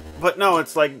like, but no,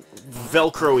 it's like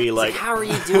Velcro-y. Like, how are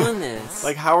you doing this?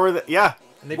 like how are the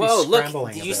And they'd Whoa, be look,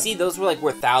 scrambling did a you bit. see those were like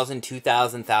worth 1,000,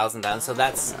 2,000, 1,000, so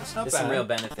that's not there's some bad. real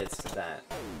benefits to that.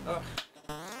 Ugh.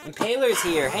 Impaler's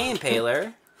here. Hey,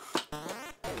 Impaler.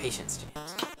 Patience,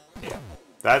 James. Yeah.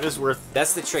 that is worth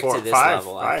That's the trick 4, to this 5,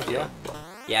 level, I 5, feel. yeah.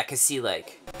 Yeah, cause see,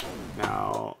 like,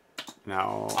 Now.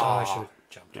 Oh, I should have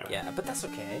jumped. Yeah. yeah, but that's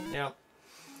okay. Yeah.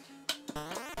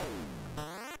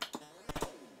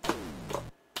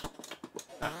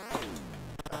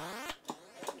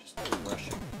 Just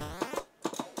rushing.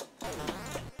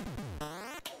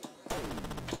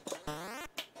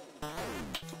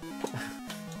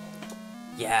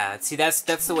 Yeah, see, that's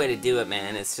the way to do it,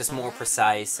 man. It's just more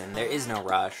precise, and there is no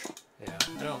rush. Yeah,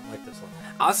 I don't like this one.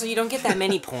 Also, you don't get that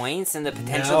many points, and the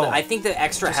potential. No. I think the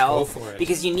extra Just go health for it.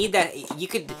 because you need that. You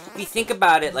could, if you think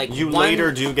about it, like You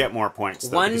later do get more points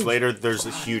though, one- because later there's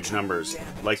the huge numbers.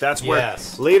 Like that's where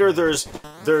Yes. later there's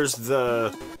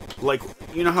the like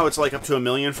you know how it's like up to 1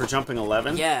 million for jumping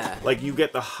 11. Yeah. Like you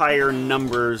get the higher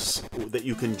numbers that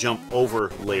you can jump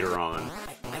over later on.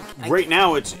 I Right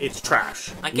now it's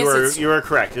trash. I guess You are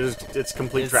correct. It's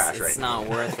complete trash right It's now. not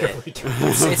worth it.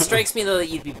 It strikes me though that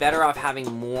you'd be better off having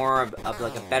more of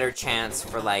like a better chance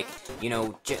for like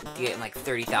getting like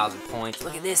 30,000 points.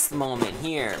 Look at this moment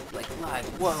here, like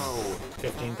whoa,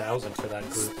 15,000 for that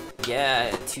group.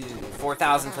 yeah,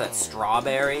 4,000 for that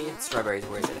strawberry. Strawberry's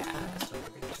where's it at?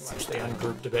 Too much they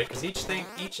ungrouped a bit because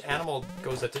each animal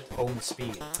goes at its own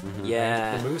speed.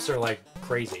 Yeah, The moose are like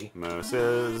crazy.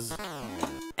 Mooses.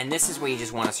 and this is where you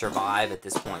just want to survive at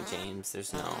this point, James.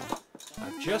 There's no.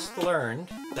 I've just learned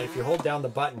that if you hold down the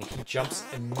button, he jumps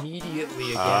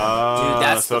immediately again. Dude,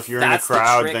 that's so the, if you're in a that's the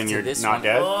crowd, trick then to you're this not one.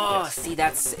 dead. Oh, Yes. see,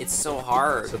 it's so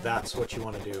hard. So that's what you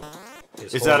want to do.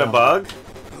 Is hold that a down bug?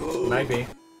 the- Might be.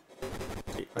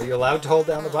 Are you allowed to hold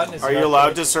down the button? Are you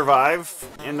allowed to survive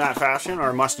in that fashion,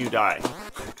 or must you die?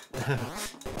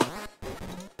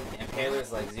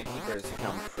 Impaler's like zookeepers have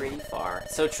come pretty far.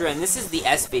 So true, and this is the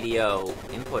S video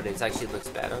input. It actually looks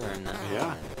better in the,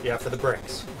 Yeah. Yeah, for the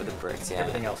bricks. for the bricks. Yeah.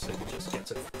 Everything else it just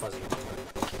gets it fuzzy.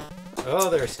 Oh,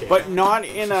 they're escaping. But not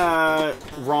in a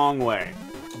wrong way.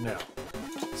 no,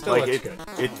 still Like looks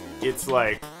good. it's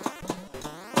like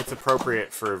it's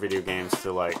appropriate for video games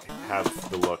to like have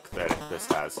the look that this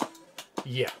has.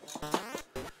 Yeah.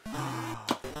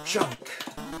 Junk.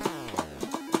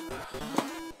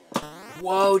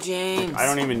 Whoa, James. I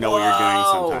don't even know what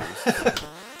you're doing sometimes.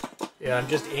 Yeah, I'm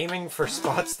just aiming for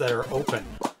spots that are open.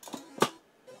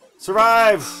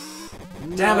 Survive!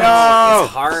 Damn it! No!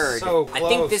 It's hard. So I think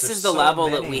close. this There's is the so level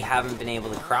that many. we haven't been able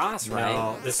to cross, right?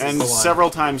 No, this is And the one. several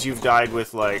times you've died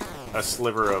with like a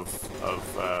sliver of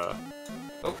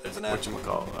Oh, there's an edge.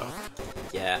 whatchamacallit.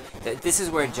 Yeah. This is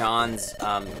where John's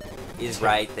is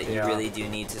right that you Yeah. really do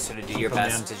need to sort of do Keep your 'em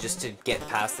best in. to just to get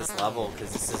past this level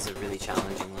because this is a really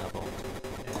challenging level.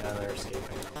 Yeah, they're escaping.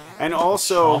 And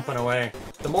also, Chomping away.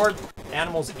 The more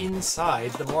animals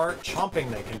inside, the more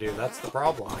chomping they can do. That's the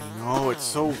problem. no, it's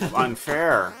so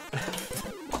unfair.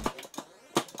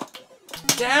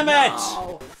 Damn it!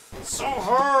 No. So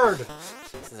hard!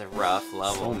 This is a rough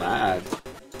level, So man. mad.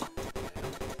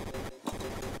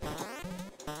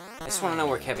 I just want to know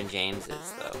where Kevin James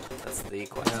is, though. That's the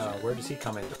question. Where does he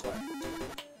come into play?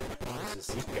 He's a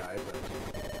Zeke guy, but...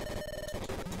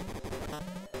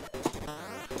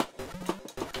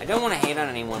 I don't want to hate on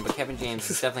anyone, but Kevin James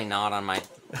is definitely not on my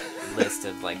list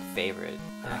of like favorite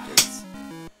actors.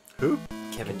 Who?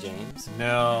 Kevin James.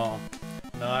 No,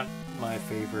 not my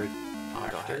favorite Oh,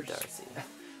 go ahead, actors. Darcy.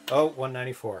 Oh,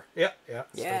 194. Yeah. Still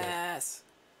Yes.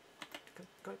 there.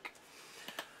 Click.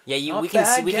 Yeah, Not we can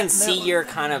bad see, we can getting see that your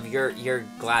kind of your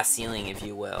glass ceiling, if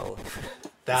you will.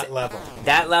 That level.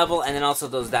 That level, and then also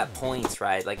that points,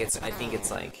 right? Like I think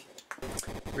it's like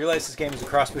Realize this game is a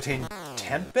cross between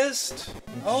Tempest?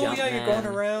 Oh yeah, you're going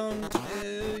around.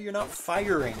 You're not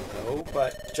firing though,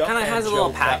 but Kind of has a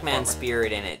little Pac-Man platformer.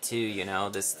 spirit in it too, you know.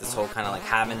 This whole kind of like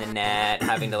having the net,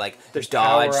 having to like There's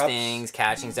dodge power-ups. things,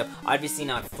 catching stuff. Obviously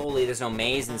not fully. There's no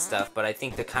maze and stuff, but I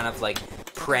think the kind of like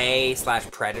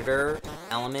prey/predator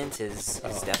element is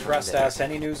definitely Thrust there. asks,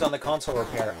 any news on the console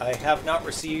repair? I have not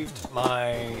received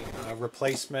my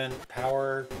replacement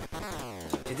power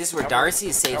Dude, this is where Power-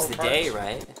 Darcy saves the power day,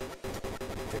 parts. right?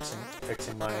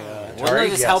 fixing my Well, no, Atari,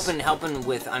 just yes. helping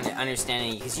with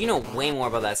understanding, because you know way more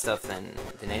about that stuff than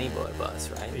anybody of us,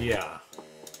 right? Yeah,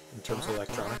 in terms of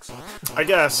electronics. I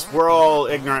guess we're all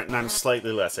ignorant, and I'm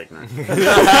slightly less ignorant.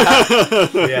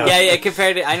 Yeah,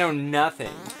 compared to, I know nothing.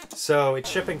 So it's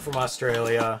shipping from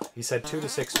Australia. He said 2 to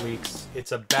 6 weeks.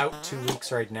 It's about 2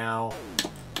 weeks right now.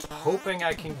 Hoping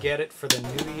I can get it for the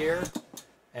new year.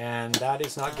 And that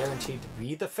is not guaranteed to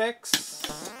be the fix.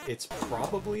 It's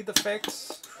probably the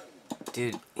fix.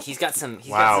 Dude, he's got some.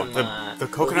 He's Wow, got some, the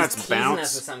coconuts he's teasing bounce.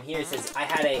 us with some here. It says, I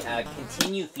had a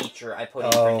continue feature I put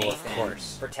in for Oh, of Nathan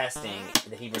course. for testing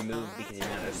that he removed because he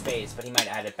ran out of space, but he might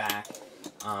add it back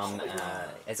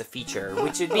as a feature,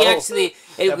 which would be actually...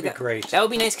 that'd be great. That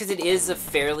would be nice because it is a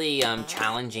fairly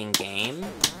challenging game.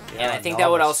 Yeah, And I think that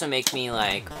would novice. also make me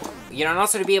like... You know, and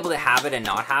also to be able to have it and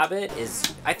not have it is...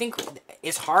 I think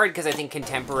it's hard because I think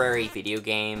contemporary video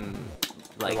game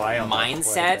like Rely on that quite a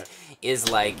mindset bit. is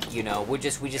like, you know, we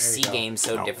just There see you go. games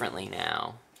so No. differently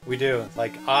now. We do.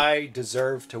 Like, I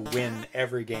deserve to win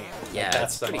every game. Like, Yeah,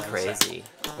 that's that's the pretty mindset. crazy.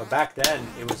 But back then,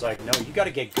 it was like, no, you got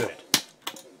to get good.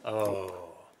 Oh.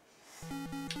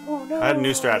 Oh no. I had a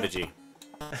new strategy.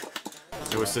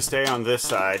 It was to stay on this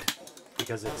side.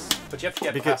 Because it's. But you have to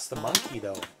get Because- past the monkey,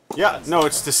 though. Yeah, no,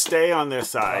 it's to stay on this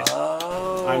side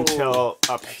Oh. until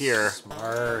up here.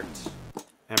 Smart.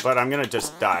 But I'm gonna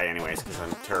just die anyways because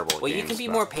I'm terrible at Well, you games, can be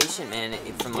but- more patient, man.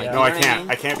 From like, Yeah. you No, know I what can't.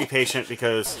 mean? I can't be patient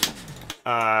because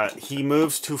he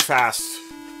moves too fast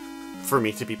for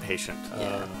me to be patient.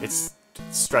 It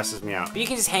stresses me out. But you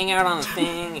can just hang out on the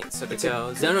thing, so it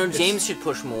goes. No, James should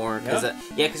push more, because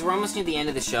because we're almost near the end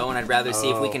of the show, and I'd rather see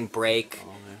if we can break.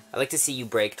 I'd like to see you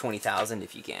break 20,000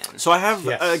 if you can. So I have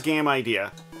Yes. a game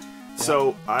idea.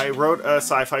 So I wrote a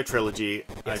sci-fi trilogy.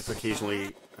 Yes. I've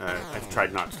occasionally, I've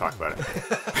tried not to talk about it.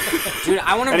 Dude,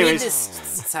 I want to read Anyways. this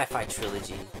sci-fi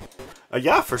trilogy.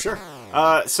 Yeah, for sure.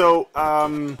 I've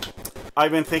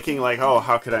been thinking like, oh,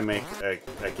 how could I make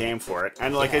a game for it?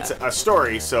 And like, Yeah. it's a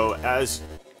story. So as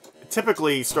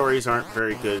typically stories aren't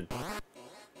very good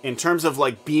in terms of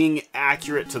like being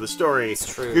accurate to the story. It's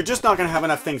true. You're just not going to have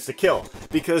enough things to kill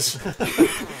because,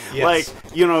 Yes. like,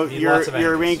 you know, Need your lots of main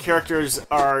enemies. characters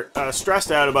are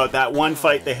stressed out about that one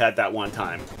fight they had that one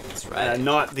time. That's right.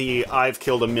 Not the I've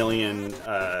killed a million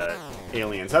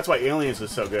aliens. That's why Aliens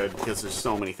is so good because there's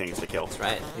so many things to kill. That's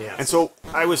right. Yes. And so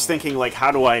I was thinking, like,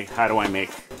 how do I make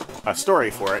a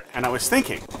story for it? And I was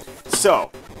thinking,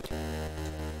 so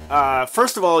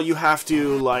first of all, you have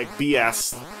to like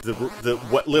BS the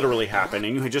what literally happened,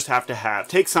 and you just have to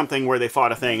take something where they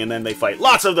fought a thing and then they fight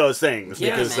lots of those things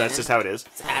Yeah, because man. that's just how it is.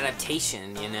 It's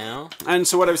adaptation, you know? And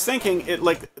so what I was thinking, it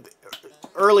like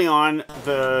early on,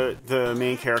 the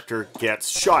main character gets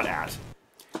shot at,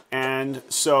 and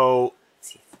so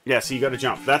yeah, so you got to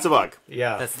jump. That's a bug.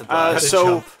 Yeah. That's the bug. Gotta So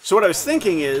jump. what I was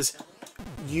thinking is,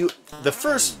 the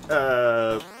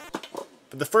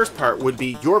first part would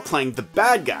be you're playing the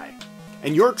bad guy,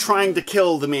 and you're trying to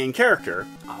kill the main character,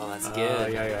 Oh, that's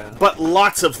good. Yeah. but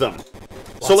lots of them.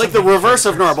 So like of the main reverse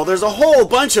of characters. normal. There's a whole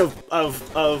bunch of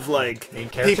like Main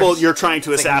characters? people you're trying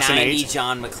to It's like 90 assassinate.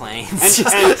 John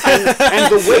McClanes.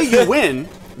 And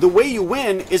the way you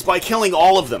win is by killing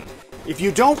all of them. If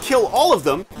you don't kill all of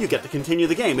them, you get to continue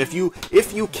the game. If you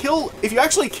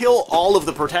actually kill all of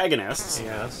the protagonists,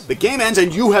 Yes. the game ends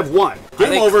and you have won.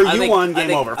 Game over, you won, game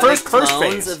over. First clones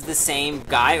phase. of the same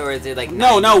guy, or is it like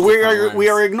No, 90 we different are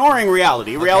ones? ignoring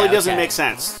reality. Reality doesn't okay. make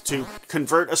sense to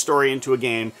convert a story into a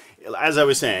game. As I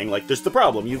was saying, like there's the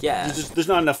problem. There's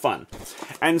not enough fun,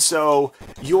 and so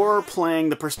you're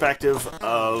playing the perspective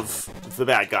of the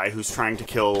bad guy who's trying to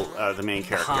kill the main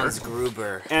character. Hans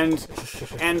Gruber. And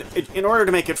in order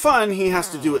to make it fun, he has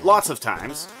to do it lots of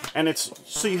times. And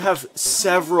so you have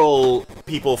several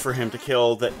people for him to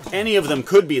kill that any of them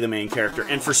could be the main character.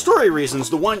 And for story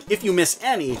reasons, if you miss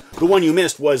any, the one you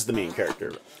missed was the main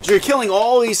character. So you're killing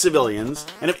all these civilians,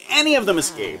 and if any of them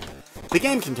escape, the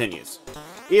game continues.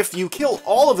 If you kill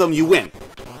all of them, you win.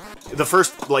 In the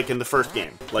first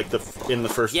game,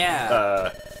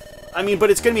 Yeah. I mean,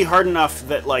 but it's going to be hard enough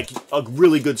that like a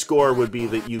really good score would be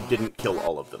that you didn't kill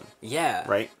all of them. Yeah.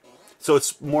 Right? So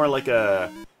it's more like a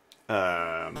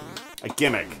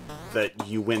gimmick that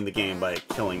you win the game by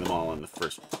killing them all in the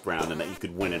first round, and that you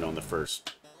could win it on the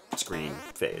first screen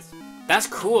phase. That's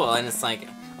cool, and it's like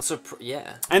also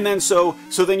yeah. And then so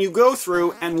then you go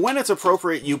through, and when it's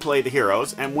appropriate, you play the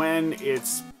heroes, and when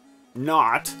it's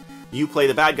not, you play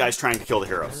the bad guys trying to kill the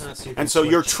heroes. And so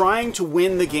you're trying to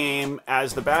win the game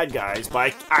as the bad guys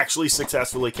by actually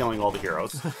successfully killing all the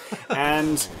heroes.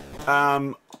 And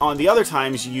on the other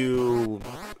times, you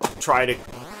try to,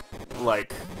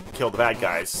 like, kill the bad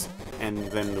guys, and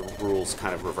then the rules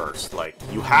kind of reverse. Like,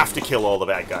 you have to kill all the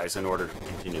bad guys in order to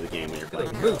continue the game when you're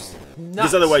playing heroes.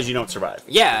 Because otherwise you don't survive.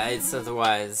 Yeah, it's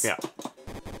otherwise... Yeah.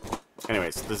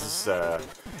 Anyways, this is...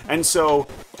 And so...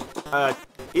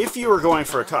 if you were going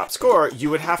for a top score, you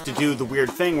would have to do the weird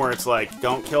thing where it's like,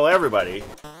 don't kill everybody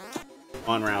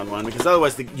on round one, because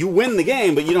otherwise you win the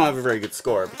game, but you don't have a very good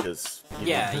score because you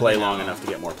didn't play long enough to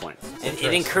get more points.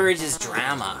 It encourages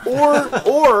drama.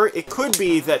 Or it could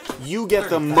be that you get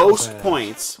the most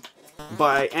points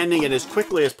by ending it as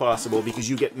quickly as possible because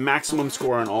you get maximum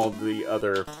score on all the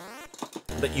other...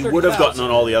 that you would have gotten on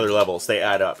all the other levels. They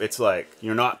add up. It's like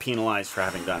you're not penalized for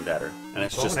having done better, and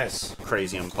it's just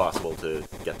crazy impossible to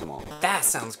get them all. That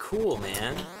sounds cool,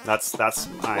 man. That's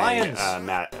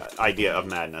my idea of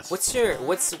madness. What's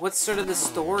sort of the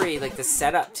story, like the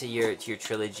setup to your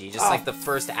trilogy? Just like the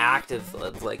first act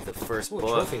of like the first book.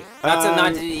 Trophy.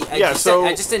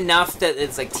 Just enough that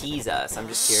it's like tease us. I'm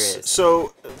just curious.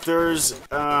 So there's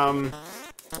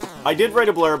I did write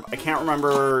a blurb. I can't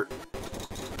remember.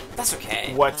 That's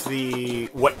okay. What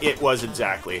it was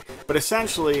exactly, but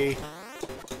essentially,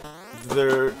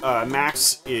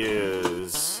 Max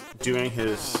is doing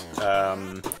his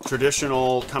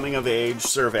traditional coming of age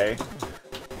survey,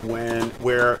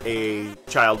 where a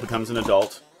child becomes an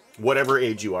adult, whatever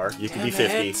age you are. You could be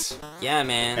 50. Yeah,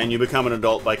 man. And you become an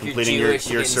adult by completing your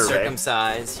survey.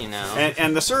 Circumcised, you know.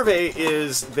 And the survey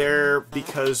is there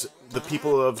because the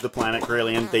people of the planet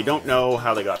Grelian, they don't know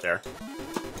how they got there.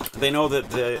 They know that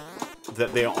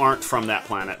they aren't from that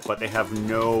planet, but they have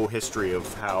no history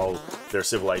of how their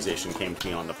civilization came to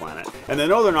be on the planet. And they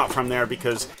know they're not from there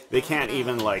because they can't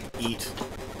even, like, eat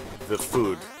the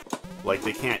food. Like,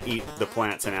 they can't eat the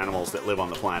plants and animals that live on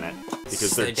the planet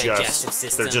because they're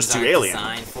just too alien.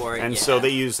 And so they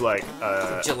use, like,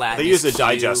 they use a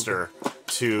digester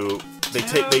to...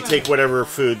 They take whatever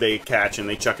food they catch and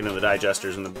they chuck it into the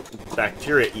digesters, and the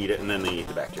bacteria eat it, and then they eat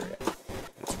the bacteria.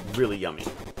 It's really yummy.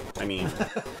 I mean,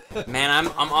 man,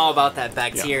 I'm all about that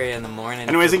bacteria in the morning.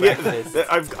 Anyways,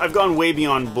 I've gone way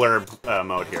beyond blurb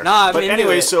mode here. No, but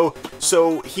anyway, so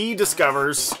he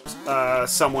discovers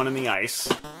someone in the ice.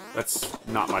 That's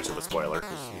not much of a spoiler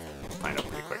because you find out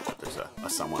pretty quick that there's a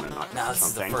someone and not something. No, this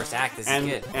is the first act. This is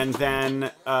good. And then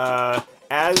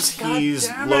as he's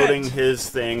loading his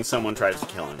thing, someone tries to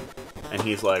kill him, and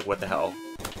he's like, "What the hell?"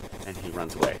 And he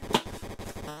runs away.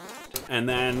 And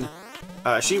then.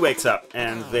 She wakes up,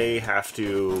 and they have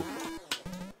to,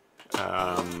 the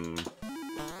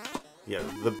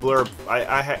blurb,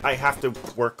 I have to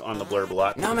work on the blurb a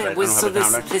lot. No, man,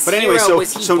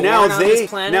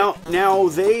 now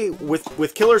they,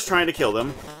 with killers trying to kill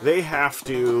them, they have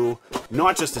to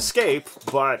not just escape,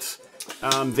 but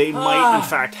they might, in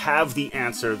fact, have the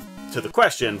answer to the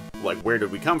question, like, where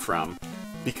did we come from?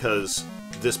 Because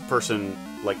this person,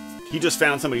 like, he just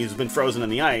found somebody who's been frozen in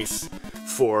the ice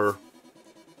for...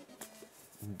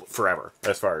 forever,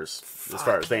 as far as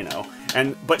they know,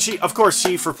 but she, of course,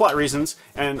 for plot reasons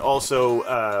and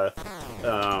also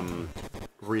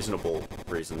reasonable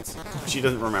reasons, she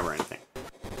doesn't remember anything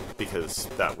because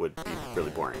that would be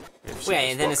really boring.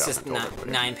 And then it's just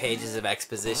 9 pages of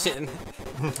exposition.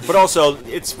 But also,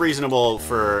 it's reasonable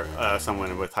for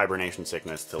someone with hibernation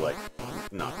sickness to like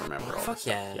not remember all this.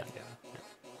 Yeah.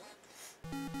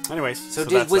 Anyways, so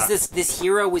this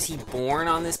hero, was he born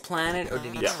on this planet, or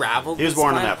did he travel? He was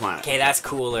born on that planet. Okay, that's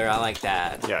cooler. I like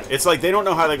that. Yeah, it's like they don't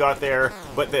know how they got there,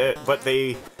 but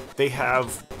they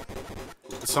have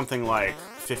something like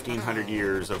 1,500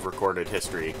 years of recorded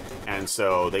history, and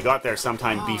so they got there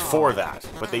sometime before that,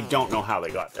 but they don't know how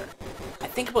they got there. I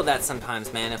think about that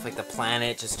sometimes, man. If like the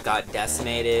planet just got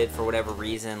decimated for whatever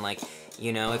reason, like,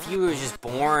 you know, if you were just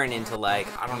born into like,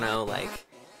 I don't know, like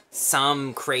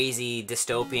some crazy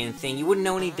dystopian thing, you wouldn't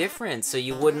know any difference. So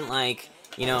you wouldn't, like,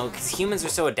 you know, because humans are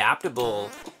so adaptable,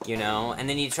 you know, and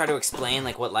then you try to explain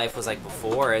like what life was like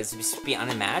before, it's just be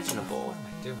unimaginable.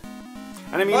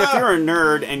 And I mean, if you're a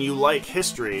nerd and you like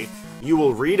history, you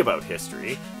will read about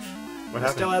history. What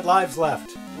happened? Still had lives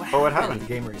left. What happened? The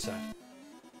game reset.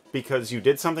 Because you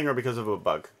did something or because of a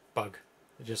bug? Bug.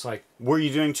 Just like... Were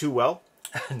you doing too well?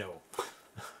 No.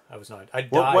 I was not. I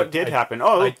died. What did happen?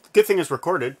 Oh, good thing it's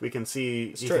recorded. We can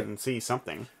see. You can see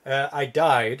something. I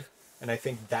died, and I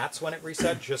think that's when it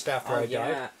reset. Just after I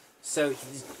died. So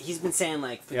he's been saying,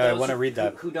 like, for I those want to read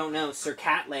that. who don't know, Sir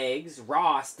Catlegs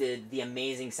Ross did the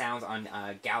amazing sounds on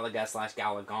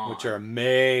Galaga/Galagon, Which are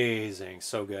amazing,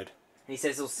 so good. And he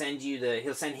says he'll send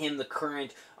him the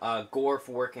current Gorf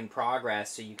work in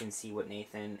progress, so you can see what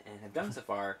Nathan and have done so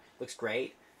far. Looks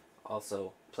great.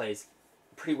 Also plays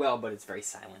pretty well, but it's very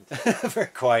silent. Very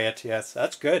quiet. Yes,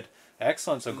 that's good.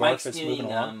 Excellent. So Mike's Gorf is doing moving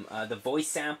along, the voice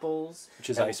samples, which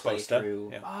is I supposed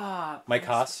to. Yeah. Mike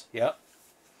Haas. Yep.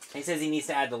 He says he needs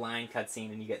to add the lion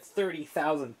cutscene, and you get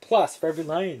 30,000 plus for every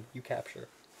lion you capture.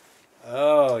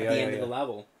 Oh, yeah, at the end of the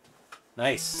level.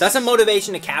 Nice. So that's a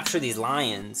motivation to capture these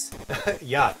lions.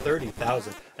 Yeah,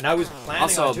 30,000. And I was planning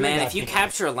also, on doing man, that if you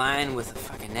capture a lion with a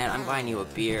fucking net, I'm buying you a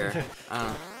beer.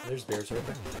 There's beers right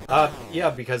there. Yeah,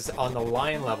 because on the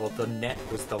lion level, the net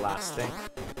was the last thing.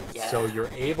 Yeah. So you're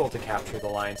able to capture the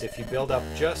lions if you build up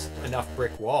just enough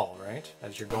brick wall, right?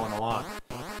 As you're going along.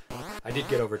 I did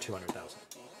get over 200,000.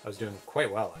 I was doing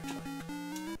quite well, actually.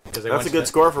 That's a good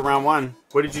score for round 1.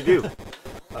 What did you do?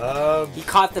 He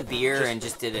caught the beer and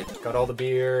just did it. Got all the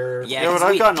beer. Yeah, but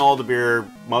I've gotten all the beer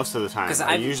most of the time.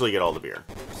 I usually get all the beer.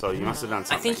 So you must have done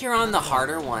something. I think you're on the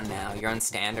harder one now. You're on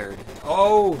standard.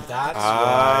 Oh, that's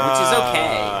right. Which is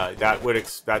okay.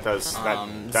 That There's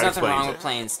nothing wrong with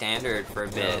playing standard for a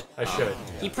bit. I should.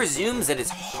 He presumes that it's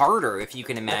harder, if you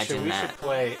can imagine that. We should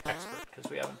play expert,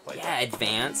 because we haven't played that.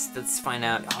 Advanced. Let's find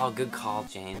out. Oh, good call,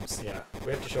 James. Yeah,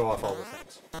 we have to show off all the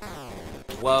things.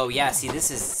 Whoa, yeah, see, this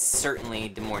is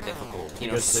certainly more difficult. You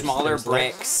know, smaller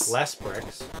bricks. Less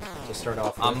bricks to start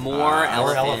off with. More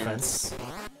elephants.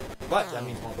 But that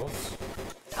means more bonus.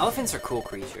 Elephants are cool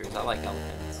creatures. I like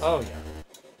elephants. Oh,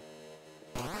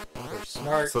 yeah. They're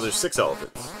smart. So there's 6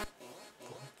 elephants.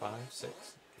 4, 5, 6.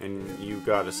 And you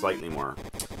got a slightly more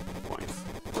points.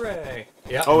 Hooray!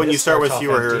 Yeah. Oh, and you start with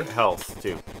fewer health,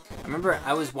 too. I remember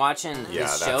I was watching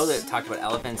this show that talked about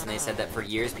elephants, and they said that for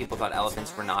years people thought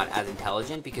elephants were not as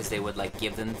intelligent because they would like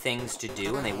give them things to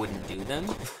do and they wouldn't do them.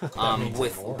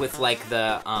 With like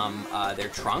their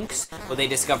trunks. Well, they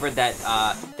discovered that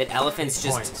that elephants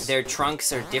their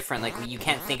trunks are different. Like you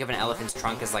can't think of an elephant's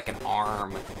trunk as like an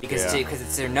arm because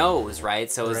it's their nose,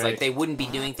 right? So it's like they wouldn't be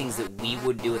doing things that we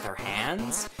would do with our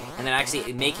hands, and then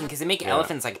actually because they make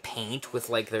elephants like paint with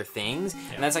like their things,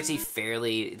 and that's actually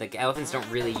fairly like elephants don't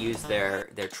really use their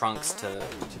trunks to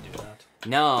do that.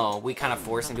 No, we kind of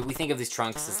force them to. We think of these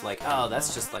trunks as like, oh,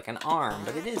 that's just like an arm,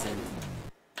 but it isn't.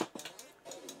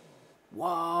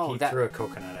 Whoa! He threw a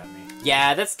coconut at me.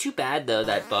 Yeah, that's too bad though.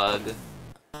 That bug.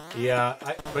 Yeah,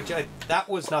 that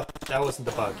wasn't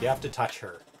the bug. You have to touch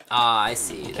her. Ah, I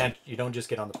see. You don't just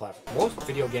get on the platform. Most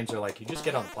video games are like you just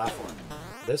get on the platform.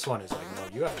 This one is like no,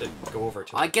 you have to go over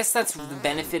to. I guess that's the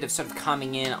benefit of sort of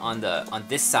coming in on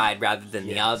this side rather than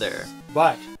the other.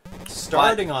 But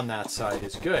starting on that side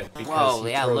is good because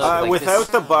without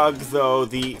the bug though,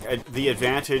 the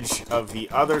advantage of the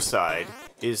other side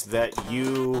is that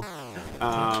you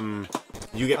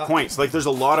get points. Like there's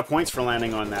a lot of points for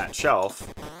landing on that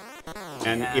shelf,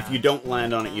 and if you don't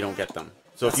land on it, you don't get them.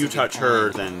 So if you touch her,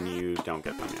 then you don't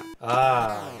get them.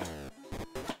 Yeah.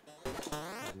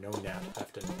 No net. I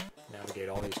have to navigate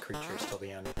all these creatures till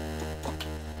the end.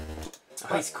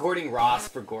 Oh, he's courting Ross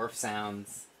for Gorf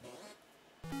sounds.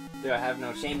 Do I have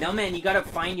no shame? No, man. You gotta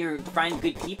find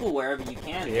good people wherever you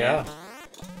can. Yeah. Man.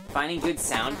 Finding good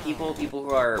sound people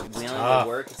who are willing to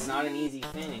work. It's not an easy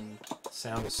thing.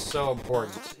 Sound is so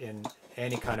important in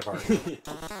any kind of art.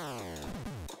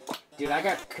 Dude, I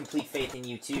got complete faith in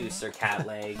you too, Sir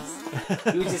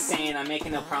Catlegs. He was just saying, I'm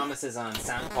making no promises on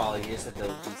sound quality, just that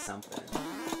they'll do something.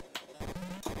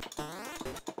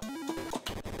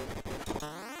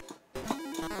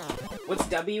 What's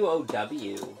WOW?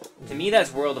 To me,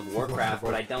 that's World of Warcraft,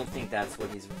 but I don't think that's what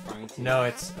he's referring to. No,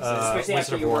 it's especially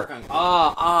after you work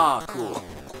on. Cool.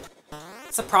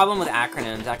 It's a problem with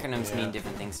acronyms. Acronyms mean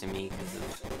different things to me because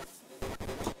of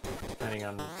depending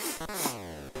on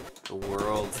the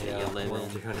world that you live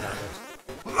in.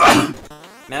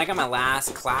 Man, I got my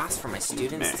last class for my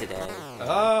students today.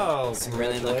 Oh, so I'm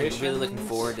really looking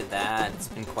forward to that. It's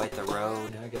been quite the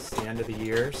road. Yeah, I guess the end of the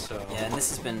year, so. Yeah, and this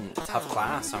has been a tough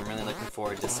class, so I'm really looking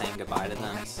forward to saying goodbye to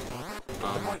them.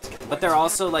 But they're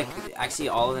also like, actually,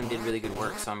 all of them did really good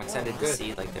work, so I'm excited to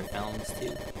see like their films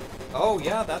too. Oh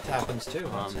yeah, that happens too.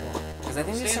 Because I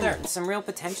think there's some real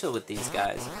potential with these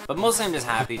guys. But mostly I'm just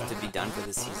happy to be done for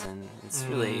the season. It's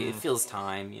really, it feels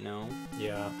time, you know.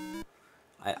 Yeah.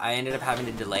 I ended up having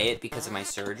to delay it because of my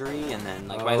surgery, and then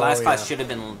like my last class should have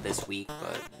been this week,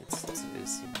 but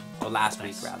or last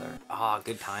week rather. Ah,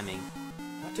 good timing.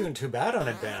 Not doing too bad on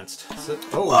advanced. So,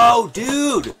 Whoa,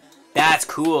 dude! That's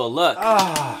cool. Look.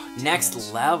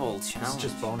 Next level challenge. This is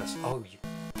just bonus.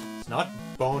 It's not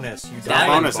bonus. You That die.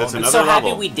 bonus. It's I'm another so happy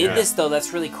level. we did this though.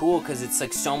 That's really cool because it's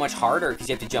like so much harder because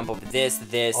you have to jump over this.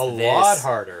 A lot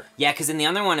harder. Yeah, because in the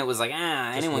other one it was like,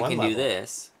 anyone can do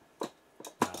this.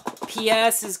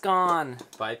 PS is gone.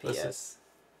 Bye, PS.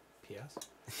 PS?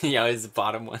 Yeah, it's the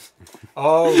bottom one.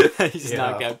 Oh, He's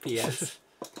knocked out PS.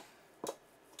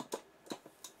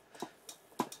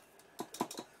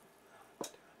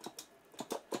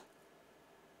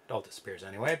 It all disappears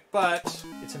anyway, but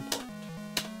it's important.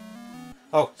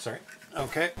 Oh, sorry.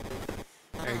 Okay.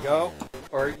 There you go.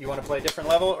 Or you want to play a different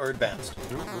level or advanced?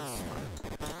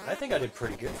 I think I did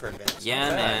pretty good for advanced. Yeah,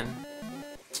 man.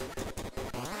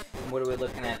 What are we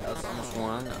looking at? Oh, it's almost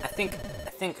one. I think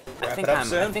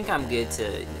I'm good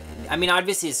to. I mean,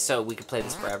 obviously, it's so we could play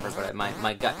this forever, but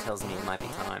my gut tells me it might be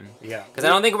time. Yeah. Because I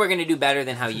don't think we're gonna do better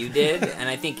than how you did, and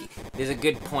I think there's a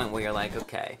good point where you're like,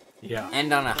 okay, Yeah.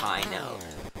 end on a high note.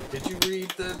 Did you read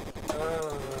the?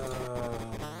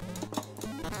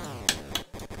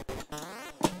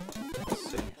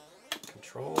 Let's see.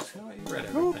 Controls. Oh, you read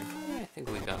everything. I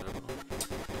think we got it.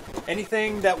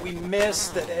 Anything that we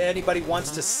missed that anybody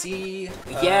wants to see?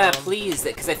 Yeah, please,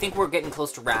 because I think we're getting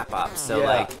close to wrap up. So yeah.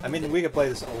 like, I mean, we could play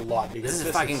this a lot because this is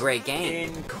a fucking great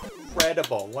game.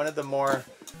 Incredible. One of the more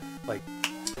like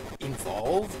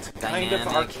involved kind of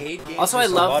arcade games. Also, I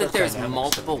There's a love lot that of there's dynamics.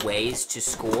 multiple ways to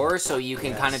score, so you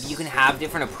can you can have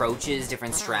different approaches,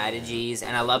 different strategies,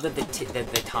 and I love that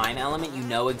the time element. You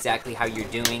know exactly how you're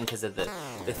doing because of the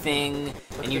thing,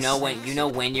 and you know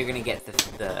when you're gonna get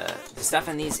the stuff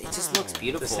in these. It just looks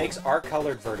beautiful. The snakes are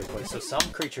colored vertically, so some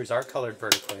creatures are colored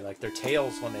vertically, like their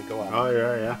tails when they go out. Oh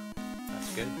yeah.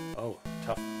 That's good. Oh,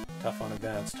 tough on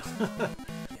advanced.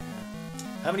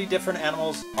 How many different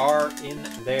animals are in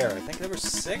there? I think there were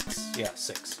 6. Yeah,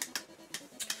 6.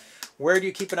 Where do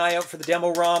you keep an eye out for the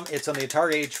demo ROM? It's on the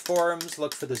Atari Age forums.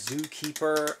 Look for the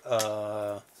Zookeeper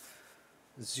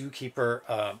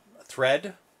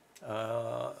thread,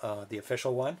 the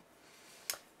official one.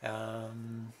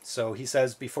 So he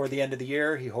says before the end of the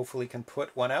year, he hopefully can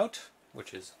put one out,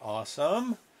 which is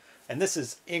awesome. And this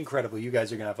is incredible. You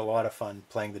guys are going to have a lot of fun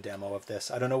playing the demo of this.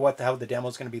 I don't know how the demo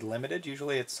is going to be limited.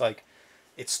 Usually it's like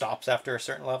it stops after a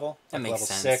certain level, like makes level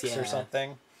sense, 6 or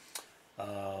something.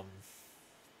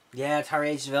 Yeah, Atari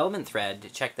Age development thread.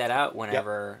 Check that out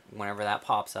whenever that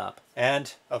pops up.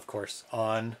 And of course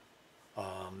on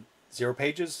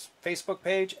ZeroPage's Facebook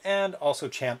page and also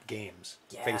Champ Games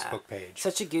Facebook page.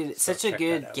 Such a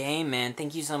good game, man.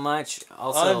 Thank you so much.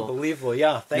 Also, unbelievable.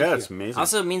 Yeah, thank you. Yeah, it's amazing.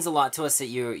 Also, it means a lot to us that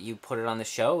you put it on the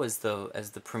show as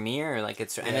the premiere. Like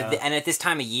it's and at this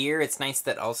time of year, it's nice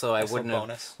that also I wouldn't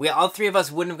have. All 3 of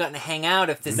us wouldn't have gotten to hang out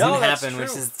if this didn't happen.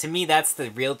 Which is to me, that's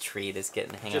the real treat is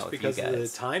getting to hang out with you guys. Just because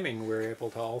of the timing, we're able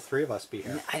to all 3 of us be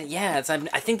here. I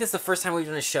think that's the first time we've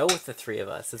done a show with the 3 of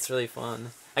us. It's really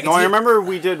fun. I remember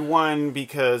we did one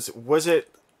because was it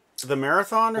the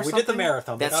marathon or something? We did the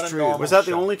marathon. That's true. Was that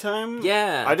the only time?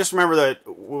 Yeah. I just remember that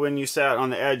when you sat on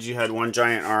the edge, you had one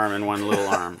giant arm and one little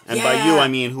arm. And by you, I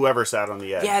mean whoever sat on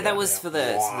the edge. Yeah, that was for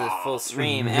the full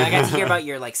stream. And I got to hear about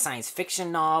your like science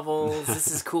fiction novels. This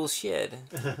is cool shit.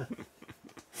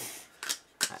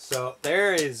 So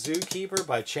there is Zookeeper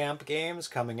by Champ Games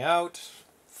coming out.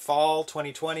 Fall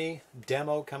 2020.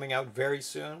 Demo coming out very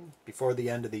soon, before the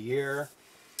end of the year.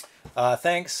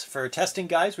 Thanks for testing,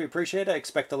 guys. We appreciate it. I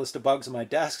expect a list of bugs on my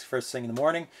desk first thing in the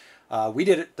morning. We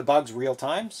did the bugs real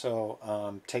time,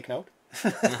 so take note.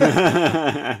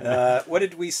 What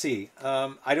did we see?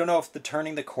 I don't know if the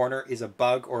turning the corner is a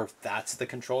bug or if that's the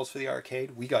controls for the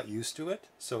arcade. We got used to it,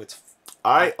 so it's...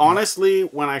 I honestly,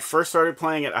 when I first started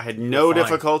playing it, I had no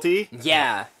difficulty.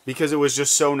 Yeah. Because it was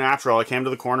just so natural. I came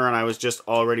to the corner and I was just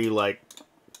already like...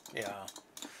 Yeah.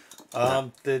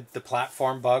 The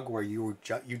platform bug where you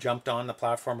jumped on the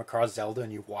platform across Zelda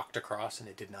and you walked across and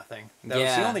it did nothing. That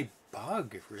was the only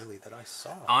bug really that I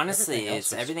saw. Honestly,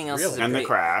 everything else is and the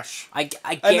crash. And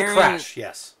the crash,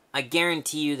 yes. I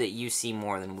guarantee you that you see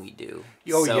more than we do.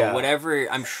 Oh, so yeah. whatever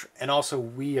and also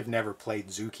we have never played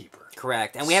Zookeeper.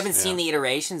 Correct. And we haven't seen the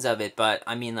iterations of it, but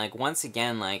I mean like once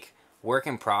again like work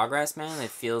in progress, man. It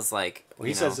feels like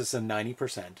he says it's a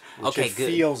 90%. Okay, good.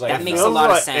 Feels like that makes a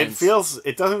lot of sense.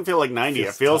 It doesn't feel like 90.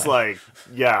 It feels like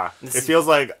it feels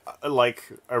like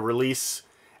a release.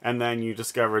 and then you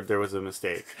discovered there was a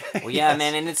mistake. Well, yeah,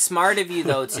 man, and it's smart of you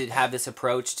though to have this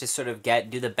approach to sort of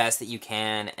do the best that you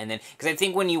can, and then because I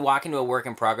think when you walk into a work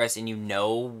in progress and you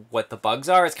know what the bugs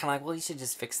are, it's kind of like, well, you should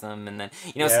just fix them, and then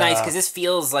it's nice because this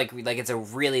feels like it's a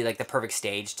really like the perfect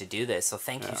stage to do this. So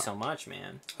thank you so much,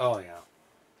 man. Oh yeah,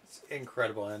 it's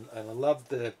incredible, and I love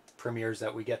the premieres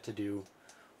that we get to do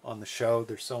on the show.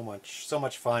 There's so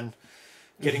much fun.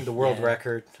 Getting the world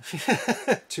record,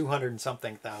 200 and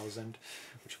something thousand,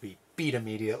 which we beat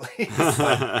immediately.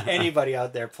 Anybody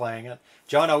out there playing it?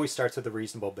 John always starts with a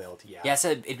reasonable build. Yeah. Yeah,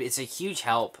 so it's a huge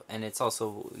help, and it's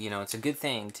also it's a good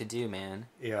thing to do, man.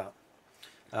 Yeah.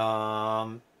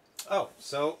 Oh,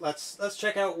 so let's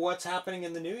check out what's happening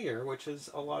in the new year, which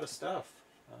is a lot of stuff.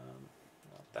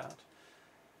 Not that.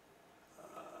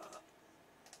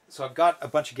 So I've got a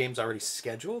bunch of games already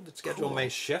scheduled. The schedule may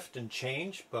shift and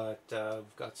change, but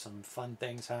I've got some fun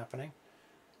things happening.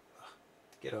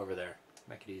 Get over there.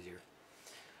 Make it easier.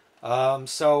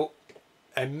 So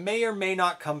I may or may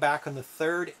not come back on the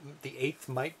 3rd. The 8th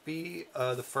might be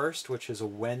the 1st, which is a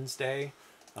Wednesday.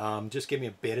 Just give me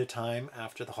a bit of time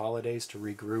after the holidays to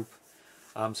regroup.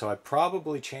 So I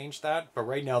probably changed that, but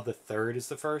right now the 3rd is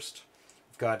the 1st.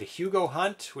 We've got a Hugo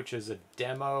Hunt, which is a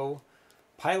demo.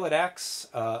 Pilot X,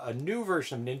 a new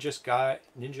version of Ninja Sky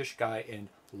in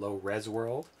Low Res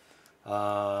World.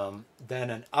 Then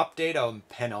an update on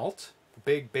Penult,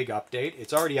 big update.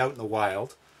 It's already out in the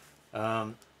wild.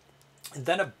 And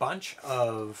then a bunch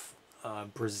of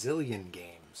Brazilian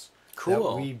games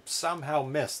that we somehow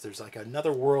missed. There's like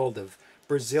another world of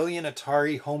Brazilian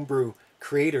Atari homebrew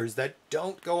creators that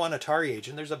don't go on Atari Age,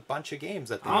 and there's a bunch of games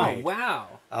that they made.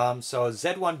 Wow. So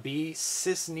Z1B,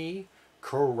 Cisne,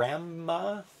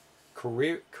 Carirama,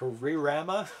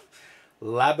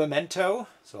 Labamento.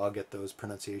 So I'll get those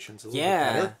pronunciations a little bit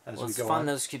better as we go on. It's fun.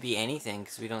 Those could be anything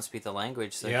because we don't speak the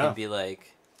language, so it could be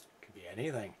like... Could be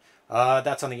anything.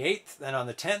 That's on the 8th. Then on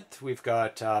the 10th, we've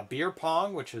got Beer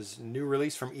Pong, which is a new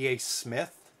release from E.A.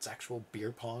 Smith. It's actual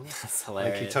beer pong. That's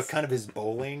hilarious. Like he took kind of his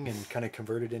bowling and kind of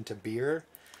converted into beer.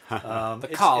 The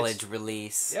college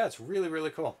release. Yeah, it's really, really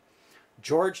cool.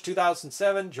 George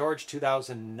 2007, George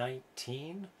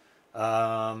 2019. And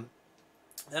on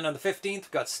the 15th,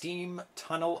 we've got Steam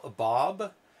Tunnel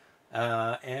Bob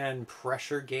and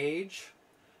Pressure Gauge.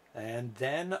 And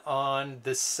then on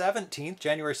the 17th,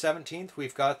 January 17th,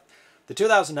 we've got the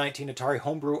 2019 Atari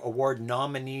Homebrew Award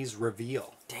nominees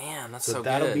reveal. Damn, that's so good. So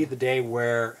that'll be the day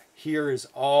where here is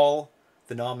all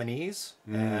the nominees.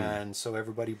 And so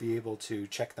everybody be able to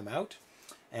check them out.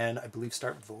 And I believe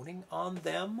start voting on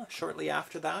them shortly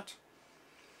after that.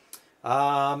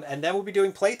 And then we'll be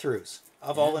doing playthroughs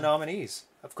of all the nominees.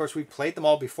 Of course, we played them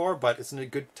all before, but it's a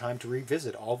good time to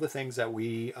revisit all the things that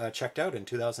we checked out in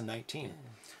 2019,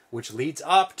 which leads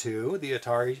up to the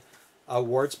Atari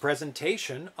Awards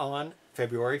presentation on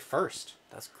February 1st.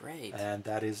 That's great. And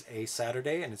that is a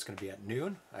Saturday, and it's going to be at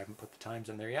noon. I haven't put the times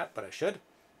in there yet, but I should.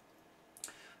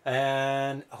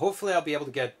 And hopefully I'll be able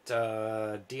to get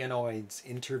Dianoid's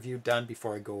interview done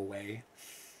before I go away,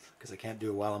 because I can't do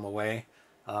it while I'm away.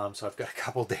 So I've got a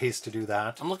couple days to do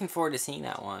that. I'm looking forward to seeing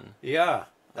that one. Yeah,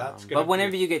 that's good. But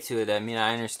whenever you get to it, I mean,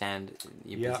 I understand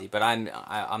you're busy, but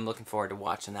I'm looking forward to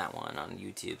watching that one on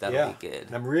YouTube. That'll be good.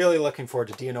 And I'm really looking forward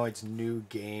to Dianoid's new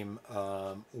game,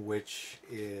 which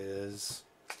is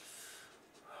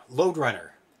Load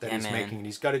Runner. That he's making, and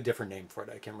he's got a different name for it.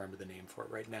 I can't remember the name for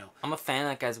it right now. I'm a fan of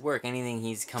that guy's work. Anything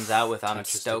he comes out with, I'm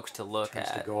stoked to look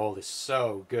at. The Gold is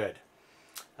so good.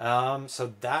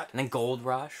 So that... And then Gold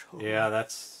Rush. Yeah,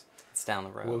 that's... It's down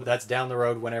the road. Well, that's down the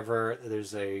road whenever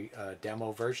there's a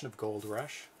demo version of Gold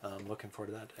Rush. I'm looking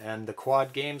forward to that. And the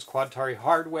quad games, Quad Atari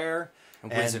Hardware.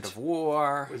 And Wizard of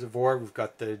War. Wizard of War. We've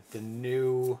got the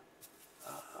new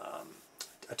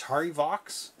Atari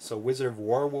Vox. So Wizard of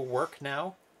War will work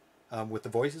now. With the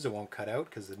voices, it won't cut out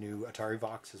because the new Atari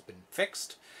Vox has been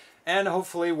fixed. And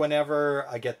hopefully whenever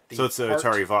I get the... So it's the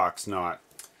Atari Vox, not...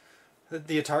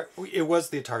 The Atari... It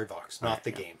was the Atari Vox, not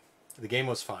the game. The game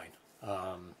was fine.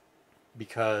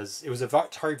 Because it was a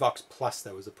Atari Vox Plus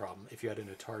that was the problem. If you had an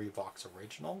Atari Vox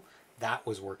Original, that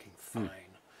was working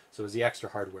fine. So it was the extra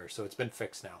hardware. So it's been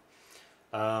fixed now.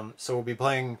 So we'll be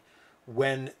playing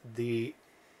when the...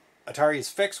 Atari is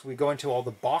fixed. We go into all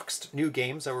the boxed new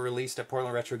games that were released at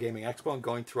Portland Retro Gaming Expo and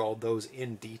going through all those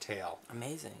in detail.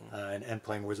 Amazing. And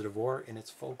playing Wizard of War in its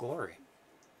full glory.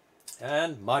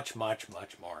 And much, much,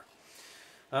 much more.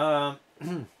 I've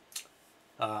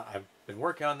been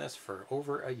working on this for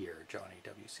over a year, Johnny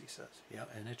WC says. Yeah,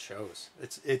 and it shows.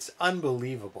 It's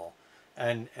unbelievable.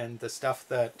 And the stuff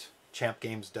that Champ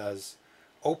Games does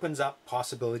opens up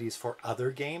possibilities for other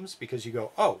games because you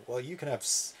go, oh, well, you can have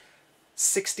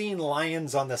 16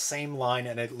 lions on the same line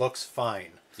and it looks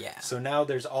fine. Yeah. So now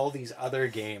there's all these other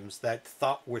games that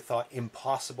were thought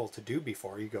impossible to do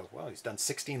before. You go, well, he's done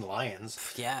 16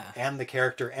 lions. Yeah. And the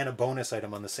character and a bonus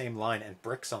item on the same line and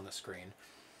bricks on the screen.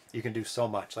 You can do so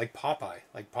much. Like Popeye.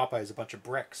 Like Popeye is a bunch of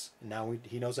bricks. And now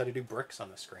he knows how to do bricks on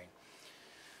the screen.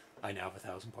 I now have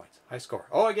 1,000 points. High score.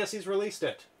 Oh, I guess he's released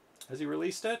it. Has he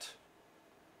released it?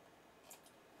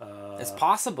 It's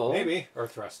possible. Maybe. Or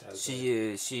Thrust has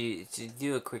it. She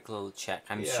do a quick little check.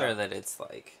 I'm Yeah. sure that it's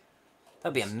like...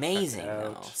 That'd be amazing, Check it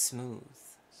though. out. Smooth.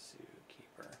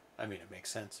 Zookeeper. I mean, it makes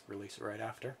sense. Release it right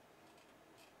after.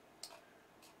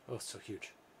 Oh, it's so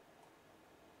huge.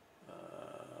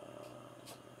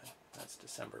 That's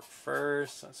December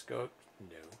 1st. Let's go.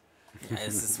 No. Yeah,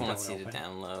 this just wants you to Don't open.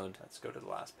 download. Let's go to the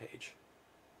last page.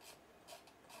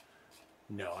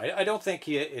 No, I don't think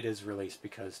it is released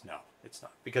because, no, it's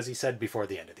not. Because he said before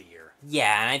the end of the year.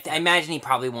 Yeah, and I imagine he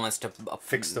probably wants to...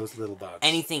 Fix those little bugs.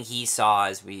 Anything he saw,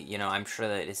 as we, I'm sure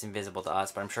that it's invisible to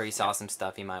us, but I'm sure he saw some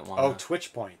stuff he might want. Oh,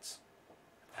 Twitch points.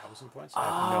 1,000 points? I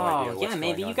have no idea what's yeah, maybe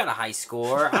going you on. got a high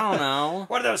score. I don't know.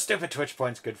 What are those stupid Twitch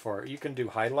points good for? You can do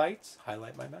highlights.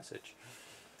 Highlight my message.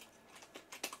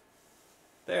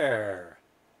 There.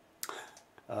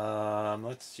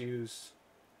 Let's use...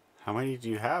 How many do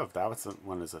you have? That was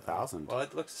one is 1,000. Well,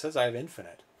 it says I have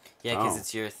infinite. Yeah, because Oh.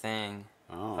 it's your thing.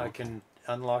 Oh. I can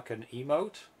unlock an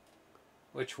emote.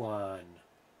 Which one?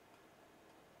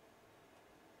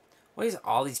 What is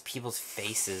all these people's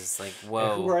faces? Like,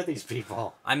 whoa. Who are these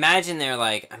people? I imagine they're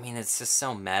like, it's just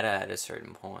so meta at a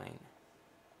certain point.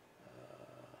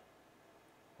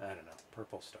 I don't know.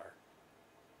 Purple star.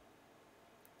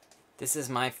 This is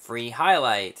my free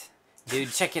highlight.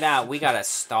 Dude, check it out. We got a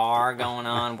star going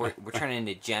on. We're turning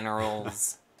into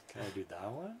generals. Can I do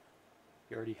that one?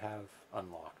 You already have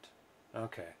unlocked.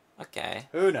 Okay. Okay.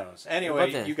 Who knows?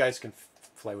 Anyway, the- you guys can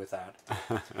play with that.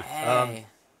 Hey.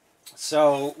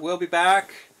 So we'll be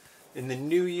back in the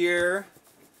new year.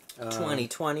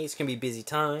 2020. It's going to be a busy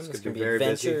time. It's It's going going to to be very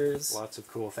adventures. busy. Lots of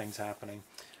cool things happening.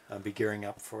 I'll be gearing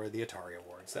up for the Atari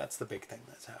Awards. That's the big thing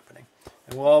that's happening.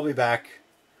 And we'll all be back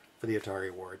for the Atari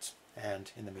Awards.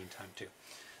 And in the meantime, too.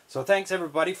 So thanks,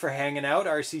 everybody, for hanging out.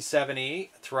 RC7E,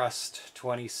 Thrust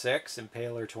 26,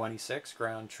 Impaler 26,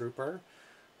 Ground Trooper.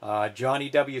 Johnny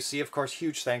WC, of course,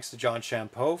 huge thanks to John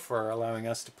Champeau for allowing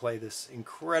us to play this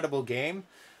incredible game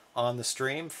on the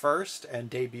stream first and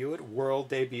debut it, world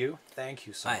debut. Thank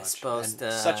you so much.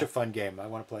 Such a fun game. I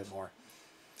want to play it more.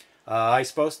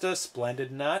 Isposta, Splendid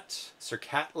Nut, Sir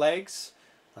Cat Legs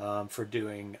for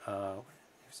doing...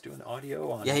 He's doing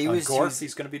audio on, he on was Gorf.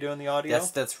 He's going to be doing the audio.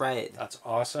 That's right. That's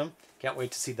awesome. Can't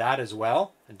wait to see that as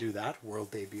well and do that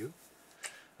world debut.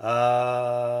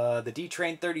 The D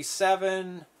Train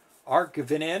 37,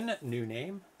 Arkvinin, new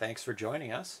name. Thanks for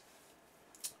joining us.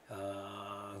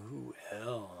 Who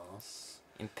else?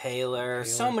 Impaler.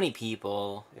 So many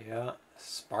people. Yeah,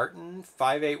 Spartan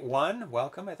 581.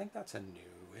 Welcome. I think that's a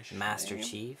newish Master name.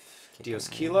 Chief. Dios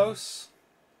Kilos.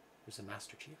 There's a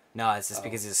Master Chief. No, it's just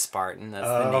because he's a Spartan. That's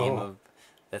the name of...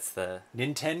 That's the...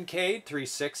 Nintendcade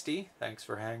 360. Thanks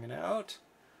for hanging out.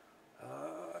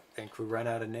 I think we run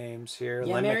out of names here.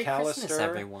 Yeah, Len Merry McAllister. Christmas,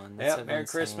 everyone. That's Yeah, what Merry I'm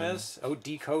Christmas. Oh,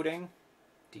 Decoding.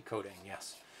 Decoding,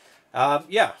 yes.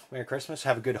 Yeah, Merry Christmas.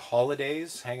 Have a good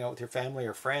holidays. Hang out with your family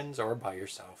or friends or by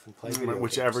yourself and play video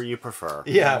Whichever games. you prefer.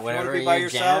 Yeah, if you want whatever to be by your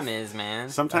yourself. jam is, man.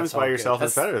 Sometimes That's all by good. yourself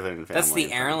is That's- better than family. That's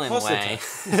the and friends. Erlen Most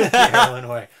of the way. time. Maryland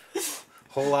way.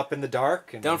 Hole up in the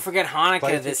dark. And Don't forget play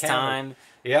Hanukkah with this your camera. time.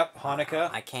 Yep, Hanukkah.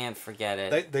 I can't forget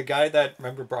it. The guy that,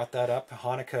 remember, brought that up,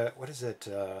 Hanukkah, what is it?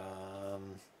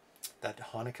 That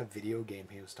Hanukkah video game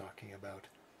he was talking about.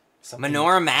 Something-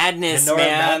 Menorah Madness, Menorah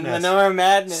man. Madness. Menorah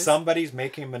Madness. Somebody's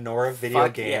making a Menorah video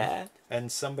Fuck game. yeah.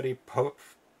 And somebody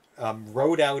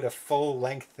wrote out a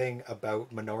full-length thing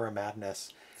about Menorah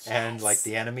Madness. And, Yes. like,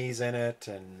 the enemies in it.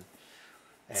 And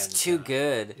It's too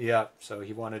good. Yeah, so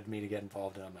he wanted me to get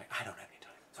involved, and I'm like, I don't have any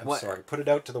time. I'm What- sorry. Put it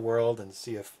out to the world and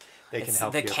see if they can It's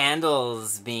help the you.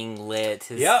 candles being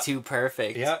lit is Yeah. too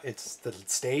perfect. Yeah, it's the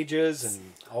stages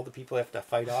and all the people have to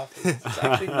fight off. It's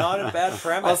actually not a bad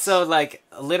premise. Also, like,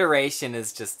 alliteration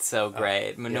is just so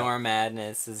great. Menorah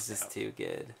Madness is just too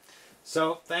good.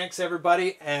 So, thanks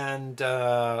everybody, and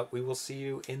we will see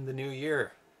you in the new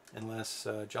year. Unless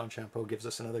John Champeau gives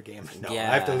us another game. No, I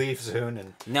have to Yeah. leave soon.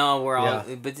 And No, we're all...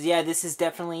 Yeah. But yeah, this is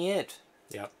definitely it.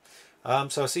 Yep.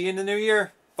 So, see you in the new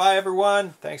year. Bye,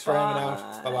 everyone. Thanks for hanging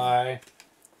out. Bye. Bye-bye.